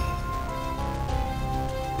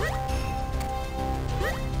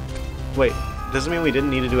 Wait, doesn't mean we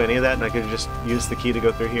didn't need to do any of that and I could just use the key to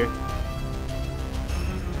go through here?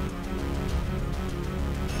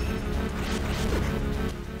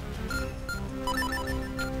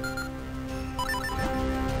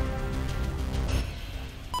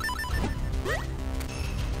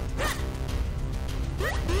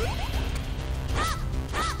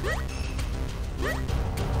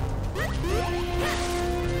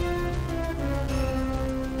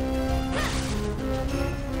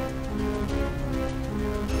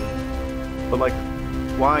 But like,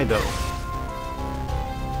 why though?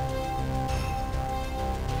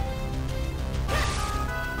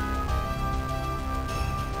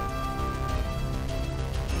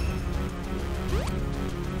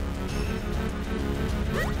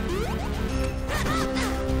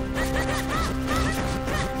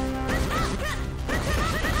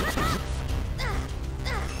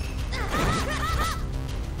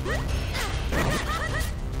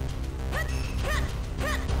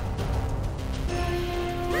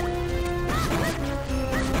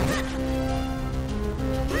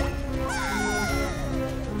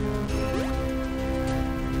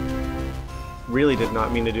 Really did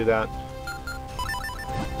not mean to do that.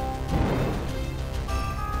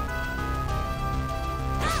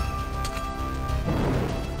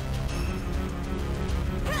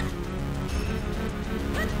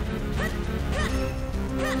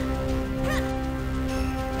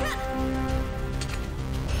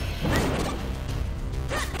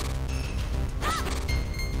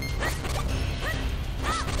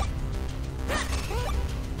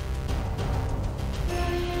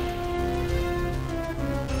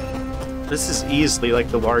 This is easily like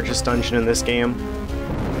the largest dungeon in this game.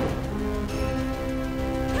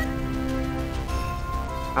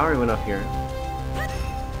 I already went up here.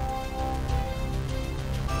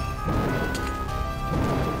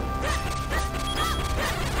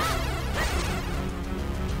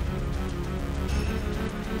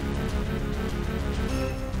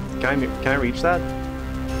 Can I reach that?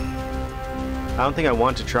 I don't think I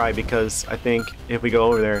want to try because I think if we go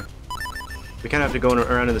over there, we kind of have to go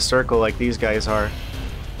around in the circle like these guys are,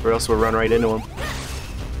 or else we'll run right into them.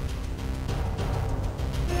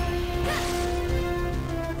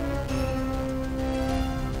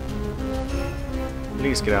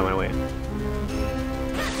 Please get out of my way.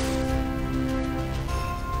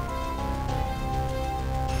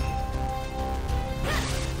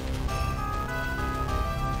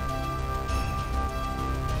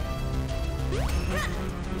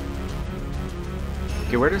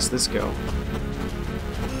 Okay, where does this go?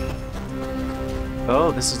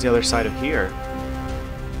 Oh, this is the other side of here.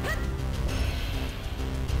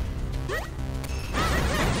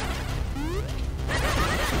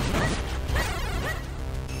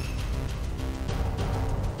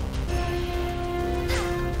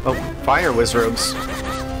 Oh, fire wizrobes.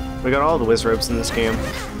 We got all the wizrobes in this game.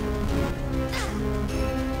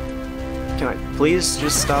 Can Please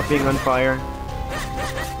just stop being on fire.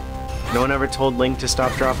 No one ever told Link to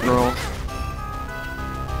stop, drop, and roll.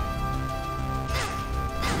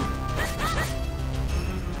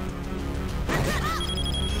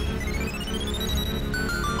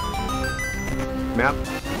 Map.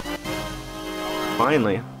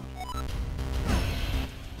 Finally.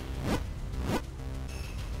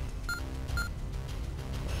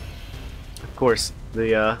 Of course,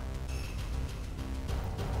 the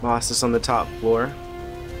boss is on the top floor.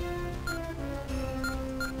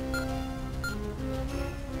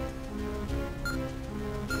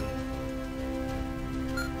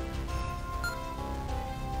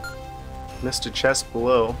 Missed a chest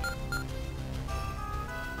below.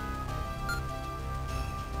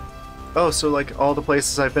 Oh, so like all the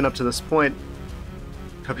places I've been up to this point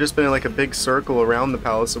have just been in like a big circle around the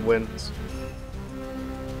Palace of Winds.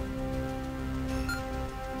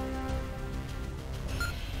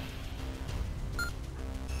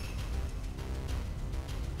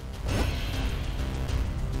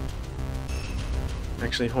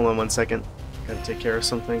 Actually, hold on one second. Gotta take care of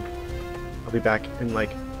something. I'll be back in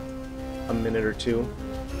like a minute or two.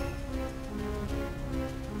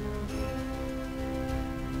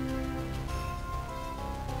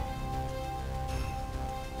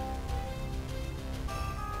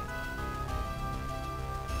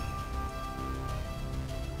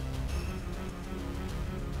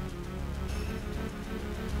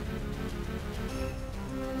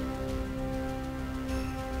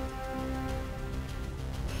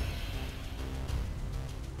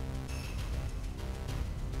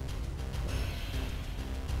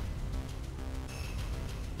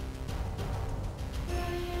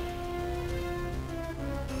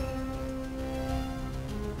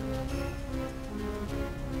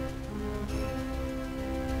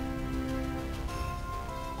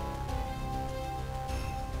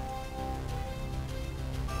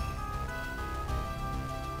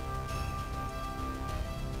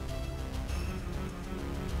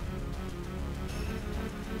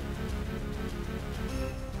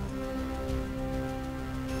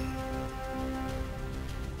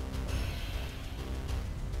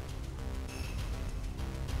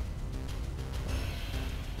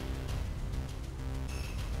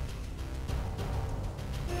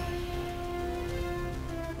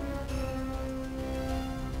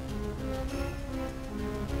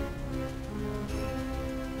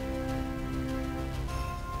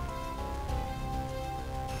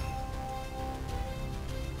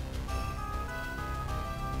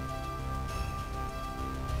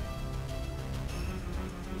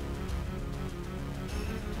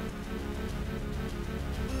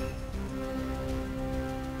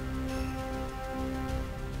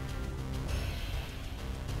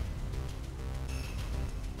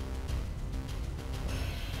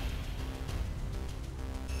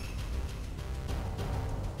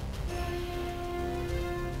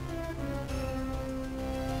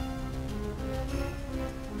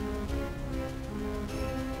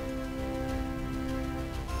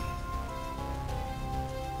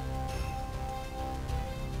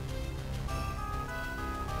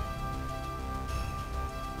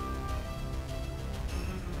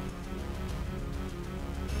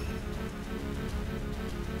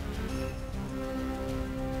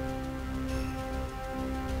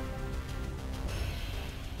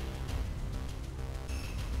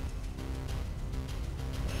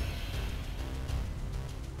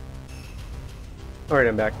 Alright,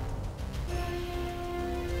 I'm back.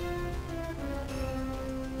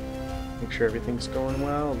 Make sure everything's going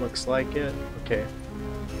well. Looks like it. Okay.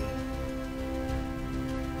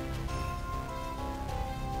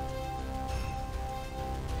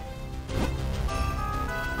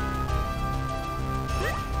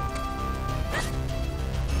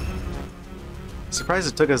 Surprised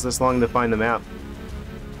it took us this long to find the map.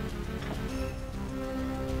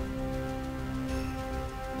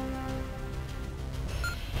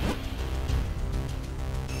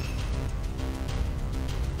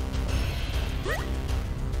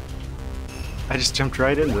 I just jumped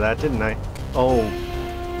right into that, didn't I? Oh.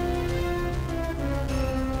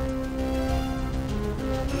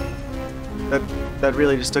 That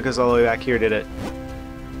really just took us all the way back here, did it?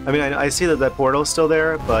 I mean, I see that that portal's still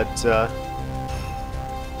there, but,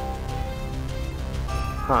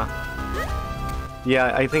 huh.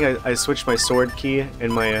 Yeah, I think I switched my sword key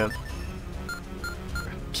and my,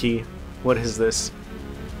 key. What is this?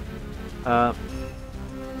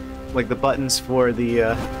 Like the buttons for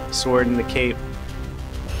the, sword and the cape.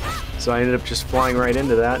 So I ended up just flying right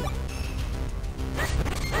into that.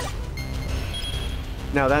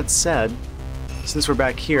 Now that said, since we're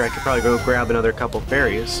back here, I could probably go grab another couple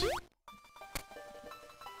fairies.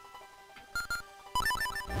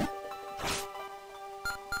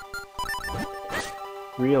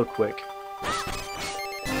 real quick.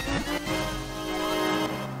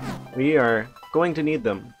 We are going to need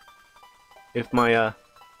them. If my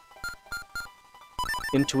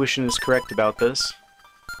intuition is correct about this.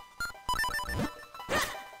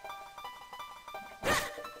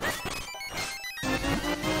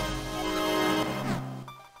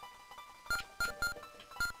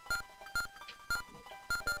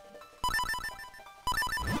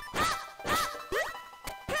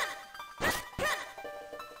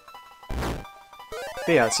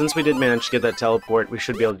 But yeah, since we did manage to get that teleport, we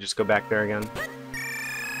should be able to just go back there again.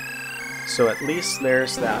 So at least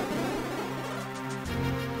there's that.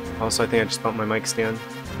 Also, I think I just bumped my mic stand.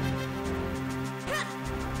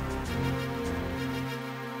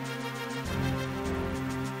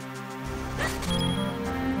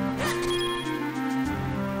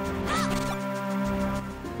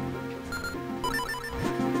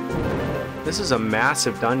 This is a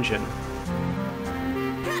massive dungeon.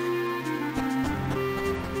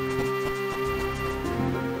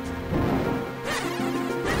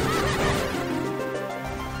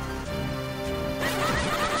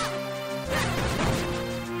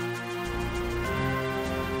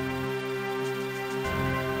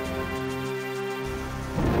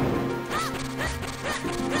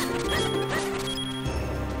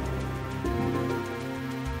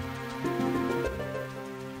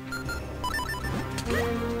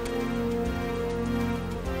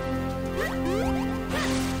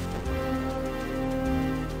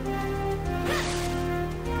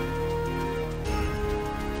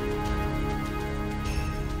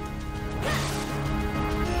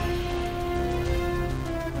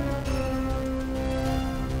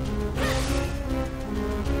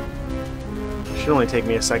 Should only take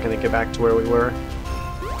me a second to get back to where we were.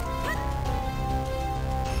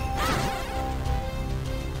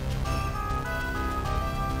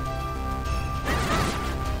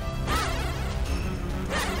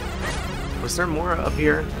 Was there more up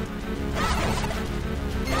here?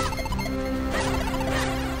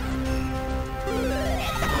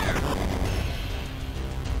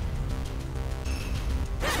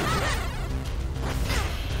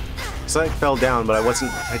 So I fell down, but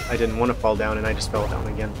I didn't want to fall down, and I just fell down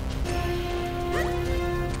again.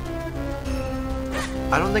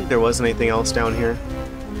 I don't think there was anything else down here.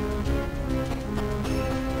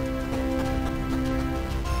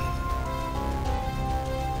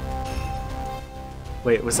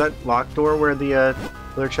 Wait, was that locked door where the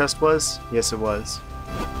other chest was? Yes, it was.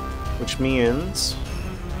 Which means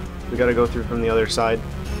we gotta go through from the other side.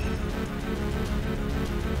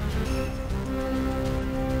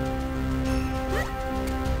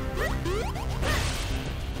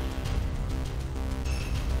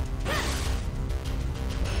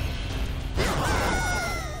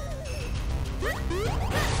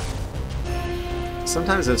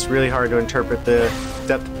 Sometimes it's really hard to interpret the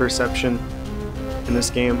depth perception in this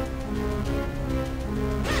game.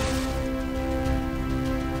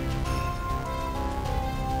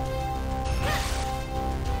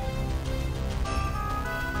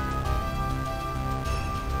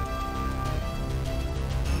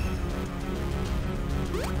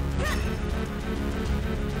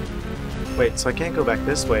 Wait, so I can't go back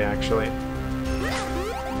this way, actually.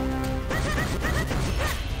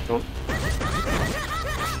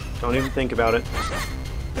 Don't even think about it.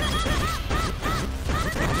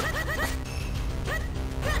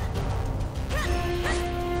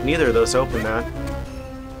 Neither of those open that.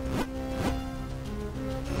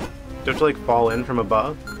 Do I have to, like, fall in from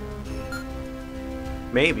above?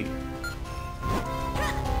 Maybe.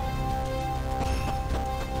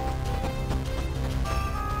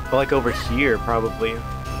 But, like, over here, probably.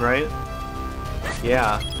 Right?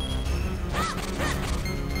 Yeah.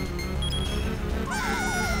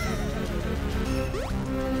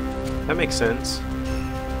 That makes sense.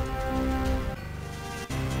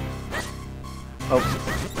 Oh.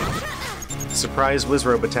 Surprise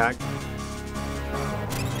Wizrobe attack.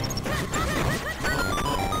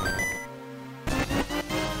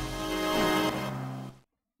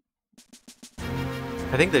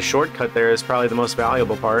 I think the shortcut there is probably the most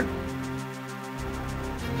valuable part.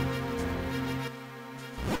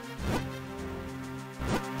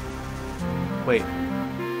 Wait.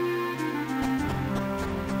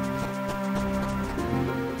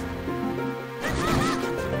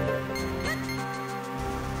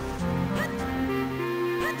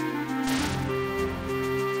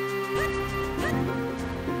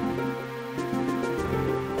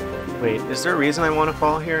 Wait, is there a reason I want to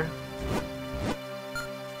fall here?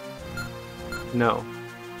 No.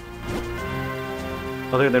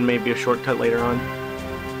 Other than maybe a shortcut later on.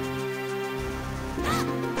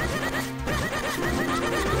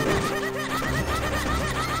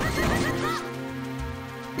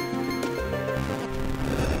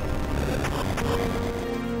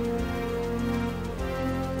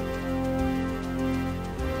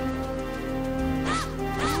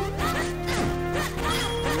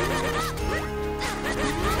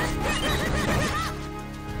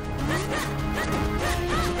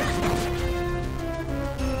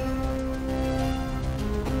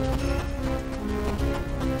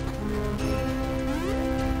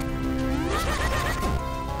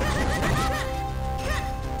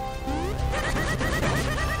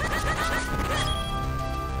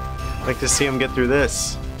 Like to see him get through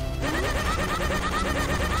this.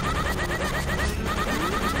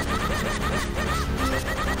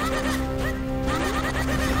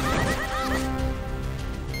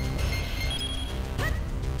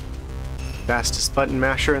 Fastest button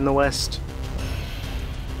masher in the West.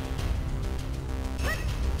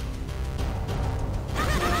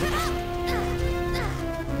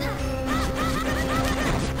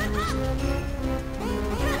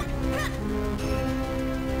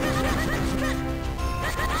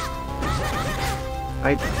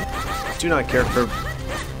 I do not care for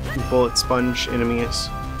bullet sponge enemies,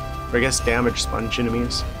 or I guess damage sponge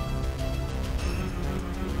enemies.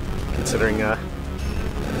 Considering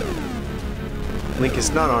Link is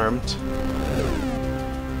not armed.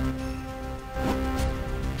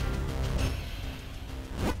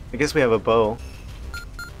 I guess we have a bow.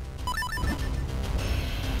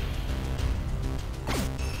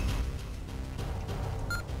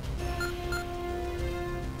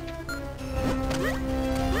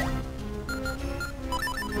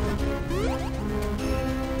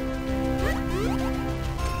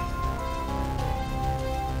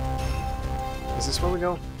 Is this where we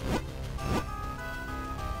go?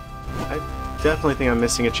 I definitely think I'm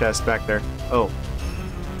missing a chest back there. Oh.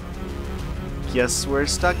 Guess we're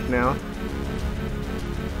stuck now.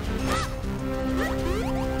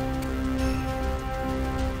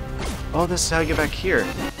 Oh, this is how I get back here.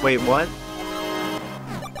 Wait, what?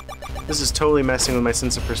 This is totally messing with my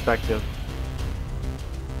sense of perspective.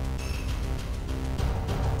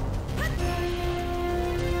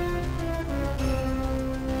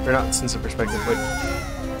 Or not sense of perspective,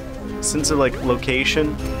 like sense of like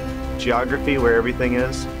location, geography, where everything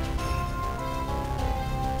is.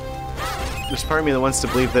 There's part of me that wants to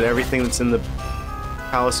believe that everything that's in the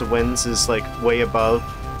Palace of Winds is like way above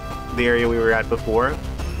the area we were at before.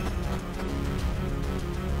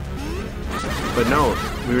 But no,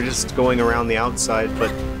 we were just going around the outside,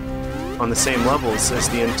 but on the same levels as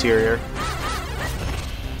the interior.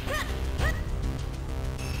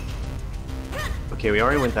 Okay, we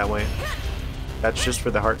already went that way. That's just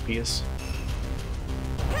for the heart piece.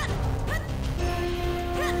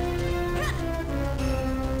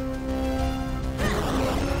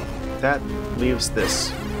 That leaves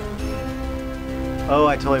this. Oh,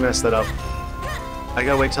 I totally messed that up. I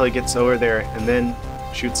gotta wait till he gets over there and then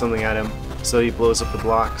shoot something at him so he blows up the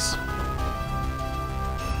blocks.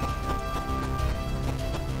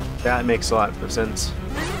 That makes a lot of sense.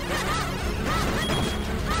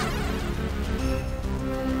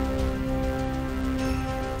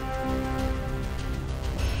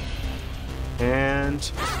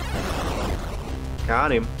 And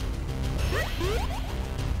got him.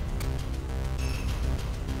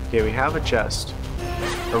 Okay, we have a chest.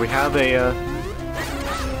 Or we have a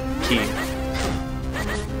key.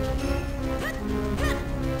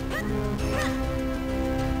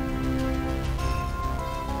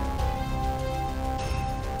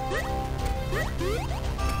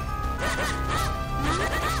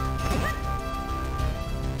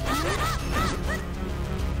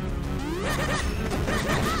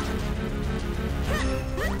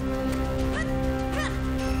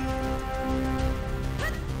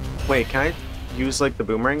 Wait, can I use like the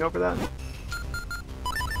boomerang over that?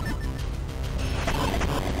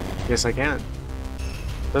 Yes, I can.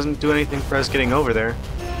 Doesn't do anything for us getting over there.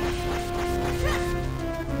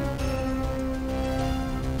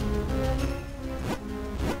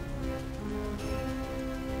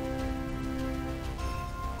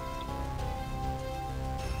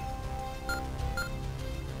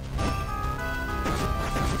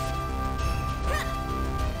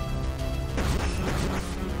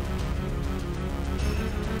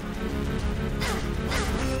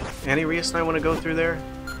 Any reason I want to go through there?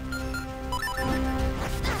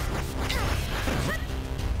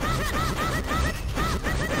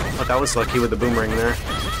 Oh, that was lucky with the boomerang there.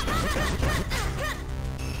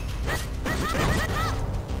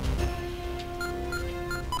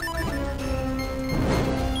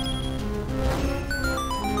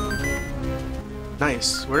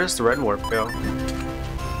 Nice. Where does the red warp go?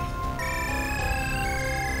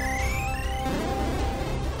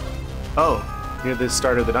 Oh. Near the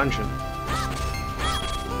start of the dungeon.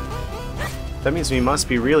 That means we must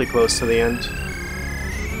be really close to the end.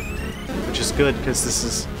 Which is good, because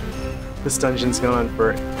this dungeon's gone on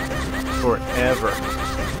for forever.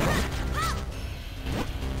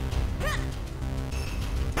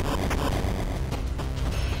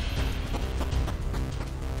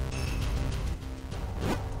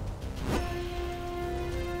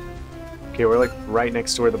 Okay, we're like right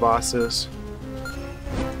next to where the boss is.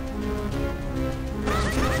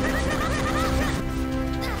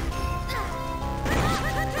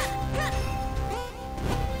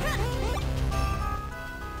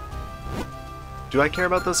 Do I care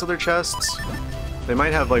about those other chests? They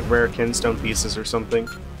might have like rare kinstone pieces or something.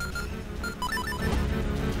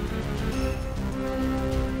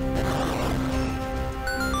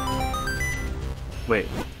 Wait.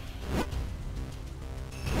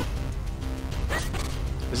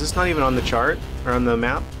 Is this not even on the chart? Or on the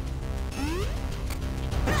map?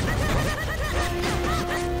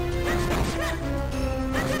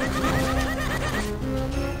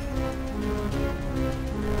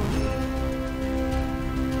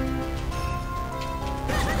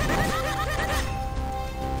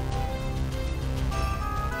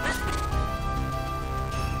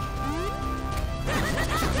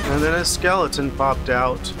 And then a skeleton popped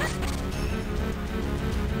out.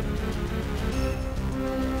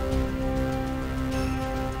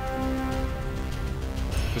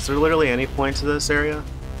 Is there literally any point to this area?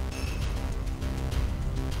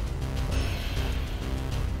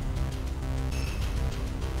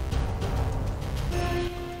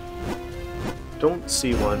 Don't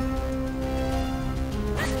see one.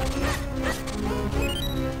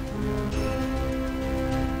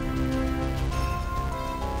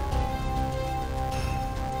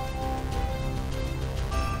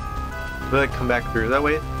 Will I come back through that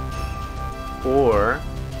way? Or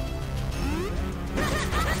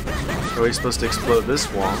are we supposed to explode this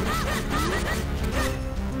wall?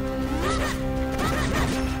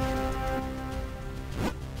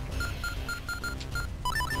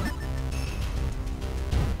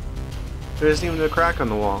 There isn't even a crack on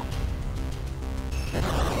the wall.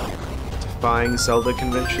 Defying Zelda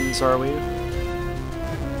conventions, are we?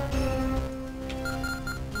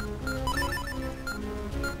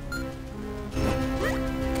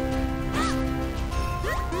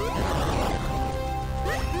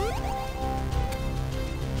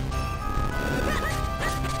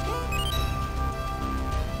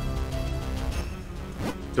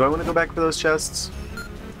 Do I want to go back for those chests?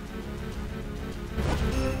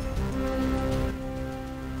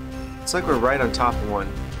 It's like we're right on top of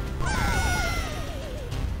one.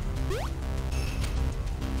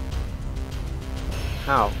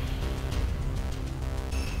 How?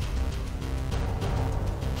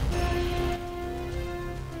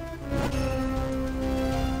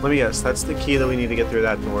 Let me guess, that's the key that we need to get through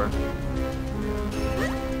that door.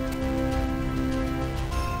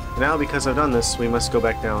 Now, because I've done this, we must go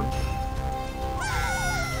back down.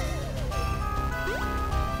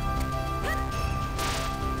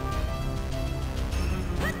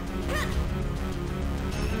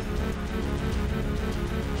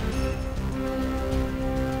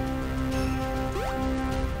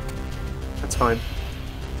 That's fine.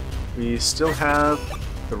 We still have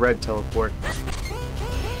the red teleport.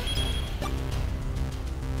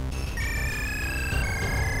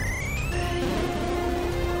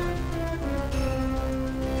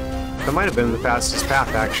 That might have been the fastest path,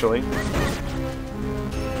 actually.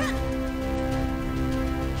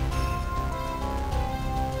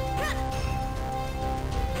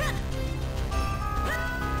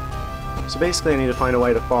 So basically I need to find a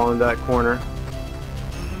way to fall into that corner.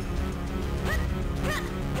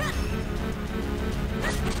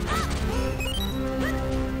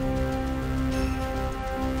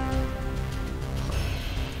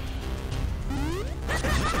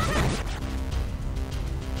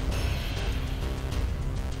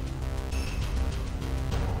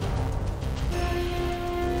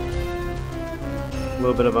 A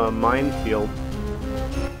little bit of a minefield.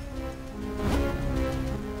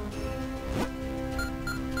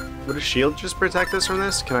 Would a shield just protect us from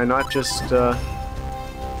this? Can I not just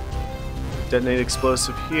detonate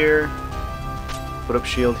explosive here, put up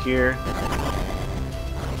shield here?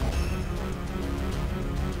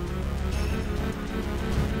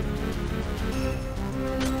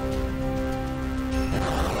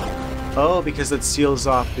 Oh, because it seals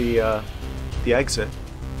off the exit.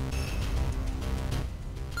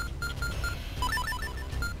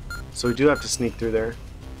 So we do have to sneak through there.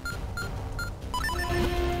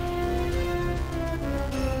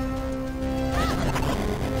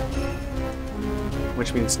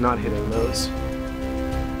 Which means not hitting those.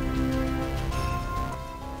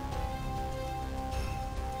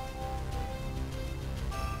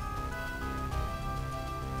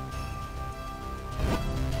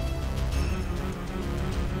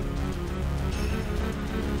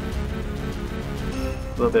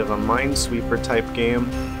 A little bit of a minesweeper type game.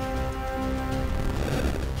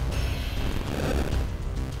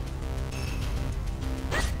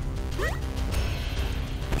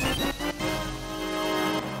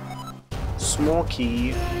 Small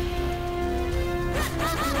key.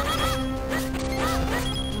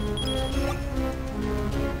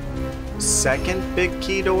 Second big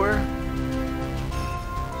key door?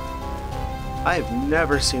 I have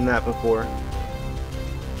never seen that before.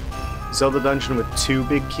 Zelda dungeon with 2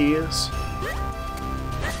 big keys.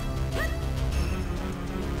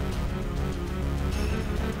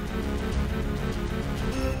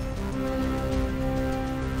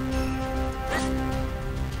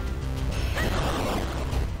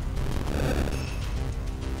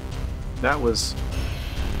 That was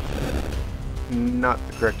not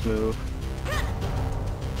the correct move.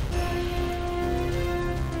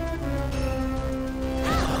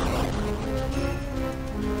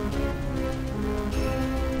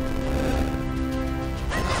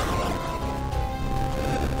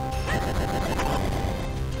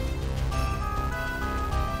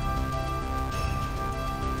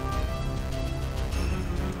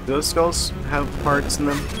 Do those skulls have parts in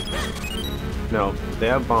them? No, they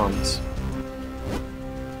have bombs.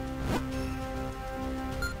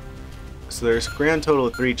 So there's a grand total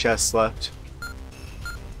of 3 chests left.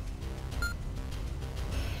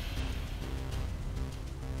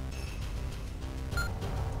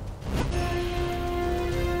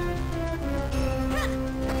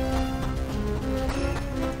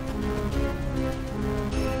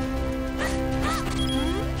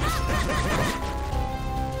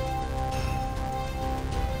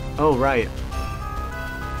 Oh, right.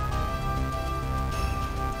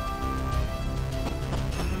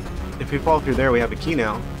 If we fall through there, we have a key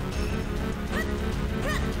now.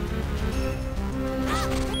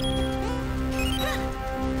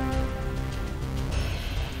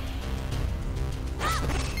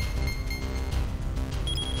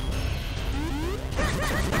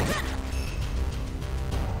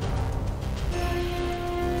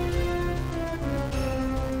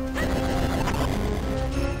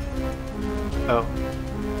 Oh.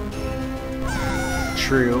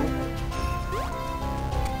 True.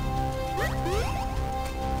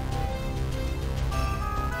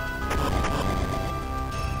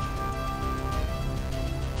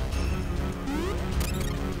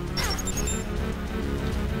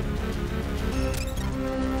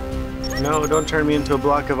 No, don't turn me into a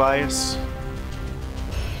block of ice.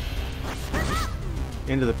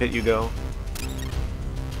 Into the pit you go.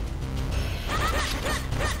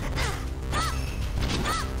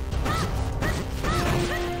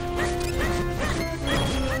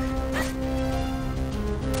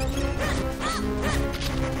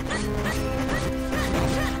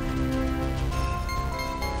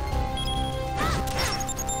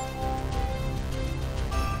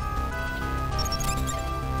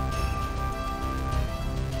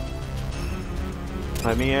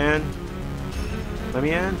 Let me in. Let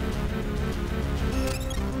me in.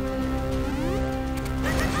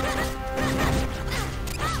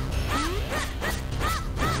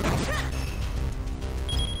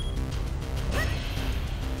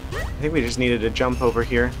 I think we just needed to jump over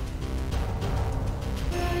here.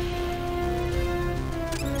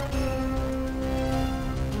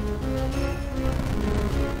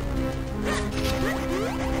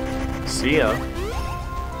 See ya.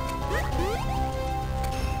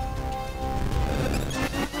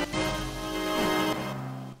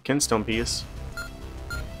 Kinstone piece.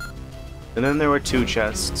 And then there were 2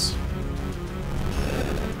 chests.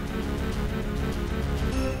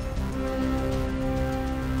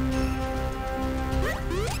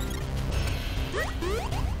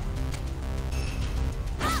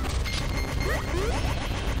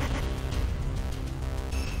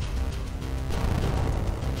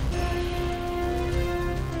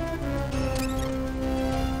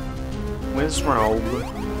 Wizrobe.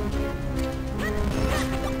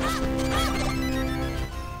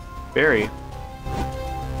 Very.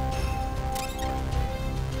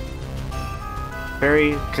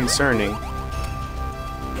 Very concerning.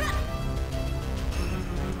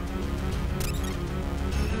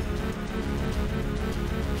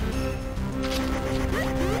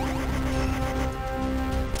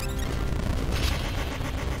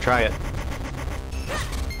 Try it.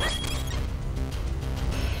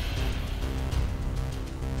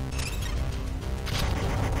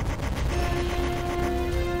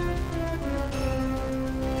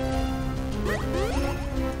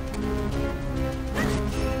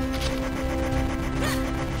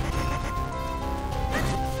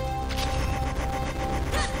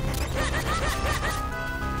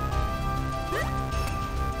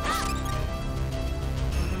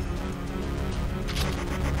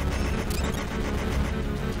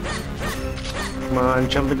 Come on,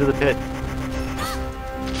 jump into the pit.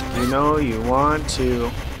 You know you want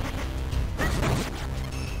to.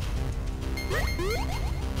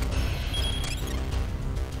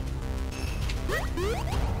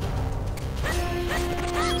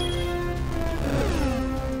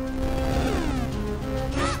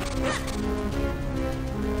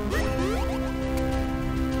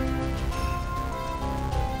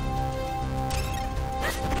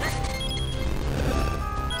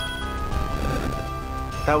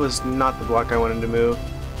 that was not the block I wanted to move.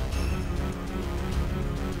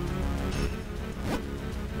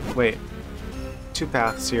 Wait. 2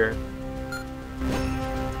 paths here.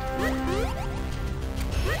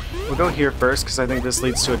 We'll go here first, because I think this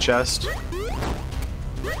leads to a chest.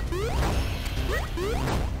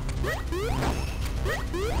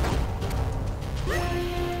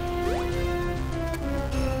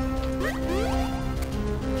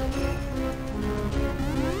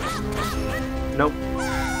 Nope.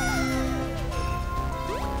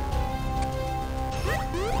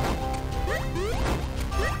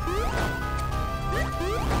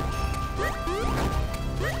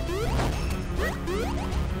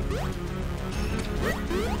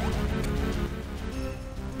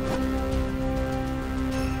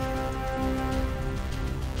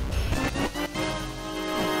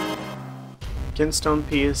 Kinstone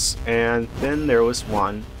piece, and then there was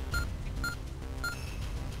one.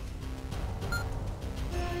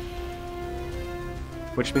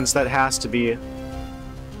 Which means that has to be...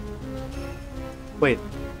 Wait.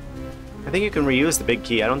 I think you can reuse the big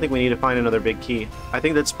key. I don't think we need to find another big key. I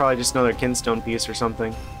think that's probably just another kinstone piece or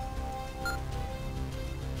something.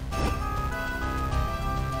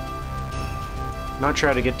 Not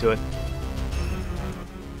try to get to it.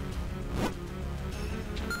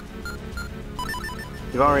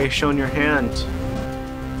 You've already shown your hand.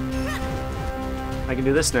 I can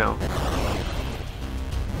do this now.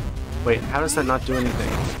 Wait, how does that not do anything?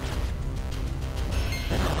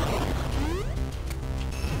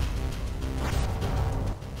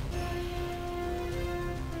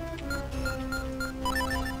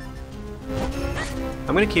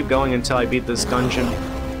 I'm gonna keep going until I beat this dungeon.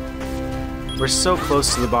 We're so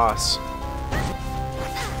close to the boss.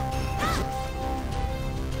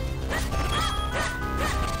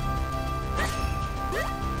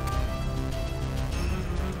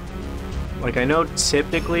 Like, I know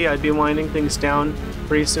typically I'd be winding things down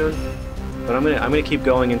pretty soon, but I'm gonna keep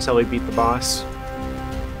going until we beat the boss.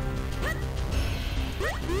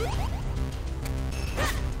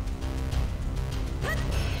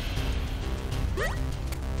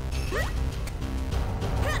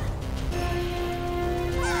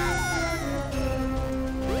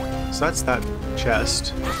 So that's that chest.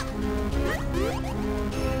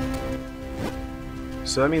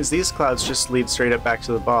 So that means these clouds just lead straight up back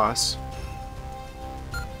to the boss.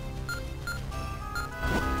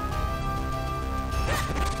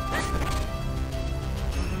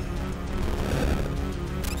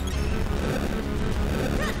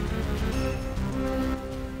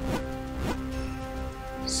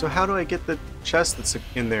 So how do I get the chest that's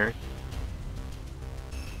in there?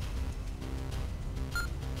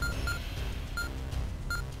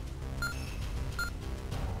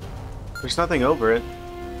 There's nothing over it.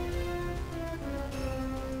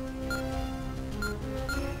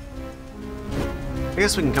 I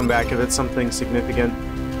guess we can come back if it's something significant.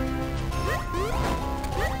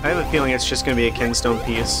 I have a feeling it's just going to be a kinstone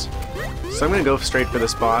piece. So I'm going to go straight for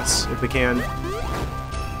this boss, if we can.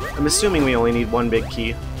 I'm assuming we only need one big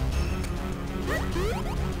key.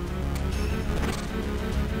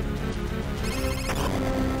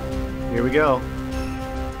 Here we go.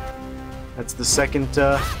 That's the second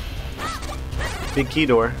big key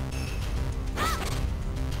door.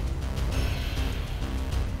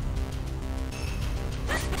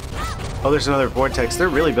 Oh, there's another vortex. They're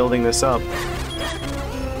really building this up.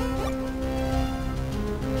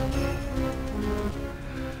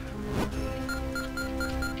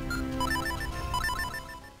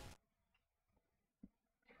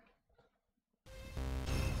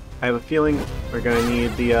 I have a feeling we're gonna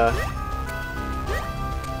need the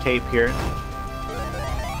cape here.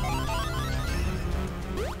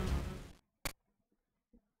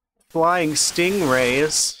 Flying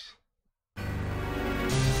stingrays.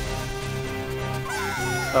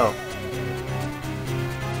 Oh.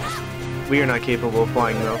 We are not capable of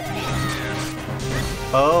flying though.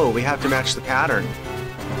 Oh, we have to match the pattern.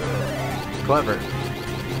 Clever.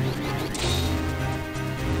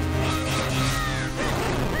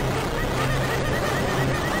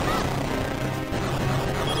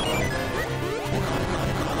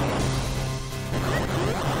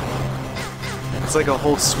 It's like a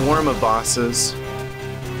whole swarm of bosses.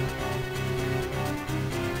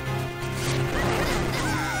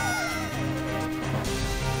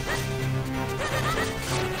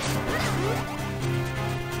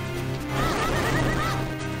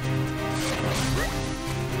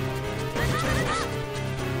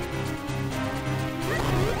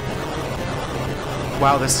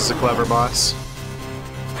 Wow, this is a clever boss.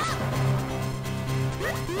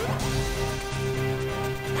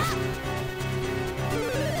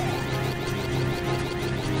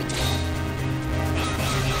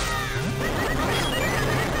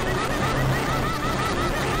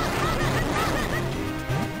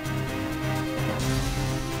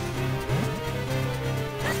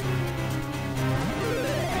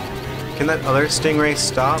 Can that other stingray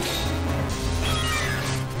stop? Do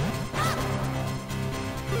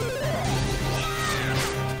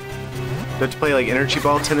I have to play like energy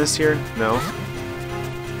ball tennis here? No.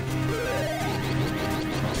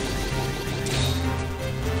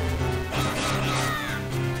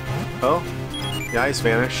 Oh, the eyes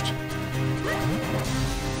vanished.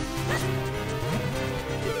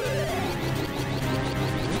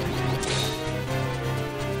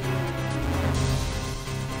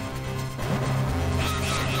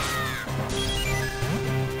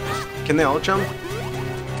 Can they all jump?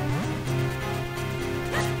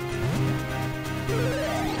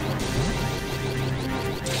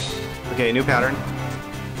 Okay, new pattern.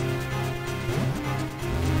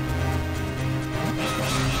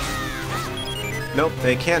 Nope,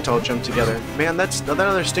 they can't all jump together. Man, that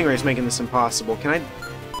other stingray's making this impossible. Can I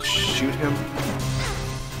shoot him?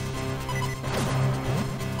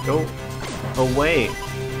 Go away.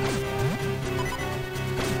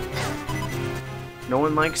 No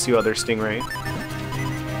one likes you, other stingray.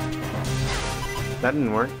 That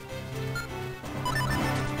didn't work.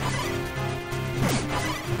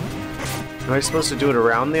 Am I supposed to do it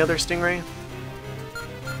around the other stingray?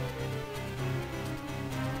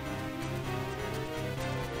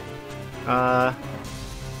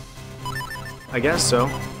 I guess so.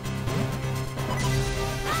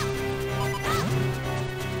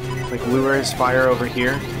 Like lure his fire over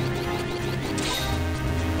here.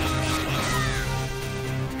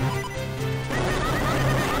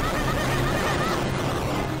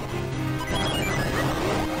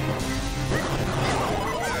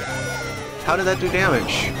 How did that do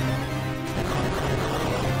damage?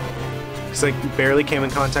 Because I barely came in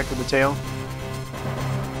contact with the tail.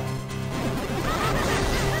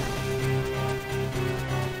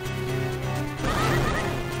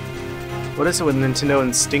 What is it with Nintendo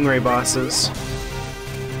and Stingray bosses?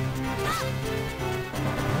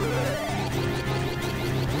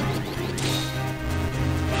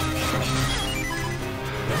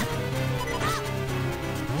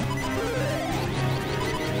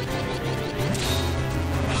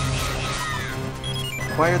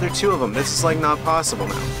 Why are there two of them? This is like not possible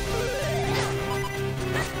now.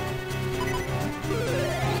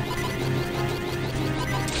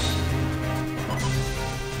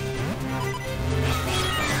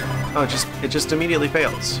 Oh, it just immediately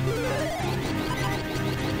fails.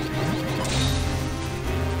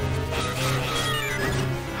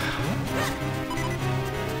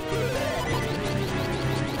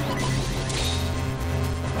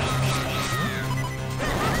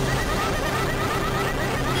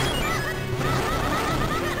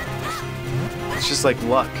 It's just like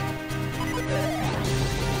luck.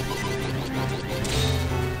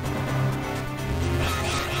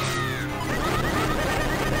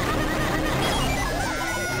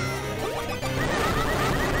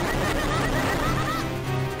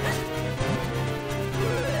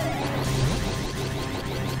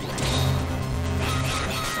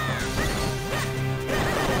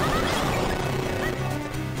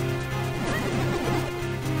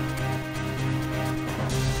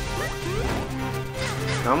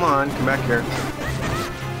 Come on, come back here.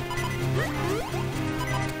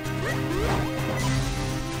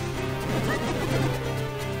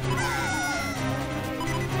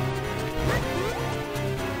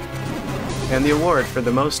 And the award for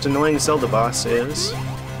the most annoying Zelda boss is...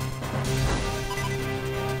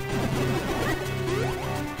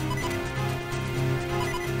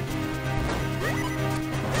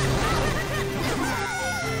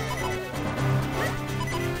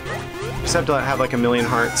 just have to have like 1,000,000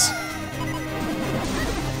 hearts.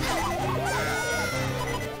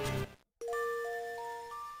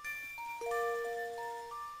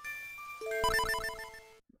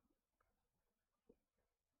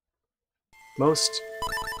 Most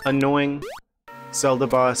annoying Zelda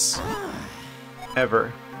boss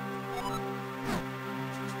ever.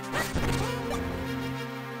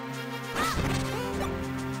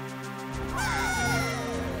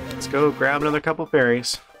 Let's go grab another couple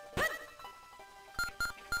fairies.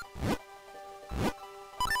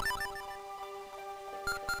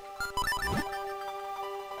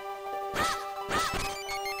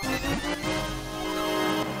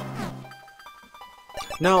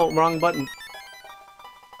 No, wrong button.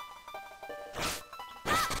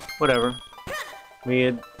 Whatever.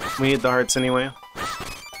 We need the hearts anyway.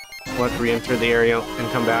 We'll have to re-enter the area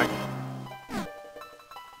and come back.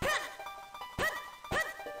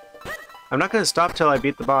 I'm not gonna stop till I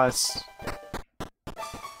beat the boss.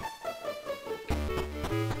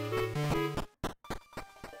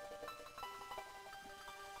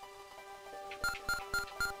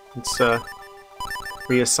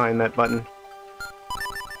 reassign that button.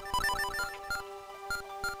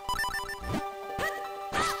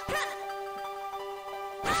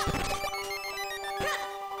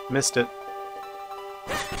 Missed it.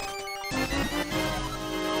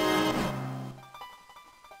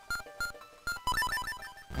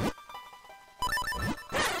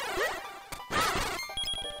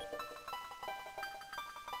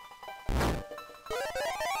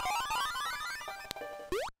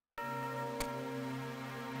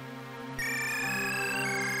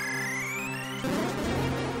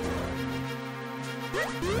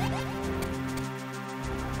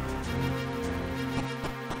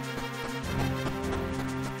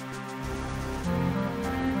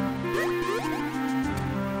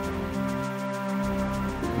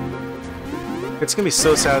 It's gonna be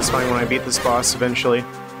so satisfying when I beat this boss eventually.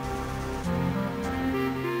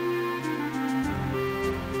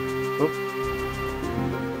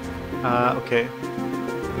 Oh. Okay.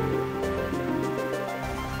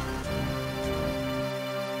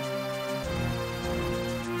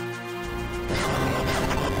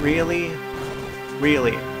 Really?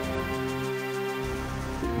 Really?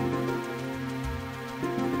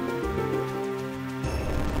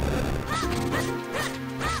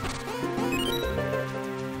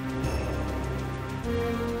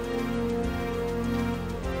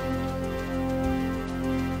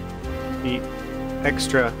 Be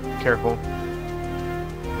extra careful.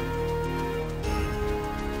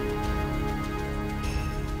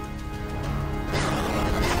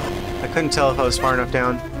 I couldn't tell if I was far enough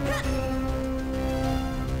down.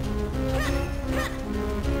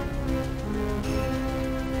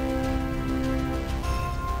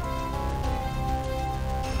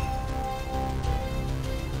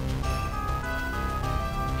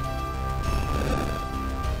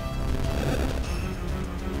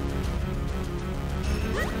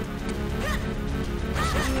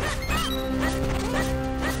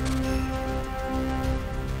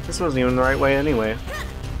 This wasn't even the right way anyway.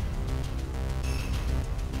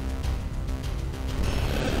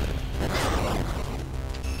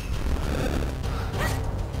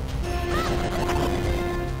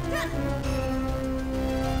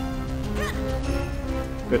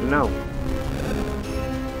 Good to know.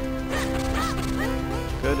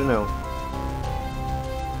 Good to know.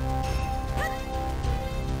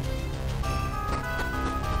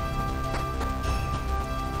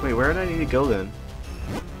 Wait, where did I need to go then?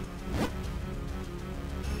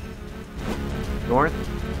 North?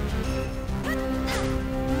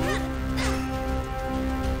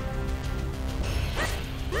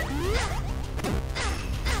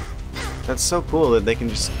 That's so cool that they can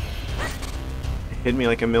just hit me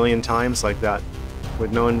like a million times like that,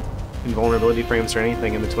 with no invulnerability frames or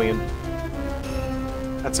anything in between.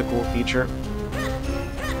 That's a cool feature.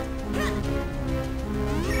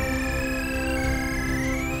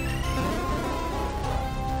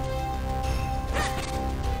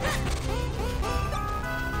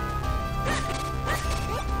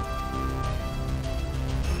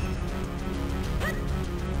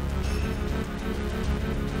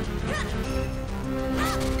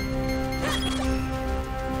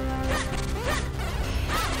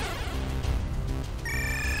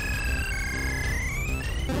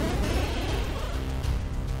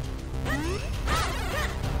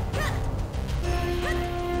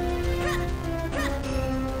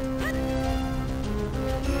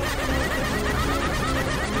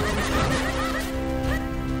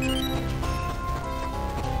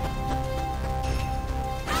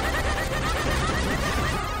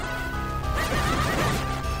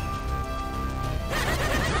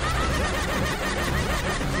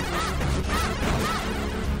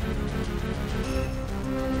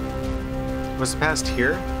 Was it past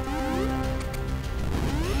here?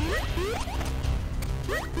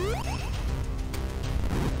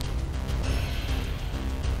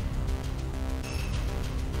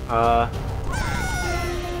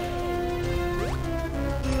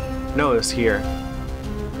 No, it was here.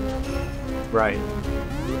 Right.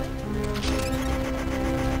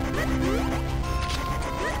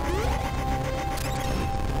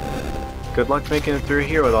 Good luck making it through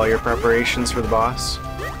here with all your preparations for the boss.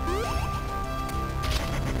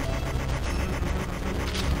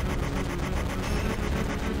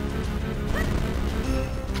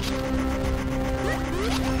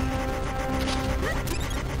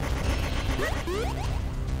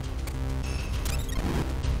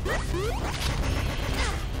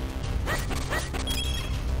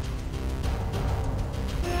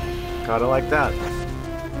 Gotta like that.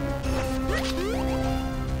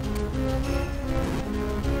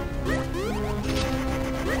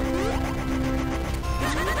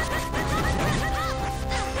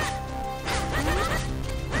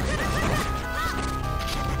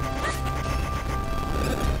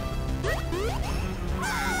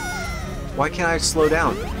 Why can't I slow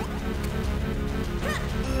down?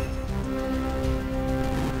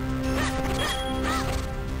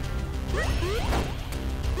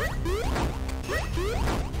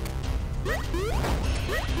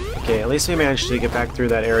 Okay, at least we managed to get back through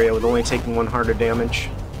that area with only taking 1 heart of damage.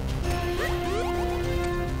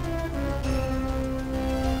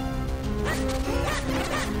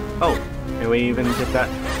 Oh, and we even get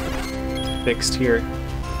that fixed here.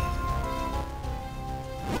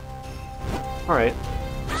 Alright.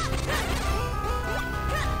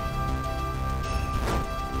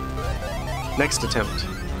 Next attempt.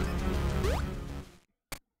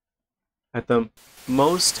 At the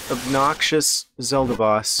most obnoxious Zelda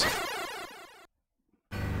boss.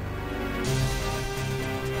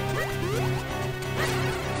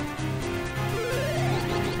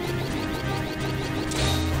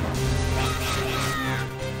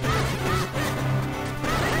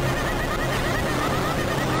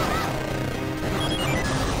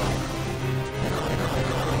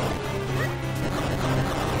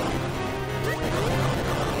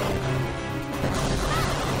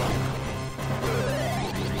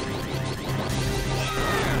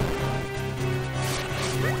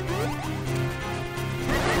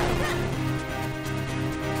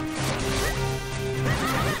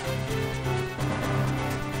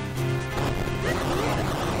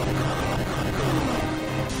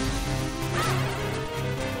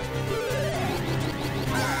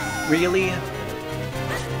 Really?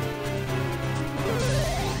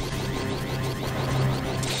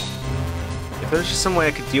 If there's just some way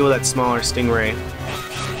I could deal with that smaller stingray.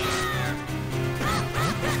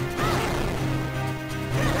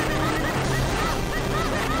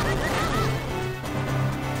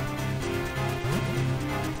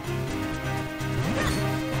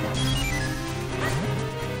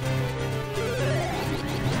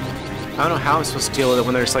 I don't know how I'm supposed to deal with it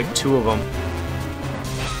when there's like 2 of them.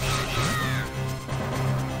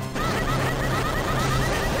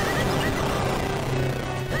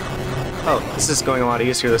 Oh, this is going a lot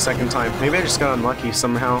easier the second time. Maybe I just got unlucky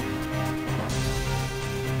somehow.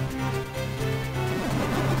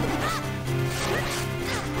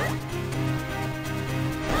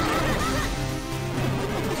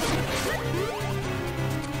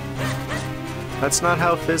 That's not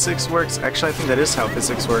how physics works. Actually, I think that is how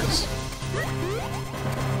physics works.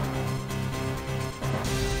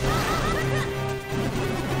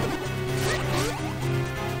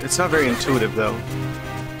 It's not very intuitive, though.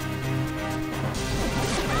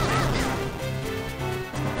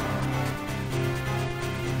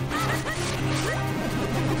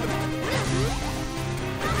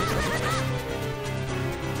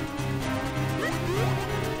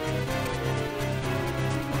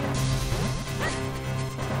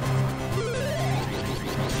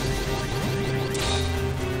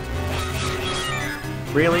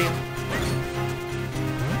 Really?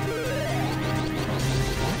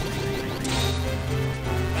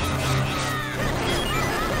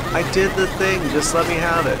 I did the thing, just let me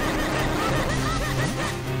have it.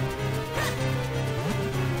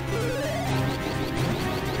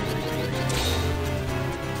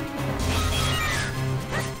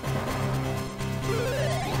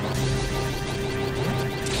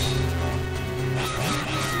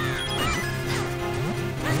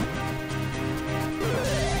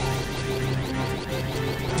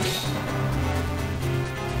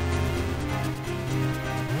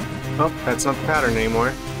 Oh, that's not the pattern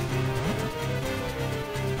anymore.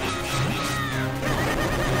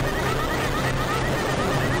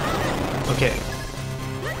 Okay.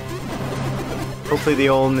 Hopefully the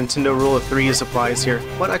old Nintendo rule of 3s applies here.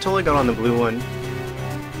 What? I totally got on the blue one.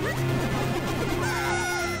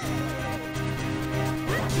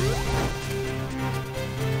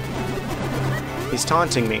 He's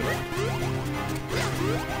taunting me.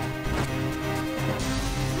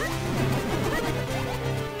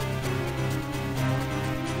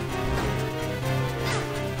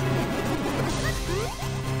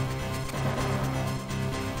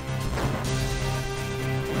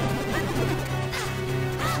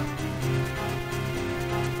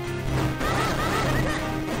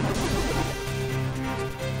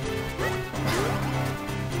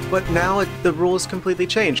 But now the rules completely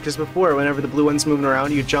changed, because before, whenever the blue one's moving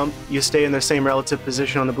around, you jump, you stay in the same relative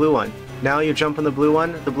position on the blue one. Now you jump on the blue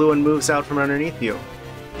one moves out from underneath you.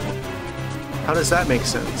 How does that make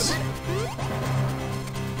sense?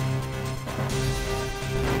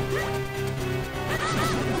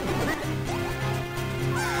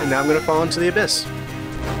 And now I'm gonna fall into the abyss.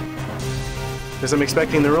 Because I'm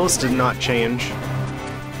expecting the rules to not change.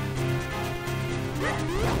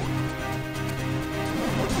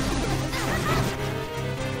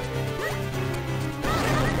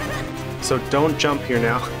 So don't jump here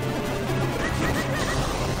now.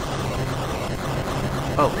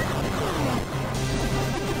 Oh.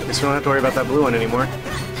 Guess we don't have to worry about that blue one anymore.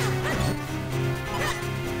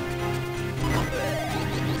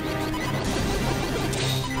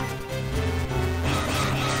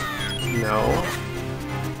 No.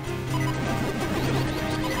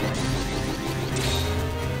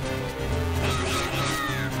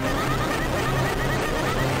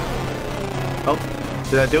 Oh,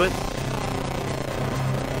 did that do it?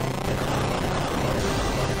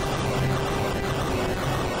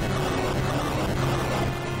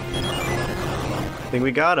 I think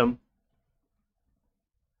we got him.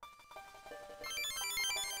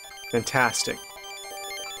 Fantastic.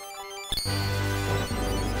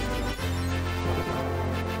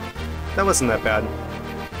 That wasn't that bad.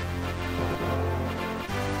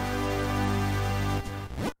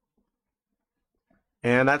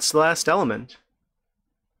 And that's the last element.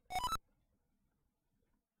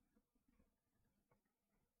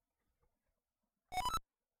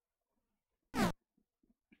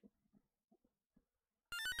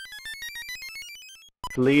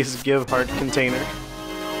 Please give heart container.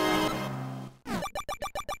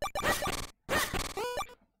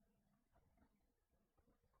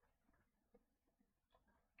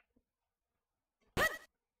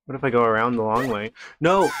 What if I go around the long way?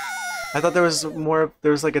 No! I thought there was more,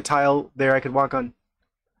 there was like a tile there I could walk on.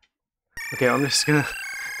 Okay, I'm just gonna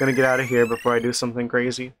get out of here before I do something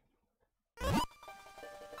crazy.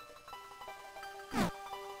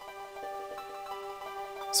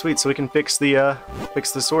 Sweet, so we can fix the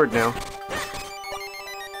sword now.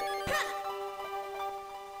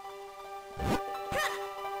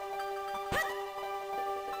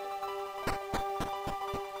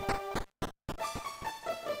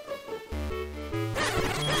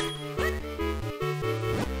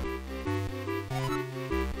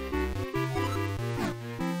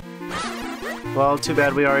 Well, too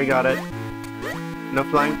bad we already got it. No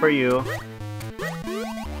flying for you.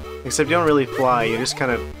 Except you don't really fly, you just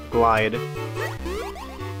kind of glide.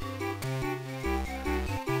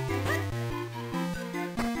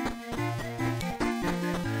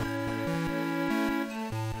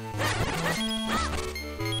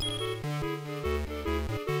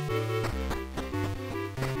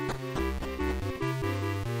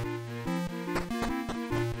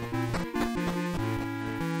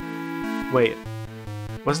 Wait,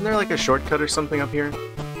 wasn't there like a shortcut or something up here?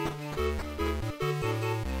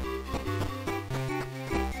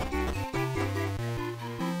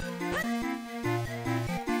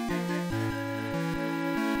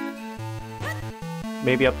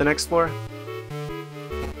 Maybe up the next floor?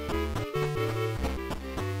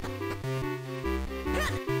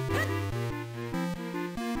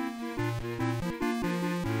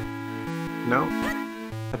 No?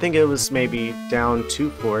 I think it was maybe down 2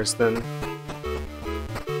 floors then.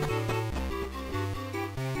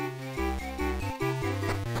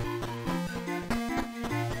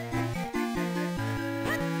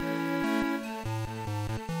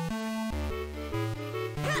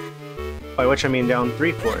 By which I mean down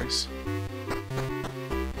 3 floors.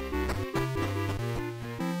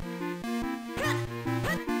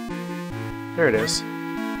 There it is.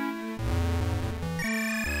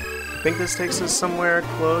 I think this takes us somewhere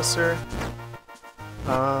closer.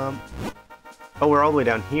 Oh, we're all the way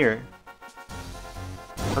down here.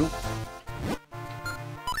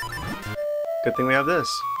 Good thing we have this.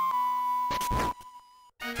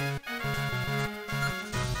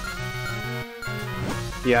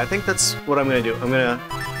 Yeah, I think that's what I'm gonna do. I'm gonna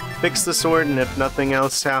fix the sword, and if nothing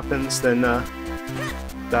else happens, then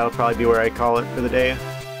that'll probably be where I call it for the day.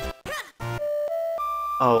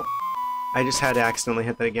 Oh, I just had to accidentally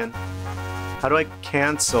hit that again. How do I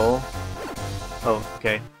cancel? Oh,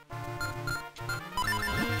 okay.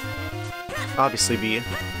 Obviously B.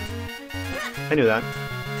 I knew that.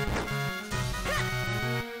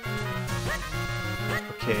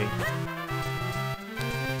 Okay.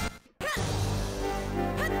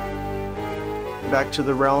 Back to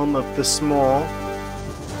the realm of the small.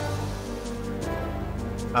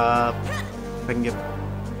 If I can get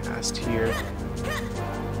past here.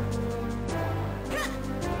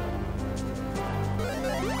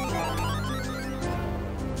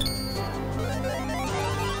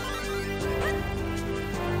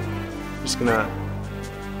 Just gonna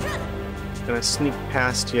sneak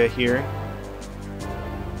past you here.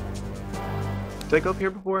 Did I go up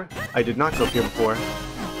here before? I did not go up here before.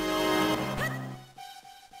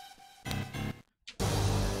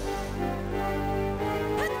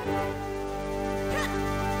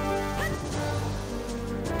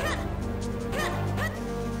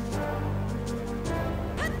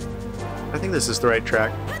 think this is the right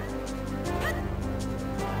track.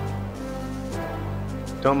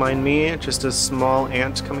 Don't mind me, just a small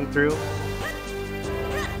ant coming through.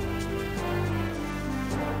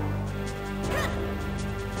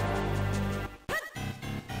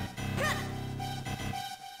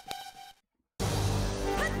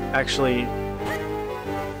 Actually,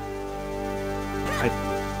 I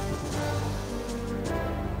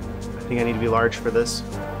think I need to be large for this.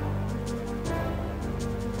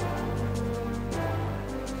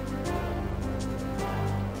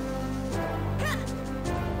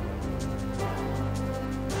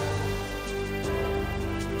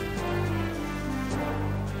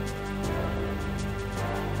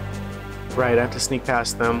 Right, I have to sneak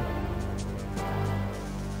past them.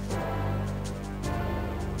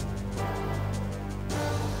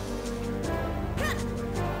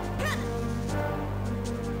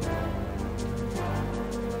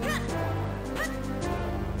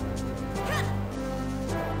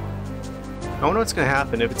 I wonder what's gonna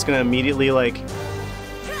happen, if it's gonna immediately like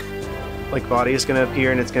body is gonna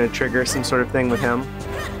appear and it's gonna trigger some sort of thing with him.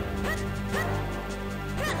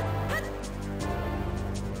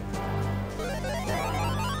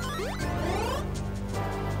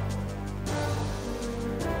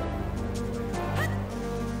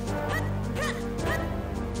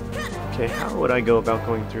 Okay, how would I go about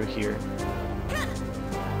going through here?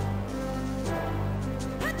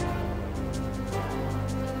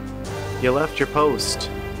 You left your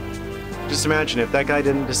post. Just imagine if that guy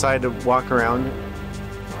didn't decide to walk around,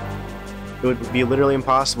 it would be literally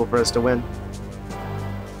impossible for us to win.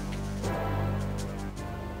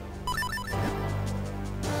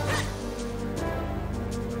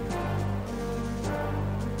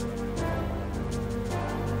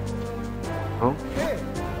 Oh?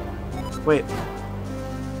 Wait.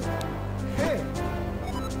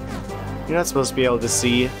 You're not supposed to be able to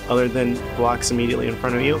see other than blocks immediately in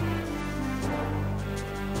front of you.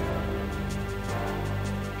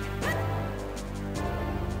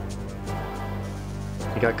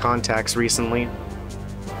 You got contacts recently.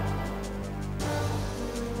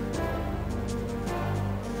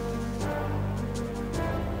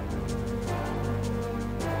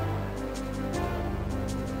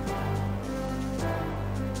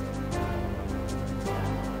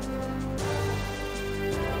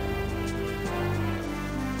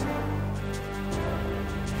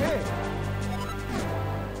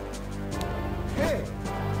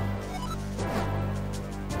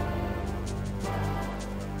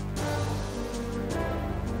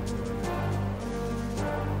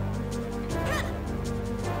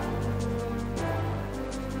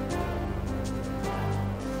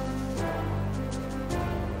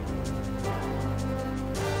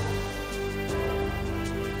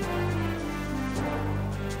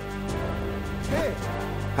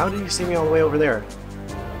 How did you see me all the way over there?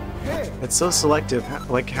 It's so selective,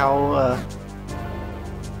 like how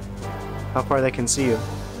far they can see you.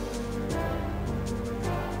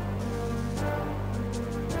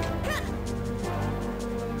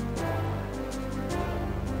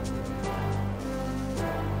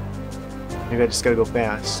 Maybe I just gotta go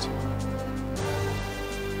fast.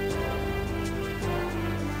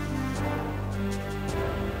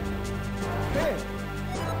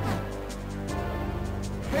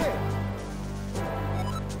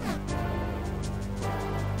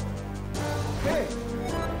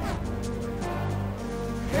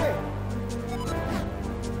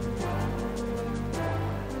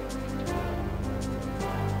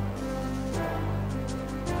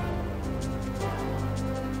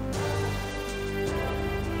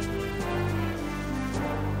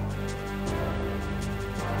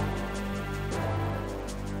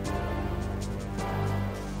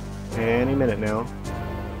 Any minute now.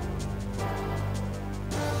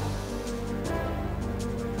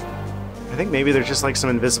 I think maybe there's just like some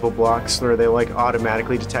invisible blocks where they like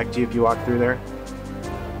automatically detect you if you walk through there.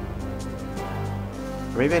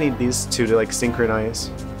 Or maybe I need these two to like synchronize.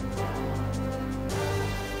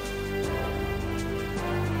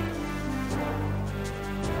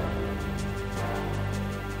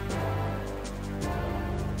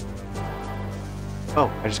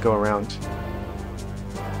 Oh, I just go around.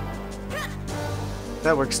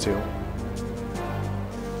 That works too.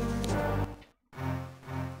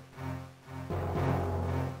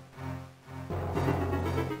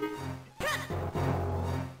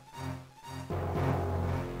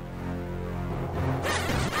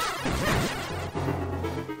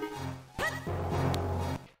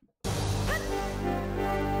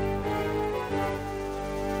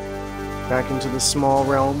 Back into the small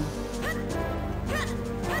realm.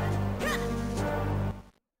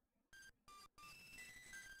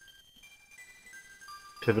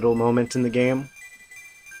 pivotal moment in the game.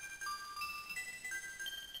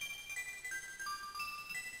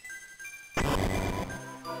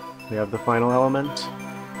 We have the final element.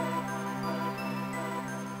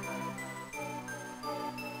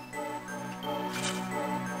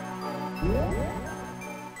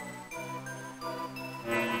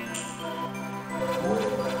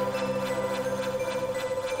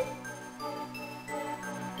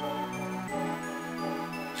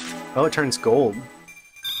 Oh, it turns gold.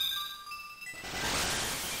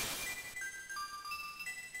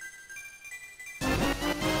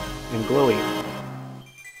 And glowy.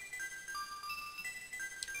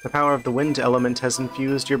 The power of the wind element has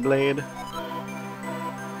infused your blade.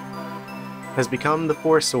 Has become the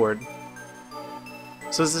Force Sword.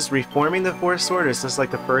 So is this reforming the Force Sword, or is this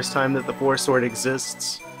like the first time that the Force Sword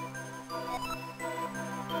exists?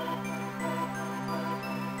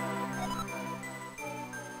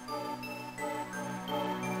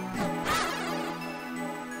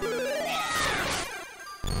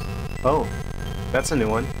 Oh, that's a new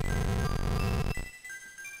one.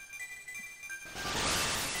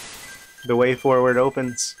 The way forward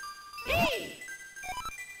opens.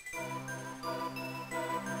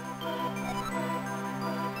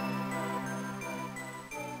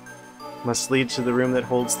 Must lead to the room that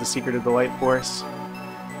holds the secret of the Light Force.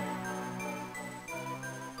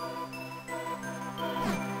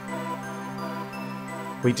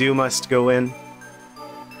 We must go in.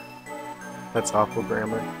 That's awful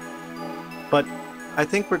grammar. But I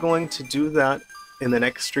think we're going to do that in the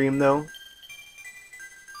next stream, though.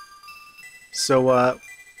 So,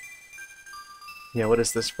 yeah, what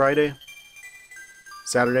is this, Friday?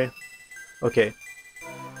 Saturday? Okay.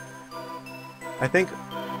 I think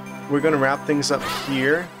we're going to wrap things up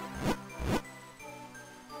here.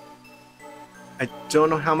 I don't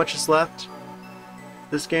know how much is left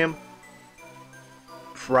this game.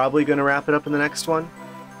 Probably going to wrap it up in the next one.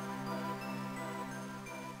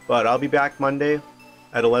 But I'll be back Monday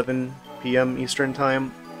at 11 p.m. Eastern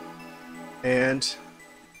Time. And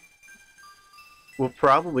we'll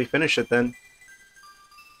probably finish it then.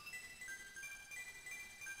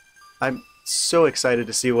 I'm so excited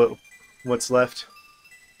to see what's left.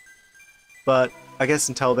 But I guess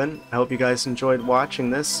until then, I hope you guys enjoyed watching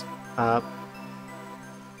this.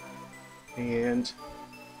 And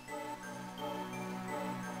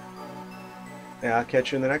yeah, I'll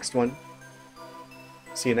catch you in the next one.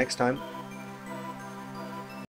 See you next time.